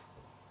 Lord.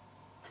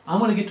 I'm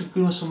going to get to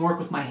doing some work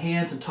with my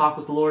hands and talk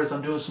with the Lord as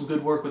I'm doing some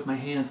good work with my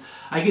hands.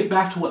 I get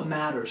back to what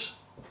matters.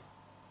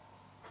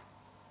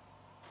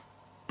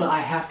 But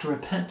I have to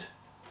repent.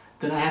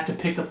 Then I have to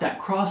pick up that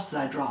cross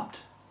that I dropped.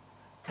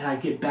 And I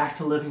get back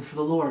to living for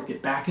the Lord.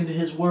 Get back into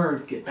His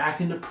Word. Get back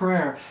into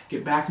prayer.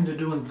 Get back into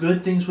doing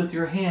good things with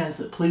your hands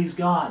that please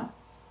God.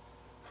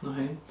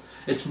 Okay?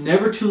 It's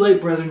never too late,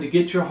 brethren, to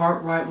get your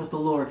heart right with the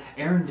Lord.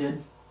 Aaron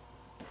did.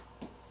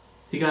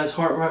 He got his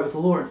heart right with the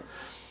Lord.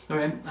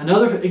 Okay?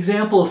 Another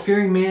example of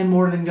fearing man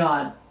more than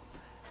God.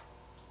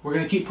 We're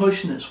going to keep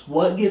pushing this.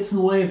 What gets in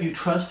the way of you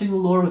trusting the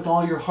Lord with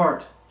all your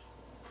heart?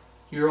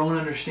 Your own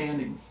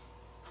understanding.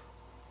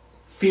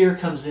 Fear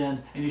comes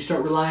in and you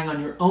start relying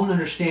on your own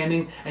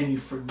understanding and you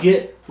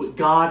forget what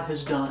God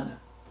has done.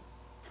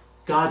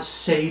 God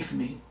saved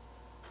me.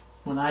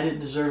 When I didn't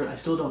deserve it, I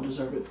still don't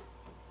deserve it.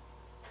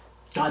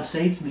 God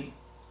saved me.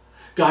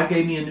 God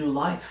gave me a new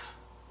life.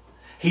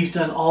 He's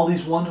done all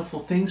these wonderful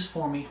things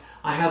for me.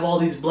 I have all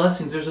these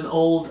blessings. There's an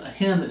old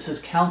hymn that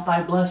says, count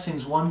thy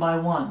blessings one by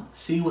one.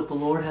 See what the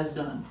Lord has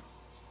done.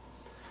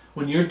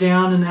 When you're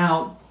down and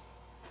out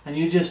and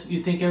you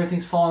think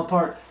everything's falling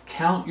apart,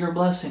 count your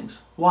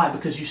blessings. Why?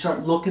 Because you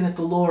start looking at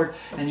the Lord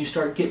and you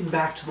start getting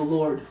back to the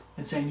Lord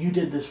and saying, you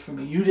did this for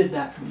me. You did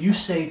that for me. You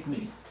saved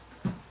me.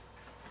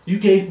 You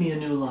gave me a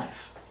new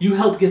life. You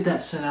helped get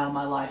that sin out of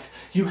my life.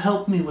 You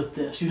helped me with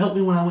this. You helped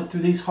me when I went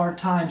through these hard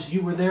times.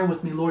 You were there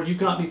with me, Lord. You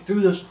got me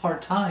through those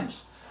hard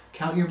times.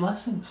 Count your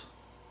blessings.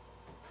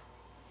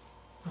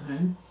 Okay.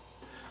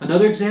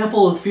 Another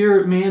example of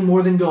fear of man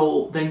more than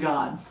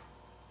God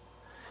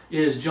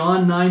is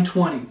John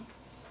 9:20.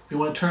 If you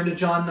want to turn to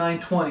John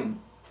 9:20. I'm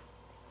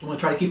going to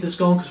try to keep this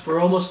going because we're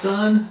almost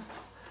done.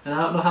 And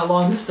I don't know how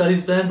long this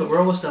study's been, but we're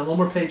almost done. One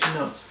more page of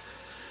notes.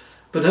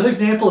 But another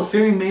example of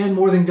fearing man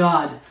more than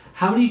God.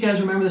 How many of you guys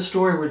remember the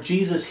story where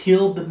Jesus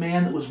healed the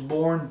man that was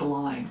born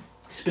blind?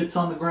 He spits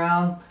on the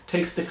ground,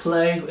 takes the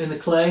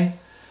clay,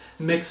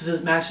 mixes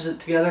it, matches it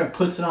together, and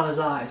puts it on his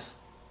eyes.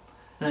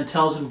 And then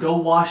tells him, go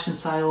wash in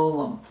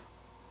Siloam.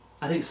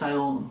 I think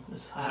Siloam.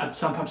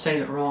 I'm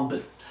saying it wrong,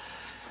 but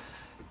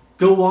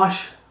go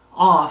wash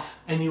off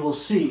and you will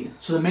see.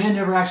 So the man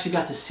never actually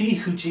got to see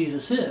who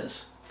Jesus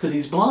is because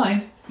he's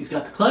blind. He's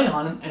got the clay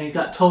on him and he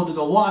got told to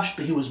go wash,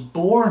 but he was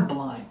born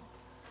blind.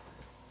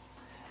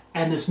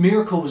 And this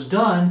miracle was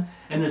done,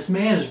 and this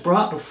man is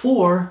brought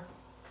before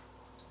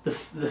the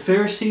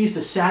Pharisees,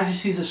 the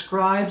Sadducees, the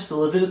scribes, the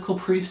Levitical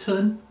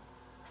priesthood,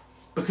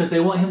 because they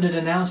want him to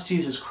denounce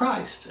Jesus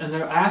Christ. And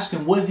they're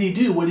asking, what did he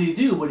do? What did he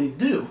do? What did he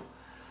do?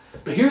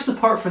 But here's the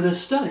part for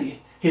this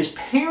study. His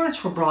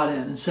parents were brought in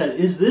and said,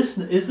 is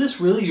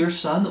this really your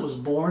son that was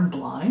born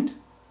blind?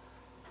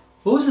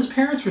 What was his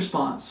parents'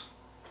 response?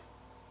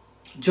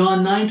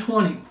 John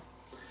 9:20.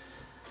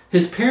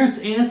 His parents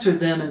answered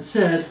them and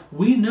said,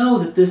 we know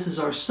that this is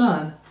our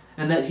son,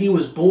 and that he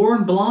was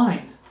born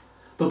blind.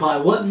 But by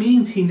what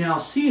means he now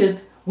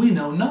seeth, we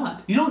know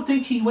not. You don't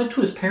think he went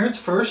to his parents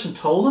first and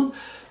told them,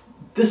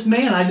 this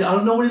man, I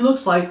don't know what he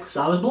looks like because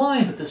I was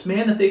blind, but this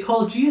man that they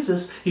call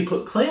Jesus, he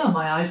put clay on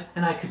my eyes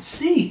and I could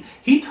see.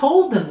 He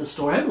told them the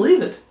story. I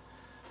believe it.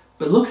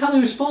 But look how they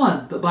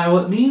respond. But by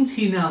what means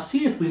he now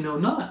seeth, we know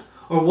not.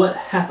 Or what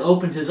hath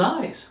opened his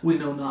eyes, we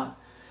know not.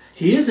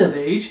 He is of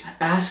age,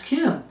 ask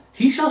him.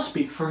 He shall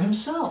speak for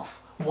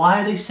himself.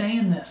 Why are they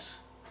saying this?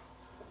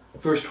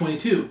 Verse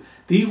 22.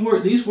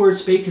 These words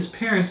spake his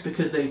parents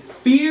because they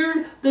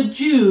feared the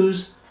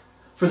Jews.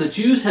 For the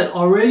Jews had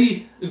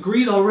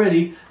agreed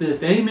already that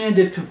if any man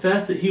did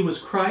confess that he was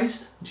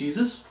Christ,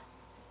 Jesus,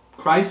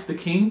 Christ the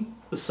King,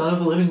 the Son of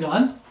the living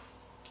God,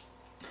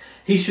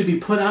 he should be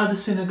put out of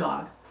the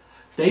synagogue.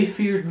 They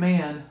feared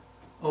man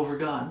over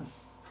God.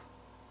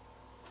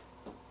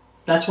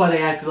 That's why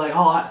they acted like,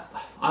 oh,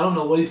 I don't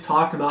know what he's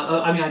talking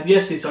about. I mean,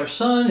 yes, he's our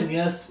son, and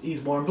yes, he's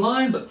born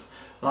blind, but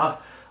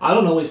I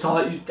don't know what he's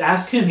talking about.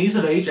 Ask him. He's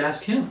of age.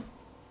 Ask him.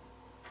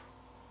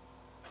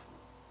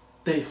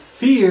 They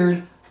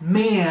feared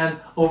man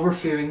over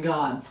fearing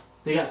God.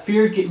 They got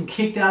feared getting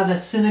kicked out of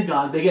that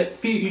synagogue. You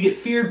get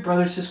feared,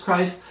 brothers and sisters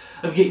Christ,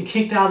 of getting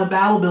kicked out of the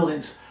Babel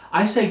buildings.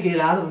 I say get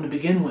out of them to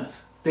begin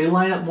with. They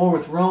line up more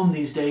with Rome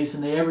these days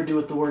than they ever do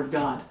with the Word of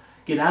God.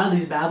 Get out of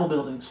these Babel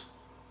buildings.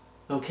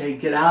 Okay,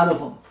 get out of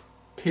them.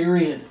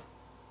 Period.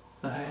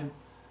 Okay?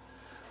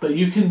 But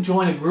you can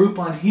join a group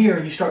on here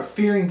and you start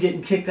fearing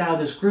getting kicked out of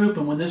this group,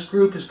 and when this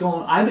group is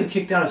going, I've been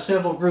kicked out of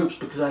several groups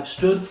because I've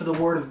stood for the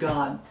Word of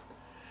God.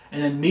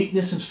 And in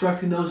meekness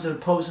instructing those that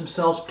oppose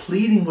themselves,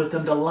 pleading with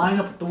them to line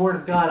up with the Word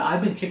of God,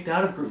 I've been kicked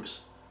out of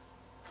groups.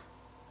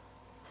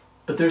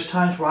 But there's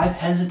times where I've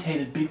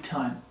hesitated big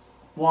time.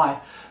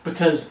 Why?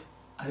 Because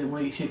I didn't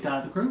want to get kicked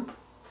out of the group.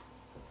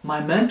 My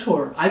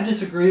mentor, I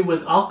disagree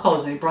with, I'll call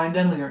his name Brian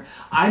Denlinger.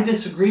 I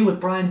disagree with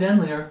Brian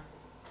Denlinger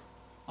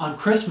on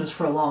Christmas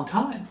for a long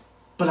time.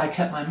 But I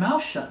kept my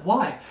mouth shut.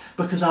 Why?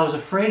 Because I was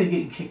afraid of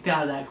getting kicked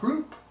out of that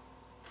group.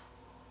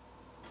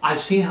 I've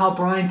seen how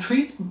Brian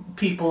treats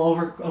people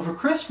over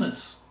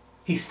Christmas.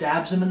 He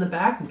stabs them in the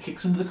back and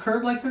kicks them to the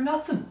curb like they're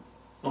nothing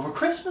over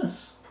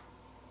Christmas.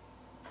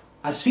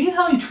 I've seen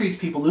how he treats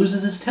people,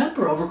 loses his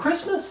temper over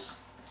Christmas,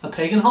 a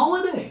pagan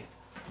holiday.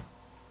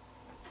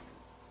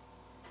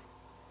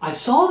 I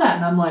saw that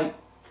and I'm like,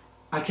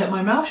 I kept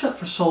my mouth shut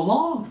for so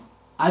long.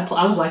 I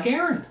was like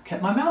Aaron,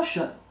 kept my mouth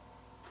shut.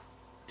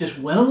 Just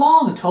went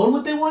along and told them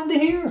what they wanted to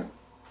hear.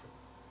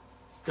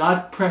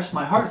 God pressed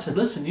my heart and said,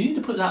 listen, you need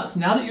to put out,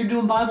 now that you're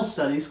doing Bible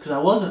studies, because I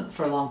wasn't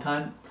for a long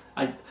time.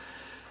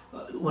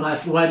 When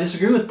I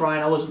disagree with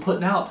Brian, I wasn't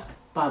putting out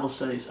Bible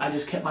studies. I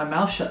just kept my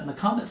mouth shut in the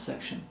comment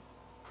section.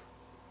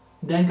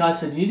 Then God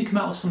said, you need to come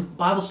out with some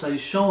Bible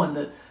studies showing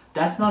that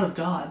that's not of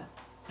God.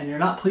 And you're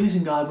not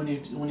pleasing God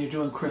when you're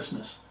doing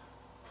Christmas.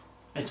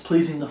 It's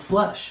pleasing the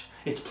flesh.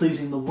 It's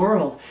pleasing the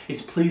world.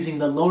 It's pleasing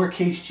the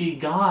lowercase g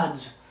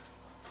gods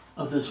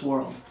of this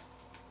world.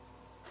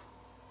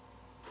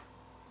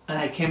 And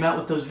I came out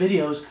with those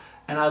videos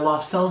and I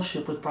lost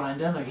fellowship with Brian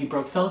Denler. He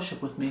broke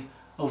fellowship with me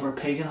over a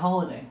pagan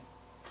holiday.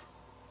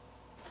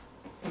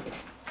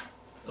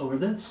 Over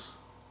this.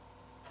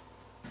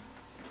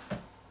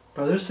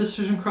 Brothers and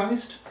sisters in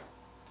Christ,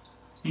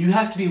 you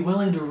have to be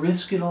willing to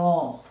risk it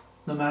all,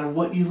 no matter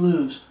what you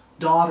lose.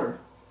 Daughter,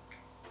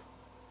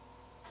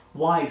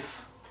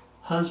 wife,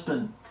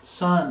 husband,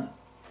 son,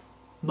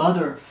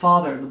 mother,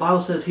 father. The Bible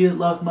says, he that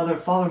loveth mother or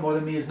father more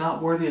than me is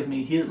not worthy of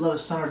me. He that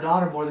loveth son or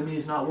daughter more than me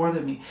is not worthy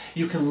of me.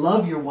 You can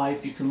love your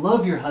wife. You can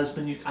love your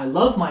husband. I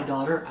love my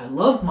daughter. I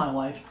love my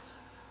wife.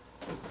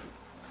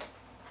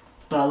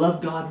 But I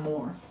love God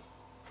more.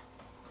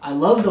 I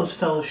love those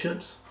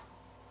fellowships.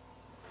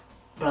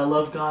 But I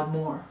love God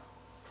more.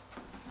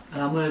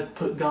 And I'm going to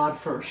put God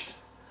first.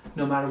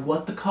 No matter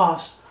what the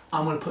cost,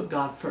 I'm going to put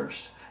God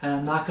first. And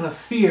I'm not going to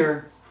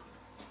fear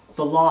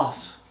the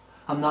loss.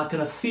 I'm not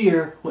going to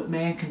fear what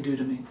man can do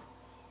to me.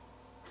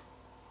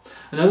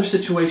 Another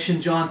situation,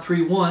 John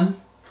 3:1.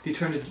 If you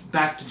turn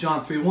back to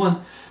John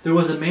 3:1, there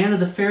was a man of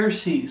the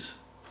Pharisees.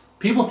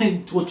 People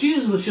think, well,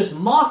 Jesus was just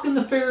mocking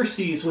the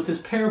Pharisees with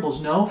his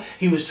parables. No,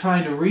 he was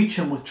trying to reach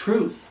them with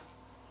truth.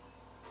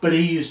 But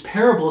he used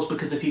parables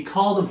because if he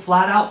called them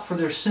flat out for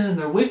their sin and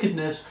their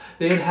wickedness,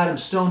 they had had him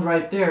stoned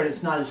right there, and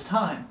it's not his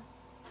time.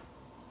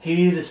 He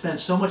needed to spend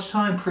so much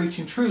time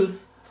preaching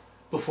truth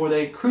before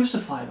they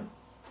crucified him.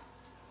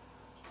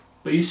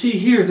 But you see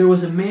here, there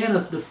was a man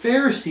of the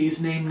Pharisees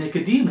named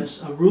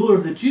Nicodemus, a ruler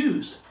of the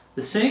Jews.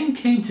 The same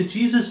came to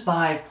Jesus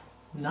by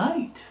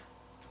night,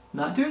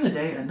 not during the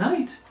day, at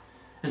night,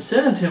 and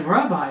said unto him,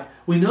 Rabbi,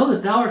 we know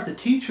that thou art the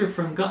teacher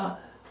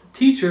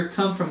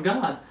come from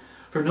God,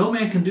 for no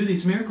man can do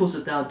these miracles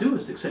that thou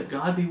doest, except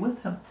God be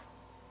with him.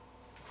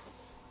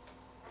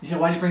 You say,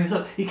 why did you bring this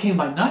up? He came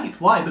by night.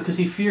 Why? Because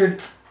he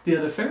feared the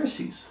other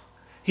Pharisees.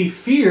 He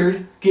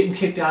feared getting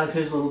kicked out of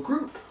his little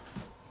group.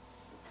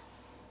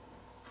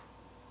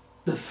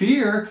 The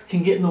fear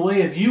can get in the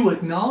way of you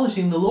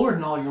acknowledging the Lord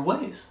in all your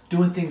ways,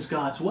 doing things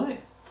God's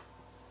way.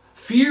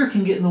 Fear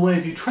can get in the way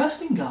of you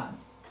trusting God.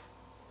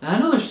 And I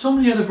know there's so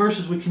many other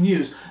verses we can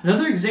use.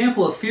 Another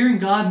example of fearing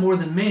God more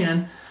than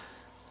man,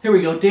 here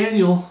we go,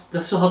 Daniel,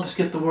 this will help us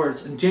get the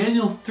words. In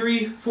Daniel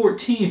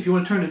 3:14, if you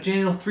want to turn to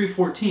Daniel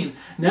 3:14,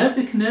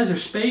 Nebuchadnezzar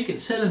spake and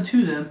said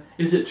unto them,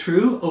 Is it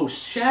true, O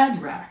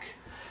Shadrach,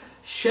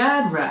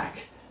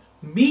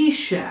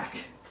 Meshach,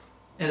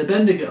 and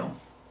Abednego?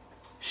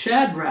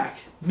 Shadrach,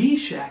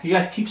 Meshach. You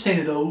guys keep saying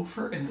it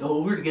over and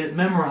over to get it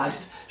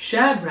memorized.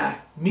 Shadrach,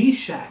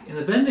 Meshach, and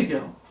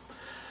Abednego.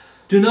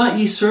 Do not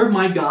ye serve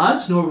my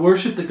gods, nor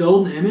worship the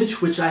golden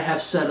image which I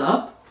have set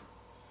up?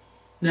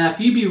 Now if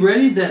ye be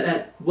ready that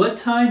at what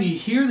time ye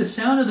hear the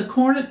sound of the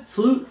cornet,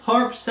 flute,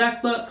 harp,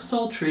 sackbut,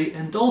 psaltery,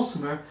 and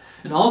dulcimer,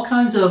 and all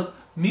kinds of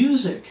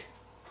music.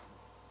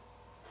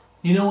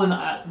 You know when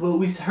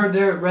we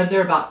read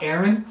there about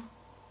Aaron,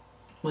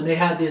 when they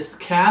had this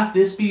calf,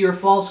 this be your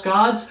false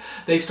gods,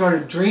 they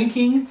started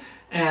drinking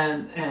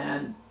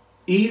and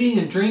eating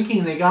and drinking,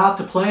 and they got up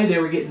to play. They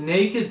were getting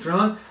naked,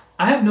 drunk.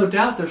 I have no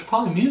doubt there's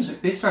probably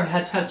music. They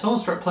had someone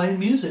start playing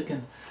music,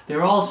 and they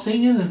were all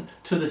singing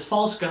to this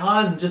false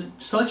god and just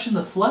such in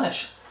the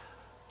flesh.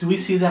 Do we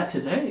see that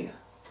today?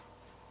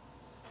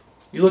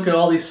 You look at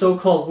all these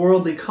so-called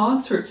worldly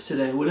concerts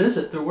today. What is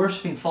it? They're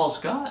worshiping false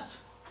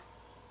gods.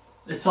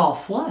 It's all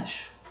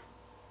flesh.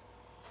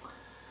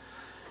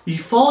 Ye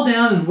fall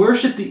down and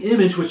worship the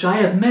image which I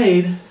have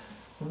made.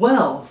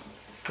 Well,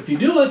 if you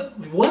do it,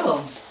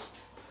 well.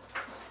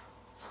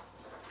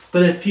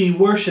 But if ye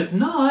worship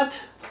not,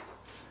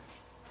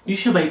 you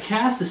shall be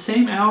cast the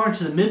same hour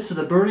into the midst of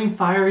the burning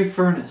fiery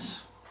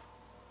furnace.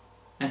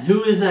 And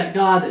who is that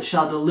God that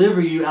shall deliver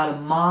you out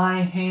of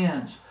my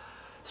hands?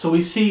 So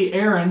we see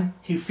Aaron,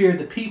 he feared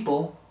the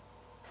people.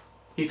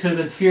 He could have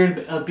been feared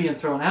of being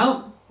thrown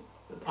out.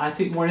 I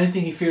think more than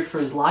anything he feared for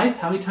his life.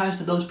 How many times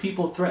did those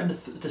people threaten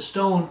to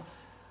stone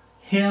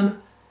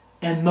him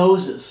and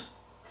Moses?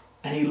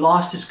 And he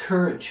lost his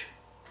courage.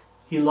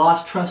 He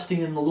lost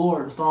trusting in the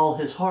Lord with all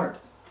his heart.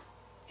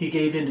 He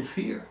gave in to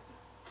fear.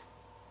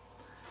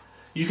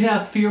 You can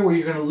have fear where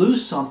you're going to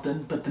lose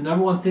something, but the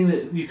number one thing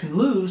that you can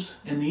lose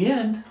in the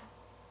end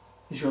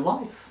is your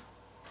life.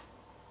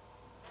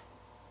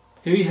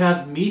 Here you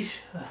have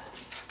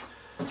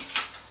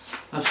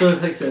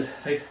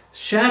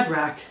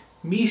Shadrach,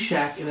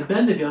 Meshach, and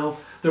Abednego.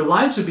 Their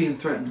lives are being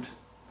threatened.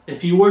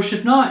 If you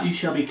worship not, you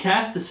shall be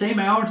cast the same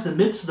hour into the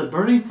midst of the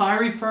burning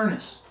fiery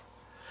furnace.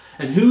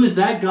 And who is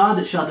that God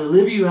that shall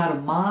deliver you out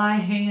of my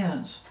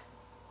hands?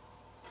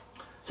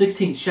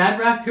 16.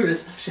 Shadrach,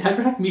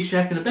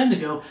 Meshach, and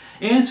Abednego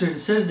answered and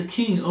said to the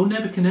king, O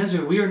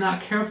Nebuchadnezzar, we are not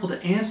careful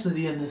to answer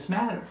thee in this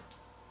matter.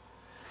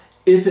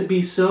 If it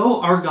be so,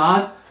 our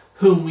God,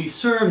 whom we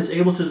serve, is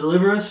able to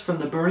deliver us from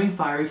the burning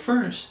fiery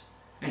furnace,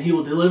 and he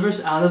will deliver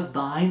us out of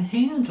thine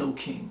hand, O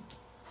king.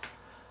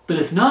 But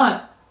if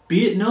not,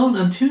 be it known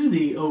unto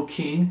thee, O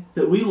king,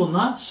 that we will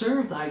not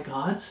serve thy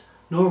gods,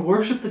 nor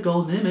worship the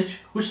golden image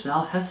which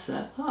thou hast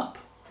set up.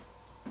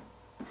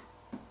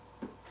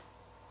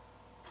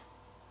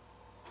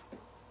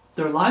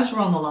 Their lives were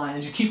on the line.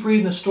 As you keep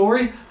reading the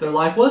story, their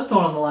life was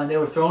thrown on the line. They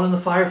were thrown in the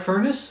fire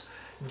furnace.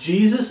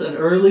 Jesus, an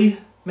early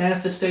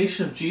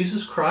manifestation of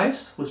Jesus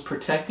Christ, was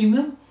protecting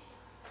them.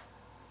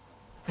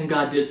 And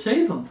God did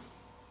save them.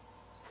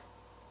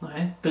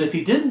 Right? But if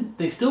he didn't,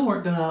 they still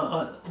weren't going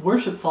to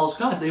worship false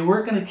gods. They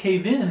weren't going to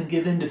cave in and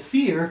give in to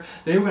fear.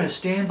 They were going to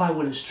stand by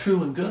what is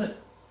true and good.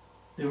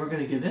 They weren't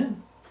going to give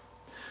in.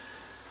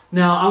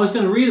 Now, I was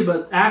going to read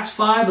about Acts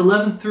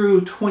 5:11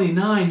 through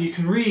 29. You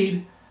can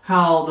read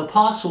how the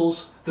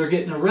apostles, they're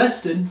getting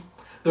arrested,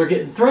 they're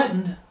getting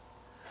threatened,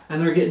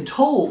 and they're getting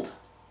told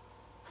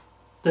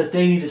that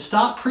they need to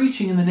stop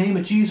preaching in the name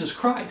of Jesus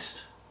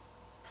Christ.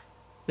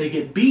 They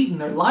get beaten,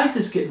 their life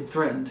is getting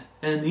threatened.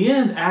 And in the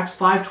end, Acts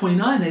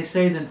 5:29, they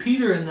say, Then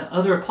Peter and the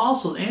other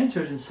apostles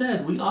answered and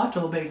said, We ought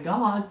to obey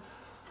God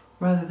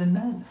rather than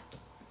men.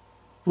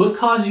 What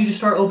caused you to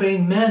start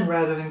obeying men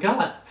rather than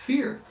God?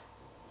 Fear.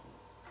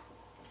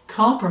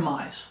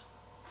 Compromise.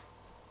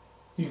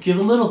 You give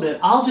a little bit.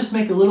 I'll just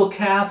make a little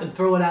calf and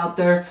throw it out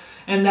there,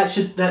 and that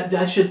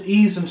should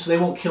ease them so they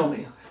won't kill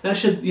me. That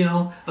should,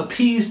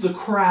 appease the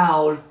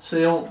crowd so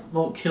they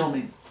won't kill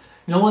me.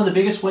 You know one of the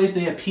biggest ways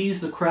they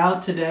appease the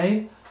crowd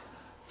today?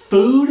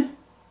 Food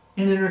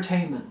and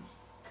entertainment.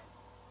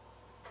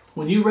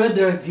 When you read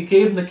there, he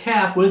gave them the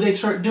calf, what did they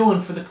start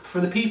doing for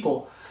the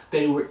people?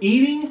 They were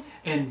eating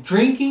and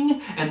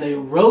drinking, and they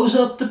rose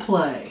up to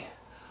play.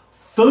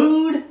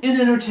 Food and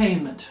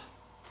entertainment.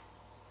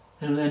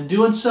 And in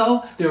doing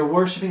so, they were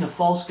worshiping a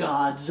false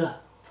gods.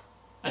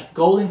 A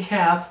golden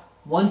calf,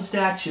 one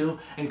statue,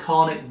 and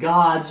calling it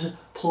gods,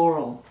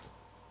 plural.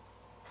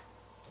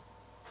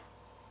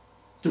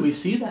 Do we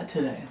see that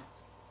today?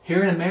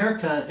 Here in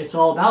America, it's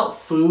all about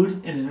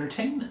food and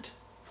entertainment.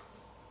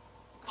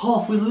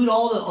 Oh, if we lose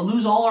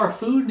all our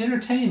food and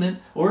entertainment,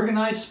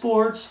 organized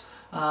sports,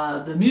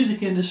 the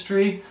music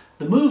industry,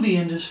 the movie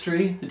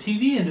industry, the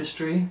TV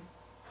industry,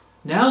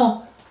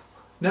 now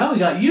we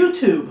got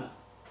YouTube,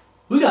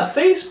 we got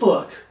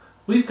Facebook,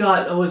 we've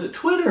got,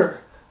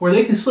 Twitter, where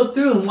they can slip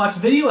through and watch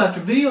video after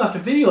video after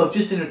video of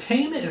just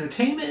entertainment,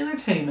 entertainment,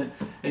 entertainment,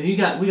 and we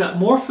got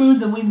more food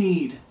than we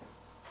need.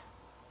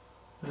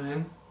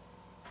 Okay?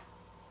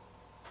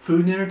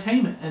 Food and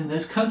entertainment, and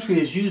this country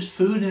has used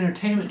food and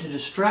entertainment to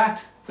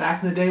distract.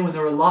 Back in the day when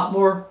there were a lot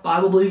more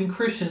Bible-believing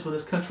Christians when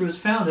this country was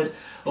founded,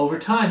 over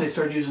time they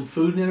started using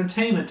food and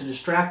entertainment to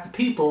distract the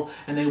people,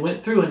 and they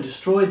went through and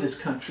destroyed this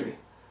country.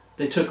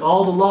 They took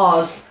all the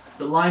laws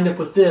that lined up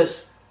with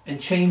this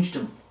and changed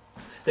them.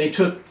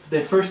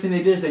 The first thing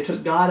they did is they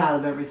took God out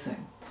of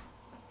everything.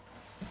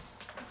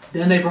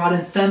 Then they brought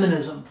in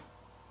feminism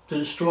to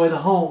destroy the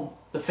home,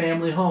 the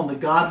family home, the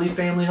godly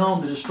family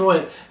home, to destroy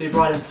it. They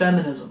brought in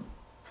feminism,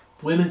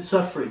 women's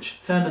suffrage,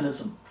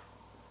 feminism.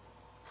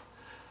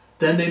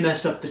 Then they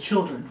messed up the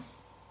children.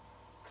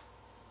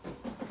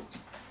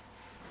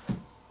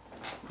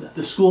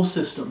 The school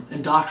system,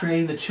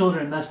 indoctrinating the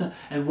children, messed up.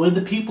 And what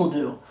did the people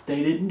do?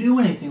 They didn't do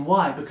anything.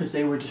 Why? Because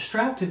they were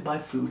distracted by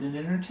food and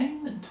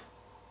entertainment.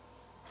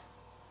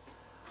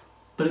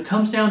 But it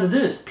comes down to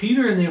this.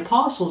 Peter and the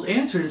apostles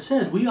answered and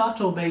said, we ought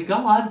to obey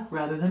God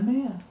rather than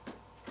man.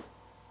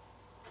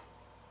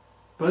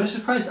 Brothers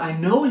in Christ, I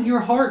know in your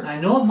heart, and I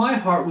know in my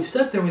heart, we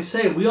sit there and we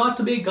say, we ought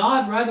to obey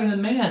God rather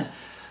than man.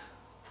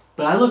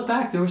 But I look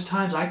back, there was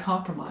times I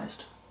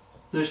compromised.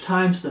 There's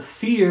times the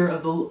fear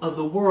of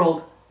the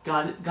world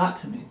got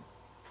to me.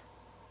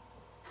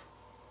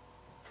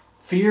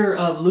 Fear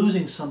of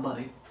losing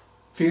somebody.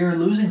 Fear of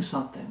losing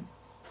something.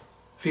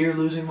 Fear of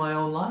losing my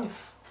own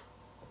life.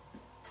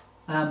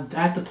 I'm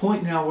at the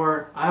point now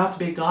where I ought to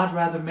be God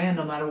rather than man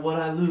no matter what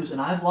I lose.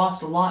 And I've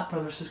lost a lot,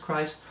 brothers in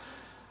Christ.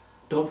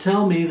 Don't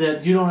tell me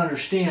that you don't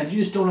understand.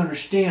 You just don't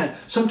understand.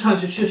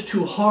 Sometimes it's just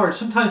too hard.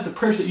 Sometimes the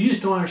pressure, you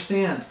just don't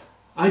understand.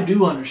 I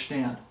do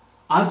understand.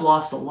 I've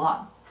lost a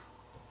lot.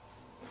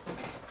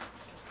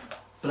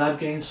 But I've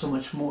gained so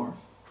much more.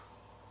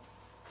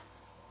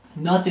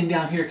 Nothing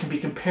down here can be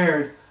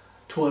compared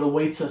to what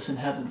awaits us in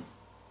heaven.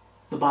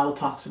 The Bible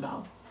talks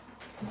about.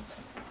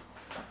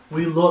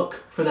 We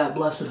look for that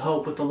blessed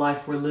hope with the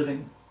life we're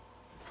living.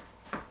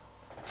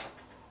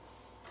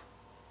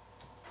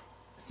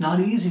 It's not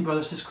easy,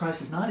 brothers in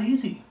Christ. It's not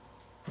easy.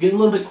 I'm getting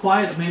a little bit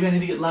quiet. Maybe I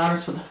need to get louder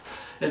so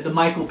the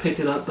mic will pick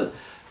it up. But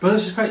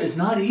brothers in Christ, it's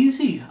not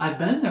easy. I've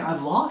been there.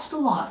 I've lost a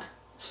lot.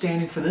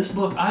 Standing for this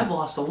book, I've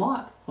lost a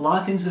lot. A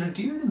lot of things that are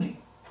dear to me.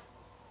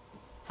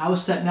 I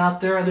was sitting out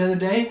there the other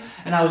day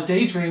and I was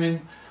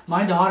daydreaming.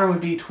 My daughter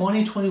would be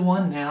 20,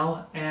 21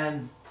 now,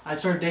 and I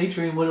started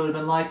daydreaming what it would have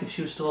been like if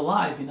she was still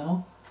alive, you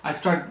know.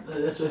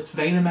 It's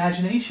vain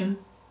imagination.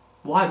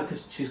 Why?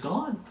 Because she's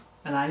gone.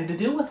 And I need to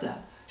deal with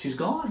that. She's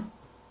gone.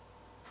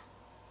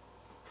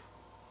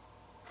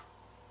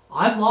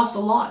 I've lost a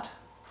lot,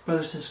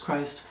 brothers in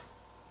Christ.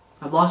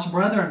 I've lost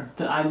brethren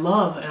that I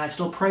love and I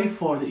still pray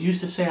for, that used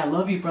to say, I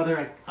love you,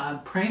 brother.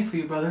 I'm praying for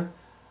you, brother.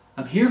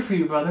 I'm here for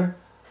you, brother.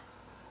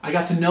 I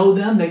got to know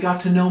them. They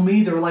got to know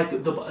me. They were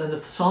like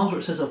the Psalms where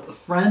it says a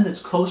friend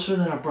that's closer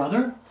than a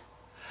brother.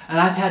 And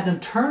I've had them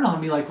turn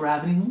on me like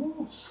ravening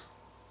wolves.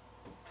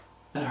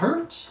 It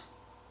hurts.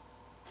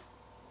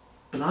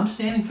 But I'm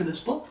standing for this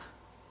book.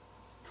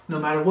 No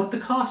matter what the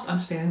cost, I'm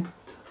standing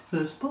for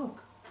this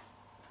book.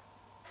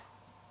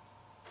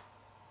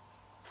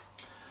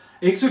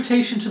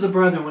 Exhortation to the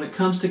brethren when it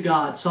comes to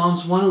God.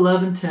 Psalms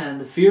 111:10.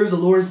 The fear of the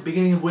Lord is the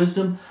beginning of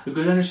wisdom. A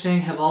good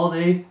understanding have all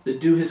they that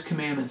do His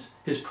commandments.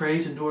 His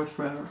praise endureth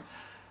forever.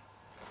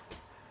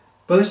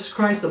 Brothers in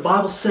Christ, the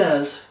Bible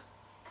says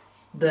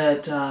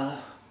that,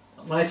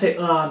 when I say,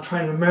 I'm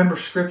trying to remember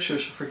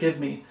scriptures, so forgive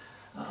me.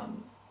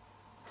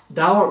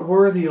 Thou art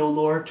worthy, O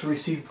Lord, to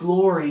receive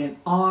glory and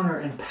honor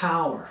and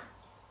power.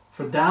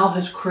 For Thou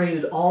hast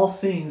created all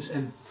things,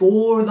 and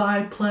for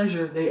Thy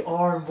pleasure they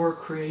are and were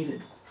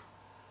created.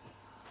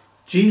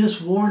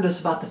 Jesus warned us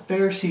about the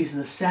Pharisees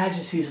and the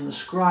Sadducees and the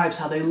scribes,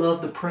 how they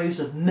love the praise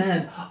of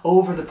men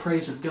over the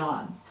praise of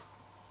God.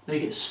 They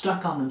get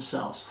stuck on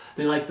themselves.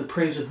 They like the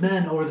praise of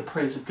men over the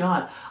praise of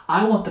God.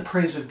 I want the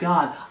praise of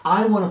God.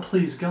 I want to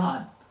please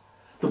God.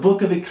 The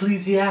book of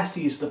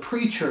Ecclesiastes, the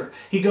preacher,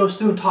 he goes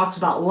through and talks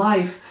about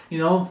life. You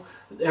know,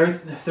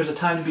 there's a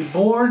time to be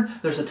born,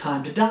 there's a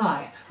time to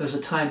die. There's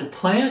a time to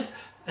plant,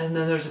 and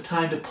then there's a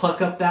time to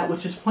pluck up that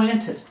which is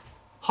planted.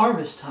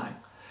 Harvest time.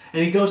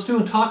 And he goes through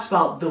and talks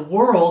about the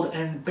world,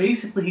 and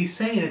basically he's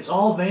saying it's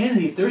all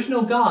vanity. If there's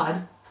no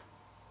God,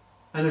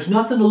 and there's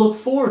nothing to look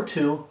forward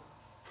to,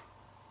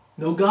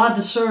 no God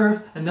to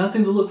serve, and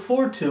nothing to look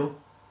forward to,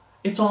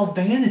 it's all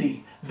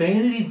vanity.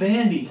 Vanity,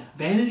 vanity,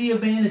 vanity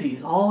of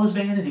vanities. All is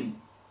vanity.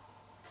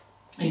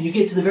 And you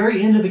get to the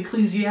very end of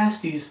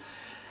Ecclesiastes,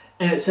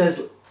 and it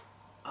says,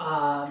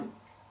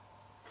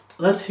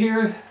 let's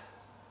hear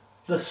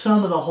the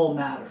sum of the whole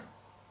matter.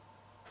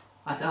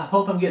 I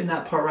hope I'm getting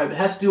that part right. But it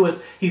has to do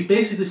with, he's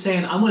basically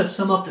saying, I'm going to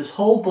sum up this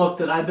whole book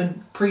that I've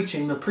been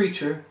preaching, the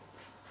preacher,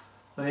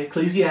 okay,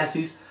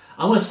 Ecclesiastes.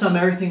 I'm going to sum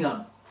everything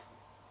up.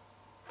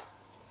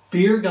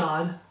 Fear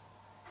God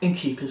and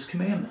keep His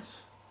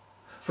commandments.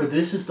 For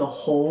this is the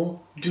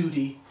whole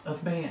duty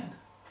of man.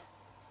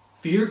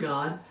 Fear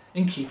God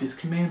and keep His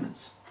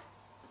commandments.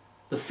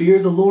 The fear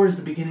of the Lord is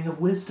the beginning of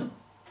wisdom.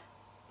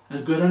 And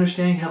a good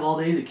understanding have all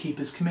they that keep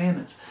His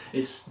commandments.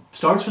 It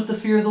starts with the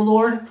fear of the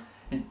Lord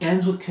and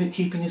ends with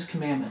keeping His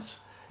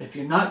commandments. If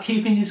you're not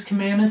keeping His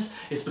commandments,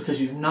 it's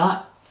because you're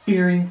not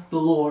fearing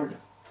the Lord.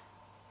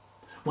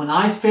 When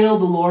I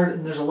failed the Lord,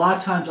 and there's a lot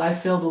of times I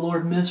failed the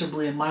Lord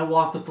miserably in my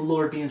walk with the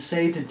Lord, being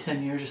saved in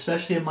 10 years,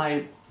 especially in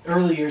my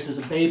early years as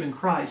a babe in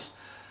Christ.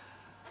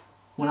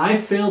 When I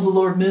failed the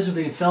Lord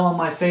miserably and fell on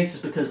my face,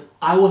 it's because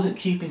I wasn't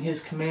keeping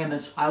His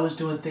commandments. I was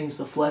doing things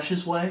the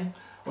flesh's way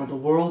or the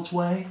world's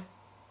way.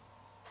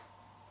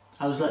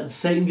 I was letting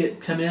Satan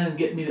come in and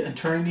get me and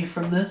turn me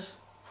from this.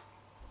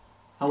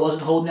 I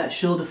wasn't holding that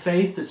shield of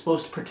faith that's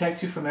supposed to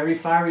protect you from every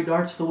fiery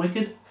darts of the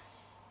wicked.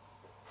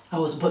 I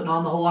wasn't putting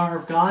on the whole armor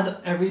of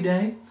God every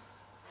day.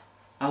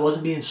 I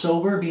wasn't being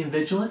sober, being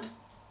vigilant.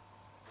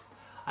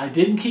 I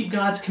didn't keep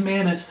God's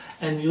commandments,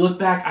 and you look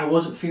back, I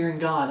wasn't fearing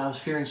God. I was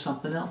fearing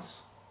something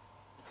else.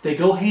 They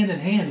go hand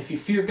in hand. If you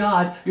fear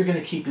God, you're going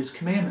to keep His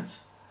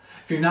commandments.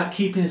 If you're not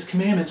keeping His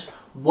commandments,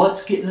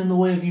 what's getting in the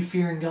way of you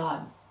fearing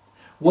God?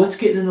 What's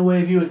getting in the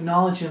way of you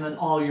acknowledging Him in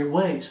all your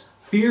ways?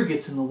 Fear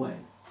gets in the way.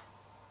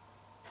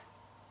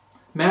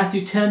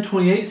 Matthew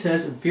 10:28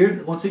 says, and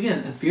fear, once again,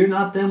 and fear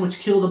not them which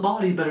kill the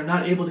body, but are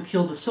not able to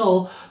kill the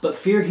soul, but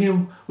fear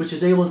Him which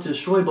is able to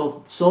destroy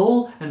both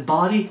soul and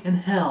body in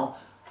hell.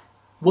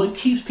 What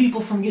keeps people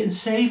from getting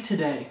saved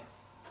today?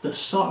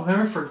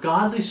 Remember, for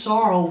godly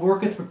sorrow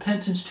worketh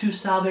repentance to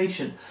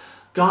salvation.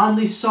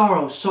 Godly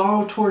sorrow,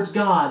 sorrow towards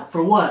God.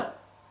 For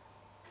what?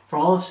 For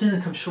all have sinned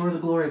and come short of the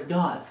glory of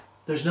God.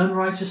 There's none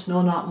righteous,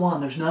 no, not one.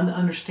 There's none that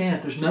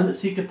understandeth. There's none that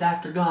seeketh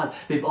after God.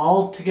 They've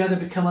all together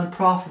become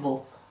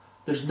unprofitable.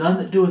 There's none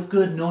that doeth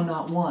good, no,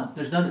 not one.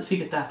 There's none that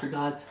seeketh after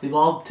God. They've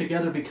all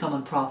together become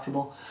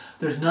unprofitable.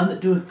 There's none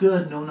that doeth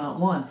good, no, not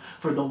one.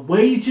 For the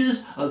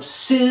wages of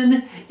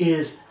sin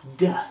is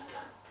death.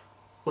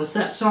 What's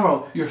that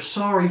sorrow? You're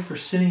sorry for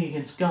sinning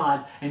against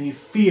God, and you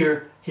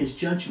fear His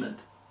judgment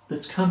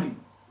that's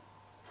coming.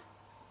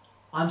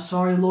 I'm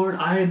sorry, Lord,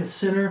 I am a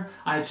sinner.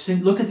 I've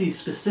sinned. Look at these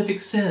specific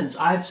sins.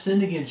 I've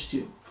sinned against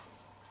you.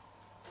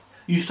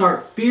 You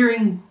start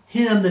fearing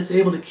Him that's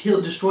able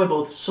to destroy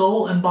both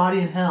soul and body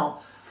in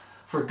hell.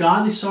 For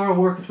godly sorrow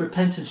worketh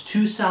repentance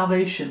to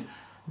salvation,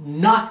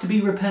 not to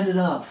be repented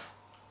of.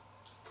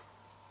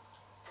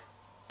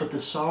 But the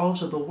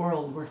sorrows of the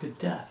world worketh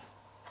death.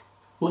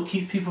 What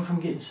keeps people from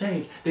getting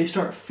saved? They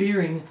start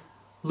fearing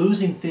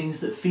losing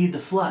things that feed the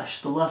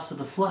flesh, the lust of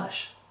the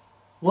flesh.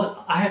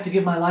 What? I have to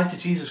give my life to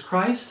Jesus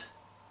Christ?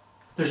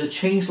 There's a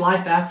changed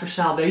life after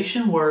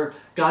salvation where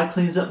God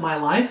cleans up my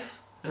life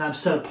and I'm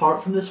set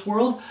apart from this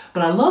world,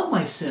 but I love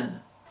my sin.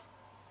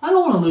 I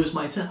don't want to lose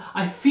my sin.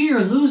 I fear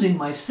losing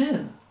my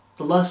sin,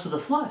 the lust of the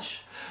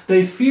flesh.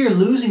 They fear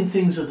losing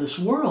things of this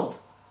world,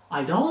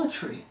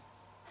 idolatry,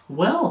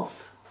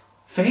 wealth,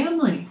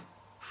 family,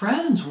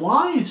 friends,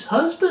 wives,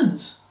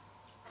 husbands.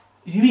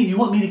 You mean you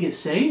want me to get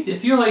saved?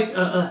 If you're like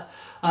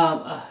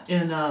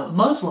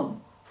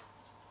Muslim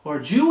or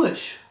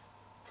Jewish,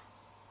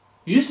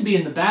 you used to be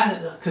in the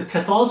back.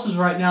 Catholicism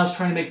right now is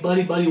trying to make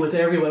buddy-buddy with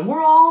everyone.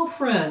 We're all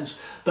friends.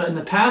 But in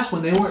the past,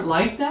 when they weren't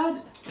like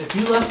that, if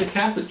you left the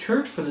Catholic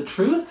Church for the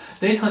truth,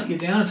 they'd hunt you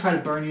down and try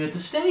to burn you at the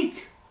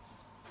stake.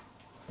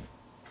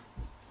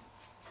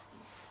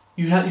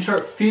 You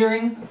start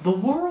fearing the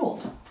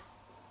world.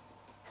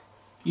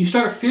 You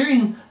start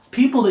fearing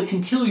people that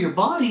can kill your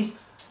body,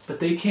 but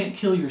they can't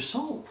kill your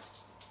soul.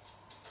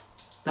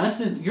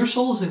 Your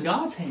soul is in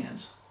God's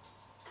hands.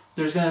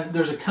 There's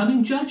a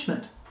coming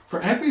judgment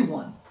for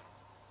everyone.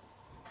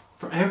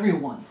 For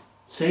everyone.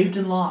 Saved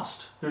and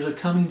lost. There's a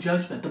coming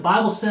judgment. The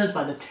Bible says,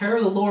 by the terror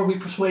of the Lord we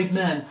persuade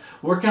men.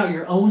 Work out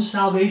your own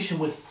salvation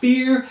with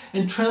fear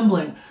and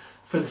trembling.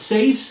 For the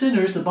saved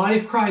sinners, the body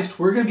of Christ,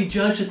 we're going to be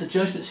judged at the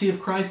judgment seat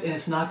of Christ, and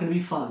it's not going to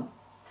be fun.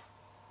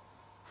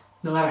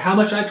 No matter how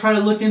much I try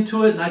to look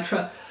into it,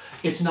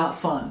 it's not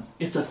fun.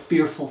 It's a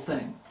fearful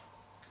thing.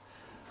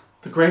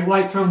 The great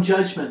white throne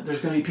judgment,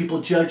 there's going to be people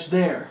judged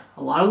there.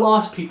 A lot of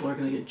lost people are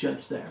going to get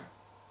judged there.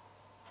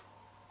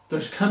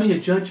 There's coming a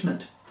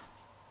judgment.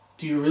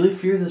 Do you really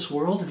fear this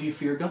world, or do you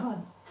fear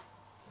God?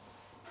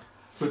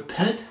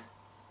 Repentance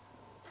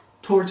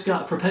towards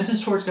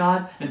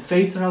God, and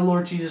faith in our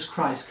Lord Jesus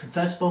Christ.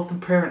 Confess both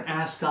in prayer and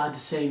ask God to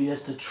save you.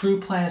 That's the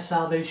true plan of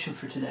salvation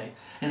for today.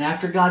 And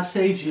after God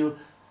saves you,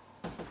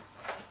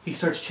 He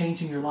starts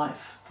changing your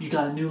life. you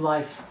got a new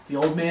life. The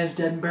old man's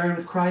dead and buried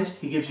with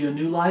Christ. He gives you a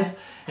new life,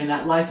 and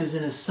that life is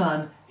in His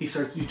Son. You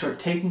start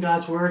taking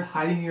God's Word,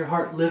 hiding in your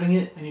heart, living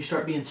it, and you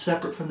start being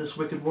separate from this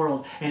wicked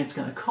world. And it's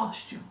going to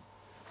cost you.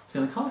 It's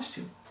going to cost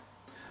you.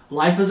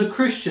 Life as a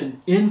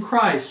Christian in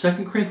Christ,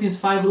 2 Corinthians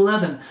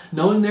 5:11,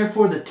 knowing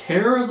therefore the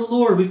terror of the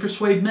Lord, we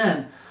persuade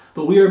men,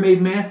 but we are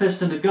made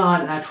manifest unto God,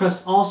 and I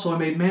trust also are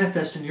made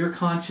manifest in your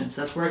conscience.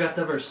 That's where I got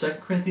that verse,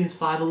 2 Corinthians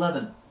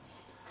 5:11.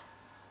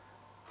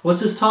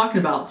 What's this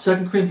talking about?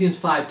 2 Corinthians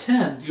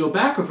 5:10. You go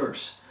back a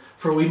verse.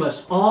 For we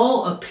must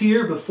all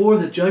appear before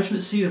the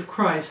judgment seat of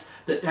Christ,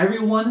 that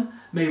everyone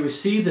may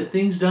receive the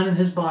things done in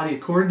his body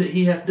according to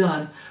he hath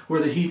done,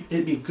 whether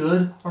it be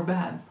good or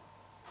bad.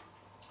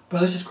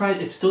 Brothers and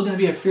Christ, it's still going to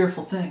be a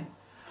fearful thing.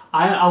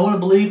 I want to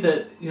believe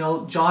that,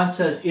 John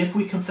says, if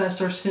we confess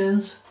our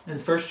sins, in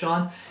 1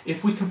 John,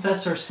 if we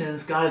confess our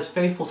sins, God is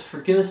faithful to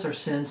forgive us our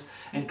sins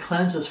and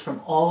cleanse us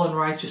from all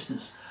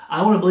unrighteousness.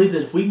 I want to believe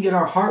that if we can get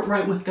our heart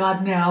right with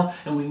God now,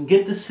 and we can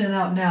get the sin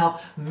out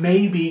now,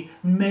 maybe,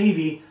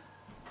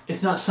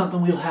 it's not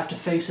something we'll have to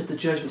face at the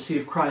judgment seat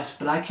of Christ.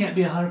 But I can't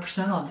be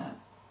 100% on that.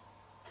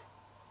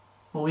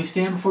 When we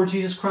stand before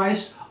Jesus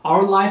Christ,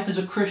 our life as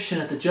a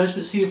Christian at the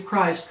judgment seat of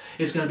Christ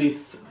is going to be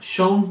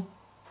shown.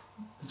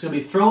 It's going to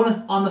be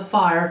thrown on the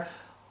fire.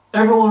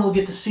 Everyone will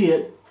get to see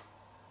it.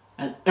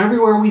 And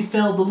everywhere we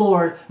failed the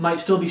Lord might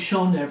still be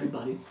shown to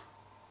everybody.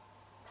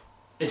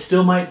 It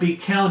still might be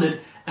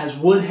counted as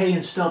wood, hay,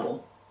 and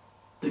stubble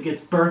that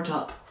gets burnt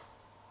up.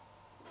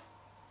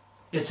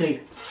 It's a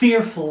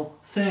fearful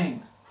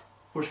thing.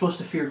 We're supposed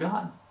to fear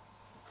God.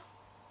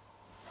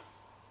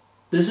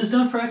 This is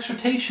done for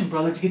exhortation,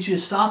 brother, to get you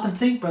to stop and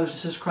think, brothers and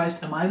sisters in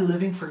Christ, am I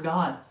living for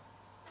God?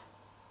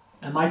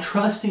 Am I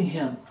trusting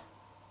Him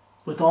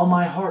with all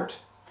my heart?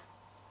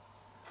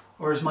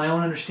 Or is my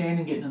own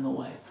understanding getting in the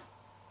way?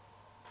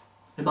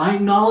 Am I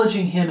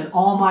acknowledging Him in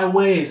all my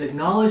ways?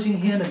 Acknowledging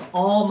Him in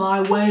all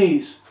my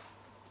ways.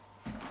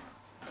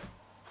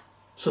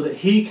 So that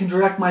He can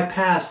direct my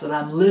path, so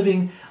that I'm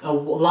living a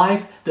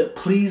life that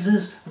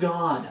pleases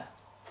God.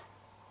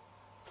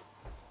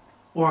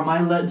 Or am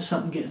I letting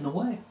something get in the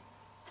way?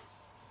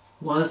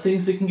 One of the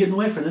things that can get in the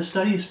way for this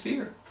study is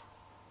fear.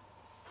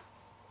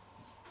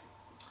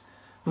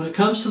 When it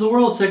comes to the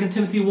world, 2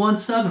 Timothy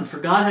 1:7, for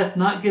God hath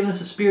not given us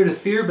a spirit of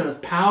fear, but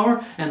of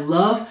power and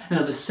love and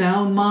of a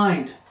sound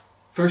mind.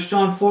 1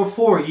 John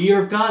 4:4, ye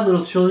are of God,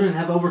 little children, and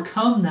have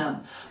overcome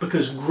them,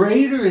 because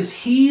greater is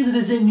He that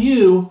is in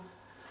you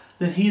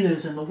than he that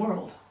is in the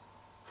world.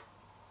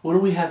 What do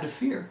we have to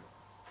fear?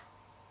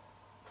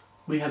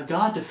 We have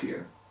God to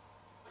fear.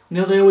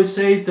 They always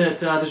say that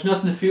there's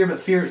nothing to fear but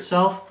fear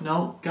itself.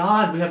 No,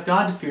 God, we have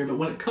God to fear. But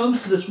when it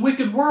comes to this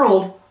wicked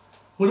world,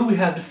 what do we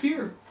have to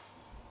fear?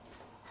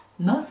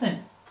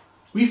 Nothing.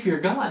 We fear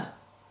God.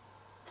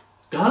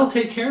 God will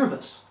take care of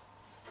us.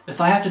 If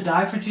I have to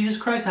die for Jesus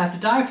Christ, I have to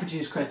die for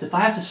Jesus Christ. If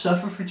I have to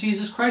suffer for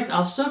Jesus Christ,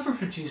 I'll suffer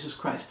for Jesus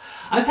Christ.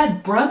 I've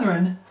had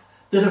brethren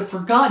that have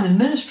forgotten in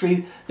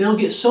ministry, they'll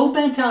get so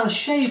bent out of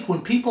shape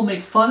when people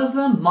make fun of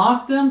them,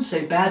 mock them,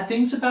 say bad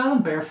things about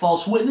them, bear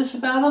false witness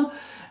about them,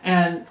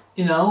 and,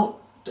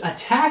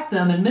 attack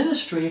them in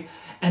ministry,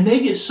 and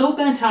they get so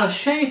bent out of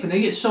shape, and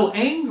they get so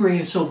angry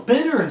and so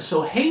bitter and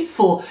so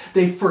hateful,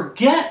 they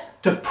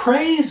forget to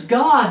praise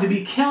God, to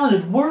be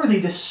counted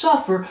worthy to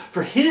suffer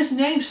for His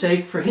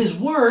namesake, for His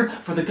word,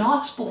 for the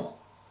gospel.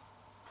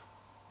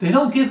 They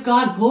don't give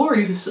God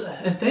glory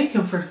and thank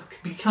Him for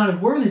being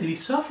counted worthy to be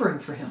suffering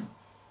for Him.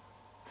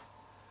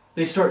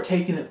 They start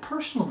taking it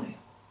personally.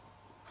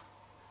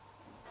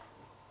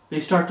 They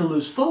start to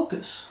lose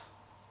focus.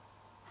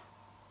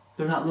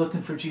 They're not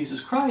looking for Jesus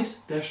Christ.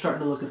 They're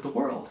starting to look at the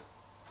world.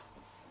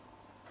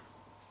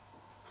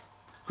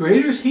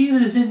 Greater is He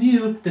that is in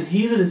you than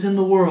he that is in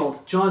the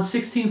world. John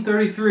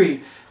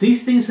 16:33.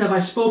 These things have I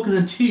spoken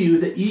unto you,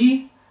 that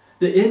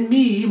in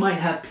me ye might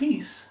have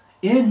peace.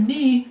 In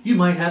me you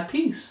might have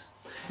peace.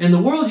 In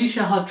the world ye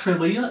shall have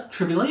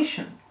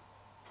tribulation.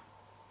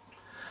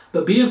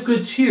 But be of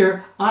good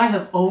cheer, I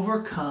have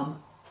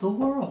overcome the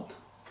world.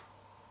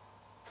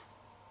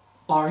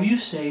 Are you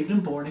saved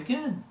and born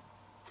again?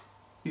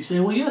 You say,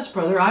 well, yes,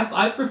 brother,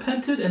 I've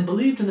repented and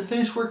believed in the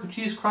finished work of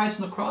Jesus Christ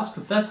on the cross,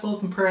 confessed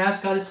both in prayer,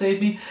 asked God to save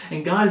me,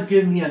 and God has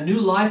given me a new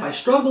life. I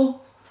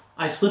struggle.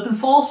 I slip and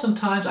fall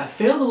sometimes. I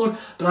fail the Lord,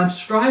 but I'm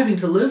striving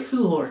to live for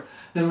the Lord.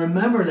 Then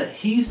remember that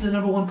He's the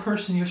number one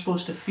person you're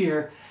supposed to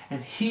fear,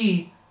 and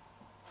He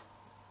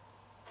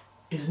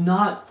is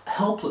not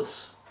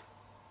helpless.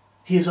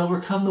 He has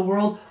overcome the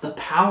world, the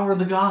power of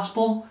the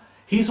gospel.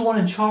 He's the one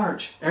in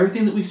charge.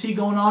 Everything that we see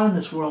going on in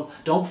this world,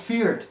 don't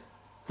fear it.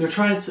 They're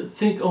trying to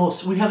think,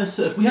 if we have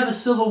a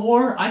civil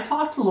war, I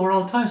talk to the Lord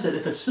all the time, said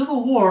if a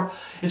civil war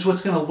is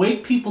what's going to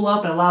wake people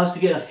up and allow us to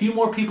get a few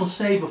more people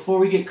saved before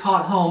we get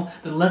caught home,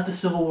 then let the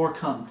civil war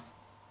come.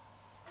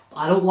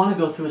 I don't want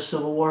to go through a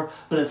civil war,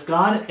 but if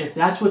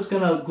that's what's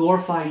going to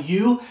glorify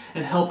you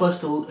and help us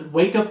to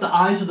wake up the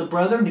eyes of the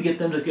brethren to get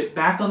them to get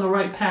back on the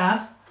right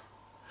path,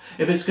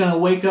 if it's going to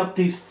wake up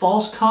these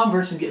false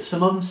converts and get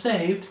some of them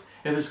saved,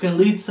 if it's going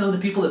to lead some of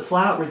the people that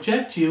flat out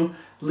reject you,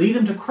 lead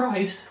them to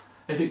Christ,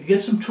 if it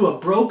gets them to a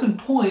broken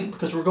point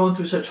because we're going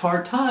through such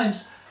hard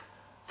times,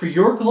 for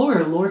your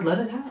glory, Lord, let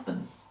it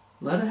happen.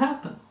 Let it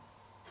happen.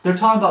 They're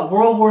talking about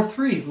World War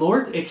III.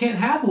 Lord, it can't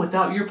happen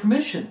without your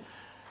permission.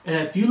 And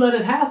if you let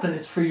it happen,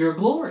 it's for your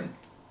glory.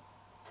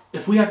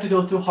 If we have to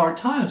go through hard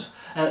times,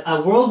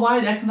 a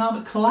worldwide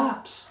economic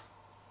collapse,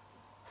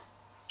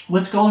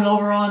 what's going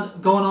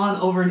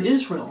on over in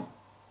Israel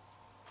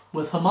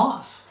with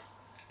Hamas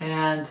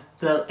and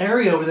the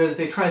area over there that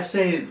they try to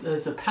say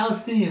is a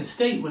Palestinian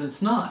state when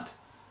it's not.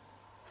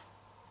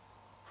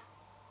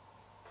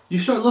 You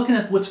start looking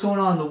at what's going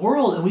on in the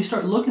world and we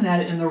start looking at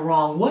it in the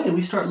wrong way.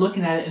 We start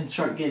looking at it and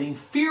start getting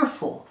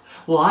fearful.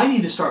 Well, I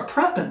need to start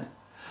prepping.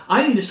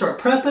 I need to start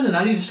prepping and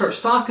I need to start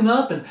stocking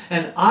up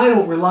and I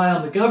don't rely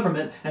on the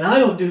government and I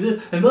don't do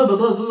this and blah, blah,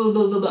 blah, blah,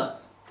 blah, blah, blah.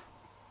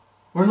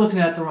 We're looking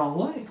at it the wrong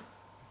way.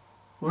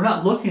 We're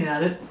not looking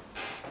at it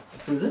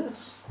through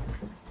this.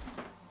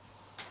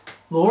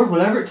 Lord,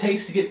 whatever it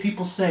takes to get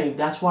people saved,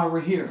 that's why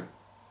we're here.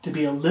 To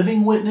be a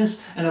living witness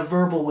and a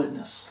verbal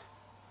witness.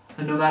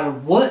 And no matter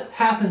what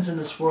happens in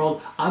this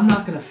world, I'm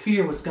not going to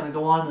fear what's going to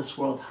go on in this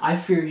world. I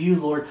fear you,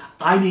 Lord.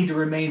 I need to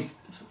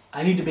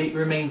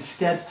remain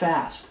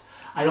steadfast.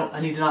 I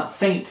need to not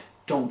faint.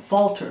 Don't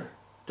falter.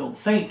 Don't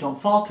faint. Don't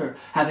falter.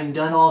 Having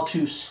done all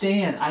to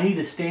stand. I need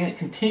to stand,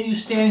 continue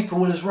standing for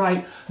what is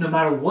right, no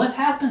matter what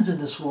happens in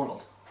this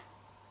world.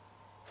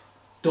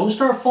 Don't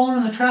start falling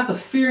in the trap of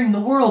fearing the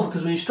world,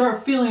 because when you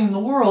start fearing the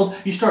world,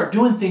 you start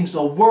doing things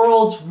the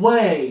world's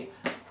way,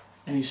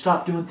 and you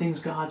stop doing things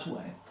God's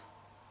way.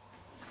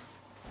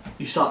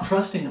 You stop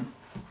trusting Him.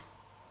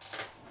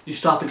 You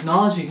stop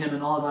acknowledging Him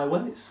in all thy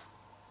ways.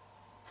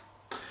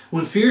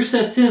 When fear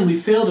sets in, we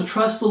fail to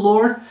trust the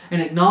Lord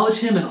and acknowledge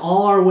Him in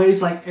all our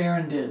ways like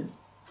Aaron did.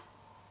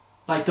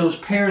 Like those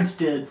parents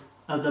did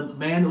of the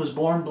man that was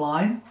born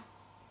blind.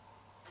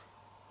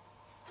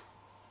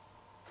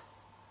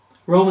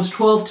 Romans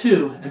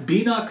 12:2, and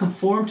be not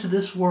conformed to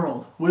this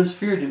world. What does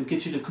fear do? It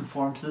gets you to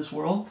conform to this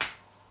world.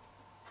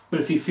 But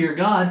if you fear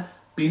God,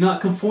 be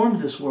not conformed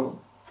to this world,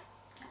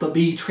 but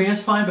be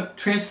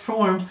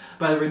transformed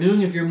by the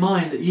renewing of your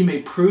mind, that ye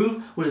may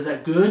prove what is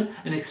that good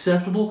and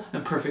acceptable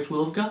and perfect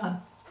will of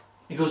God.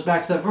 It goes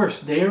back to that verse.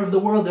 They are of the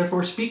world,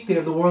 therefore speak they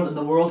of the world, and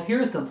the world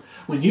heareth them.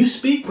 When you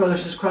speak,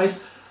 brothers in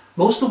Christ,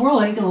 most of the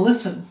world ain't going to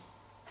listen,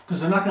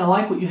 because they're not going to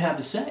like what you have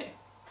to say.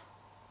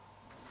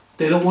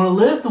 They don't want to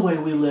live the way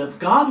we live,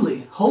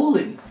 godly,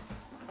 holy,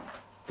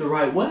 the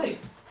right way.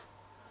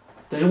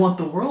 They want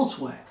the world's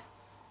way.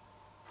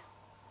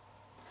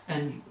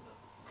 And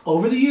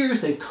over the years,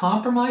 they've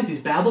compromised.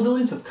 These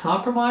Babylonians have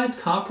compromised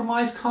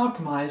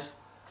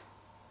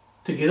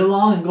to get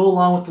along and go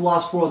along with the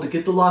lost world, to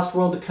get the lost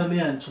world to come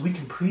in so we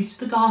can preach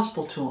the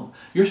gospel to them.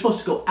 You're supposed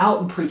to go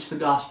out and preach the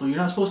gospel. You're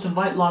not supposed to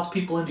invite lost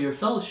people into your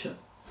fellowship.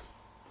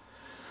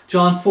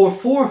 1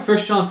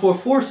 John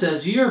 4:4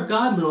 says, ye are of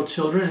God, little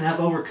children, and have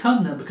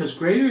overcome them, because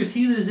greater is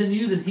He that is in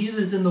you than he that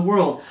is in the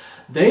world.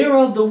 They are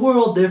of the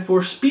world,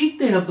 therefore speak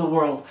they of the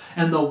world,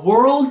 and the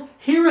world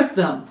heareth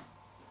them.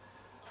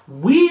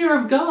 We are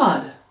of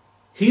God.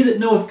 He that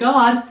knoweth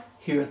God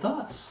heareth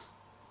us.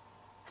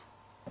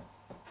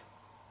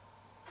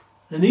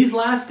 In these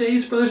last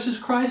days, brothers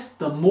in Christ,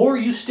 the more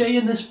you stay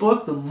in this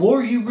book, the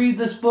more you read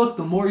this book,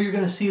 the more you're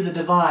going to see the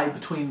divide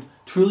between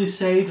truly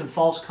saved and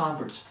false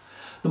converts.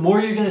 The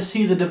more you're going to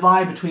see the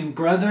divide between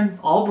brethren,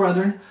 all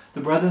brethren, the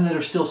brethren that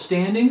are still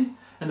standing,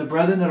 and the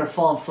brethren that are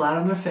falling flat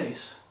on their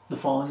face, the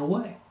falling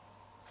away.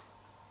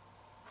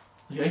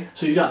 Okay?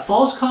 So you got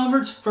false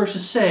converts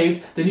versus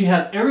saved. Then you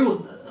have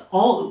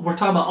we're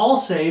talking about all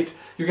saved.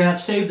 You're going to have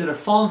saved that are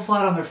falling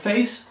flat on their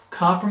face,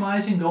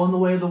 compromising, going the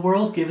way of the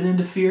world, giving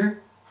into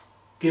fear,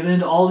 giving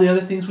into all the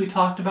other things we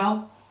talked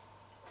about.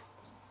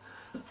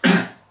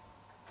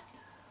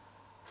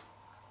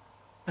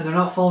 And they're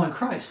not following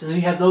Christ. And then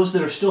you have those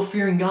that are still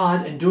fearing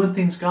God and doing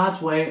things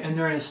God's way, and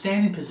they're in a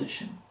standing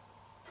position.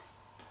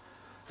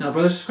 Now,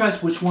 brothers and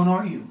Christ, which one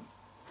are you?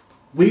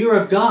 We are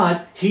of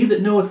God. He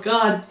that knoweth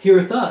God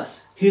heareth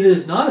us. He that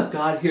is not of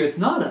God heareth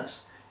not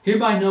us.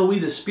 Hereby know we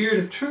the spirit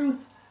of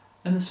truth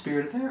and the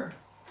spirit of error.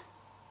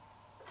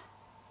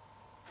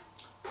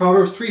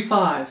 Proverbs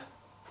 3:5.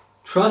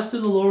 Trust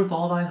in the Lord with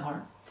all thine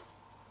heart.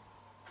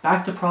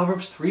 Back to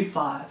Proverbs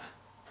 3:5.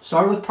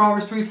 Start with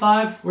Proverbs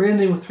 3:5. We're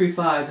ending with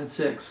 3:5 and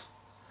 6.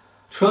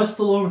 Trust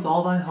the Lord with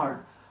all thine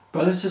heart.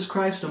 Brothers in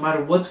Christ, no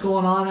matter what's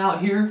going on out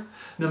here,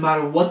 no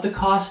matter what the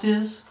cost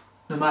is,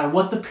 no matter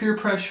what the peer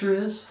pressure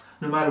is,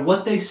 no matter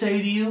what they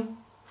say to you.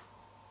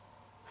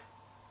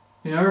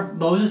 You know,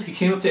 Moses, he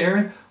came up to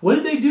Aaron. What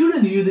did they do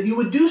to you that you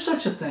would do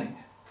such a thing?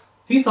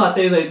 He thought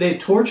they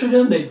tortured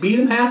him, they beat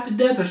him half to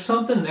death or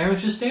something, and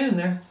Aaron's just standing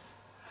there.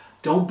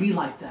 Don't be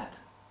like that.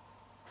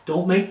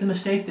 Don't make the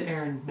mistake that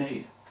Aaron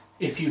made.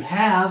 If you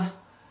have,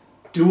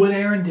 do what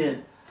Aaron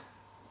did.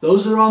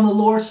 Those that are on the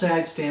Lord's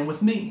side, stand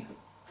with me.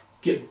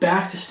 Get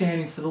back to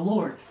standing for the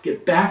Lord.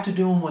 Get back to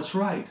doing what's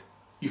right.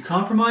 You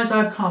compromise,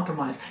 I've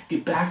compromised.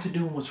 Get back to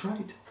doing what's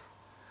right.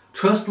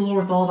 Trust the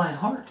Lord with all thine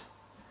heart.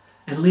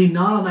 and lean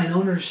not on thine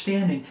own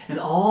understanding. In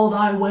all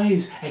thy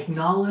ways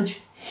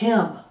acknowledge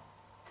Him.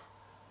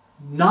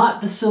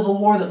 Not the civil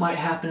war that might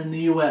happen in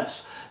the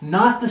U.S.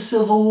 Not the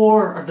civil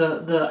war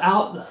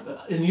or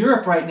in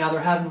Europe right now. They're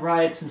having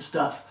riots and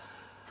stuff.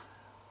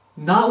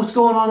 Not what's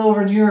going on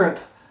over in Europe.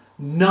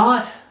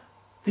 Not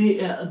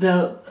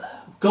the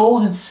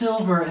gold and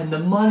silver and the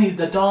money,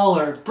 the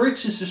dollar.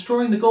 BRICS is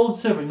destroying the gold and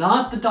silver.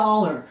 Not the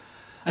dollar.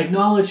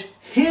 Acknowledge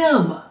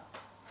Him.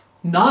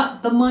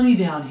 Not the money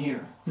down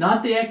here.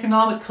 Not the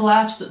economic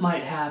collapse that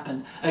might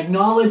happen.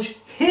 Acknowledge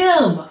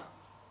Him.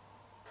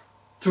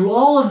 Through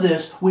all of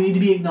this, we need to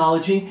be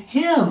acknowledging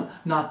Him,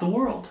 not the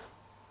world.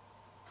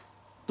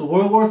 The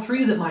World War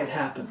III that might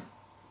happen.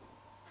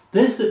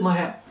 This that might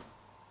happen.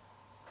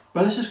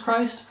 Brothers and sisters in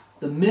Christ,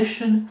 the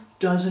mission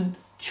doesn't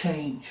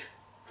change.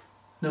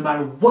 No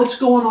matter what's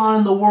going on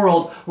in the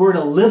world, we're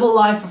to live a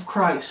life of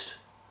Christ.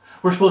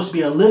 We're supposed to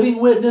be a living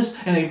witness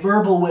and a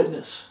verbal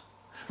witness.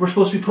 We're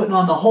supposed to be putting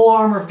on the whole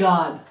armor of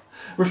God.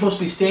 We're supposed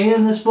to be staying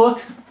in this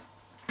book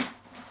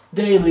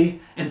daily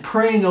and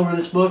praying over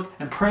this book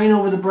and praying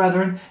over the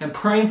brethren and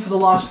praying for the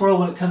lost world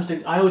when it comes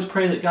to... I always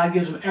pray that God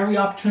gives them every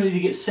opportunity to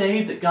get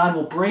saved, that God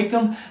will break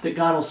them, that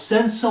God will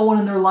send someone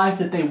in their life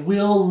that they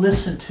will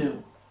listen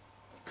to.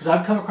 Because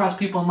I've come across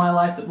people in my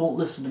life that won't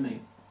listen to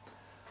me.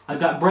 I've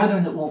got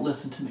brethren that won't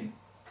listen to me.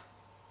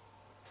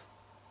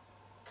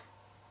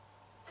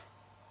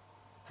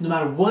 No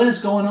matter what is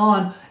going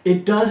on,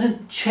 it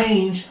doesn't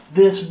change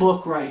this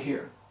book right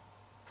here.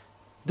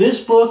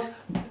 This book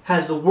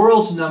has the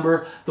world's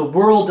number. The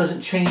world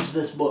doesn't change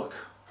this book.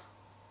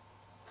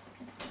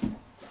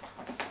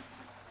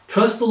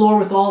 Trust the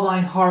Lord with all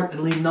thine heart,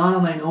 and lean not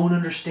on thine own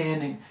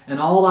understanding. In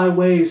all thy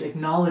ways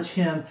acknowledge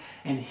Him,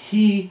 and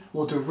He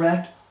will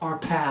direct our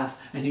paths.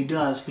 And He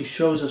does. He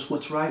shows us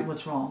what's right and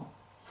what's wrong.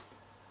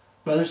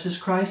 Brothers and sisters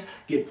in Christ,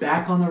 get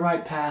back on the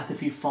right path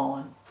if you've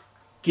fallen.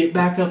 Get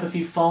back up if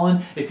you've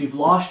fallen. If you've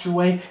lost your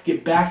way,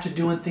 get back to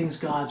doing things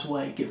God's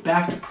way. Get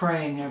back to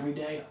praying every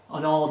day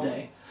and all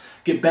day.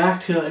 Get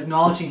back to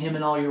acknowledging Him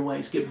in all your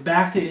ways. Get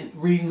back to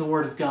reading the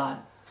Word of God.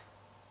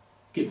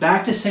 Get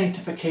back to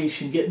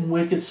sanctification, getting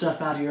wicked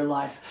stuff out of your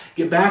life.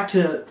 Get back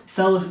to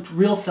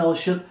real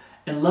fellowship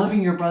and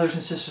loving your brothers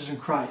and sisters in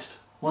Christ.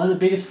 One of the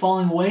biggest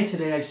falling away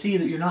today I see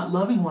that you're not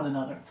loving one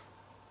another.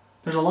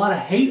 There's a lot of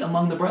hate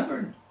among the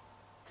brethren.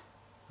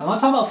 I'm not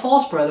talking about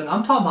false brethren.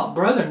 I'm talking about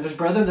brethren. There's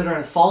brethren that are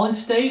in a falling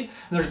state,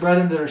 and there's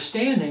brethren that are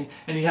standing.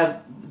 And you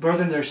have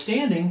brethren that are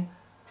standing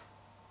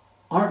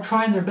aren't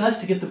trying their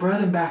best to get the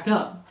brethren back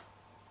up.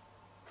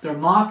 They're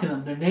mocking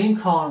them. They're name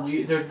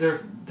calling them.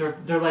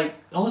 They're like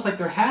almost like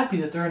they're happy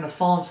that they're in a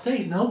fallen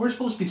state. No, we're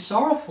supposed to be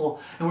sorrowful,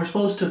 and we're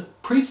supposed to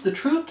preach the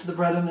truth to the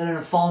brethren that are in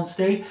a fallen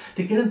state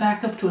to get them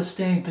back up to a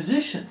standing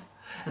position.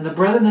 And the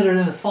brethren that are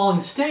in a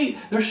falling state,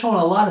 they're showing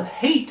a lot of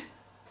hate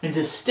and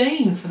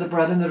disdain for the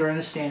brethren that are in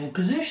a standing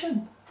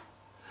position.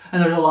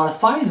 And there's a lot of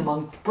fighting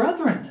among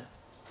brethren.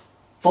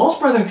 False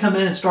brethren come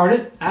in and start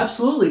it.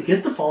 Absolutely,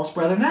 get the false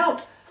brethren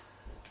out.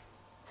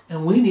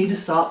 And we need to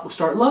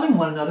start loving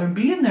one another and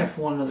being there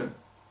for one another.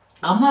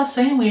 I'm not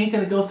saying we ain't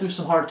going to go through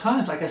some hard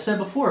times. Like I said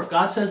before, if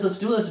God says let's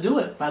do it, let's do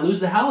it. If I lose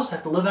the house,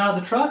 have to live out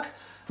of the truck,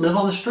 live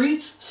on the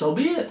streets, so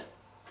be it.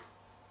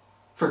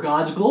 For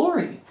God's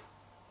glory.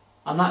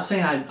 I'm not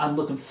saying I'm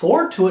looking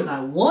forward to it and I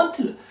want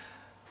to.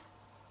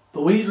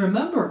 But we need to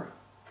remember,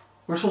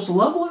 we're supposed to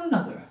love one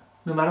another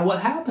no matter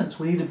what happens.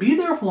 We need to be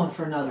there for one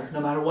for another no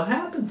matter what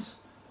happens.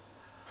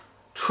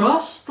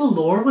 Trust the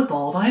Lord with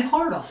all thine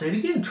heart. I'll say it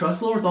again. Trust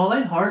the Lord with all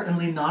thine heart, and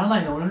lean not on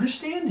thine own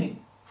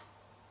understanding.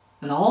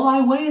 In all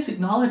thy ways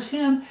acknowledge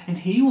Him, and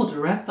He will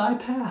direct thy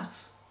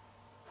paths.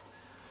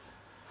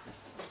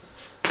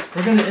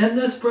 We're going to end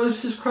this, brothers and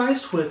sisters in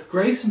Christ, with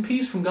grace and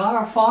peace from God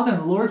our Father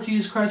and the Lord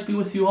Jesus Christ be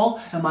with you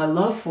all, and my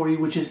love for you,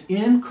 which is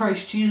in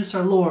Christ Jesus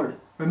our Lord.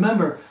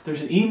 Remember,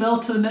 there's an email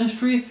to the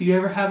ministry. If you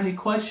ever have any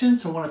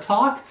questions or want to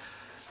talk,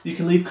 you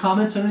can leave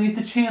comments underneath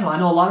the channel. I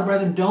know a lot of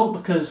brethren don't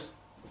because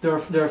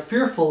they're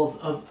fearful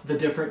of the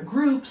different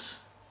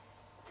groups,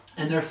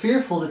 and they're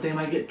fearful that they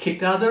might get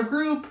kicked out of their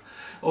group,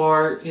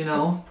 or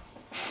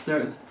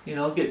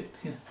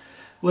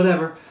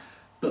whatever.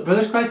 But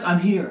brothers in Christ, I'm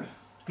here.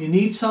 You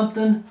need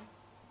something,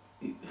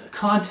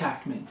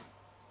 contact me.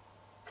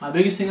 My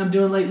biggest thing I'm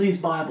doing lately is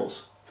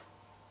Bibles.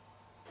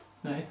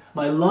 Okay?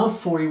 My love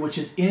for you, which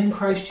is in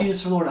Christ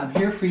Jesus our Lord. I'm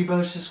here for you,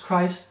 brothers and sisters in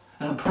Christ,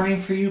 and I'm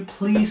praying for you.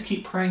 Please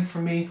keep praying for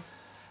me.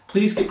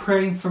 Please keep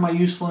praying for my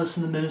usefulness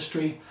in the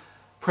ministry.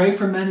 Pray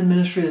for men in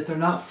ministry that they're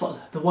not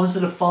the ones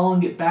that have fallen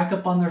get back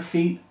up on their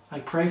feet. I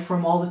pray for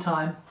them all the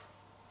time.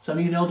 Some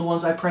of you know the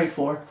ones I pray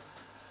for.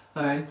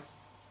 All right?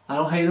 I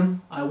don't hate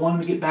them. I want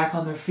them to get back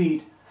on their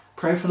feet.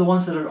 Pray for the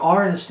ones that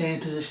are in a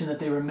standing position that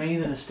they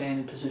remain in a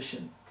standing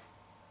position.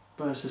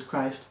 Brothers and sisters in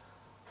Christ.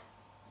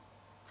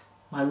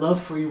 My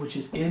love for you, which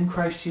is in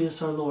Christ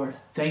Jesus our Lord.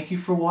 Thank you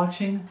for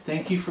watching.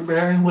 Thank you for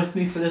bearing with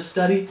me for this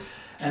study.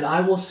 And I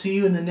will see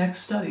you in the next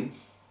study.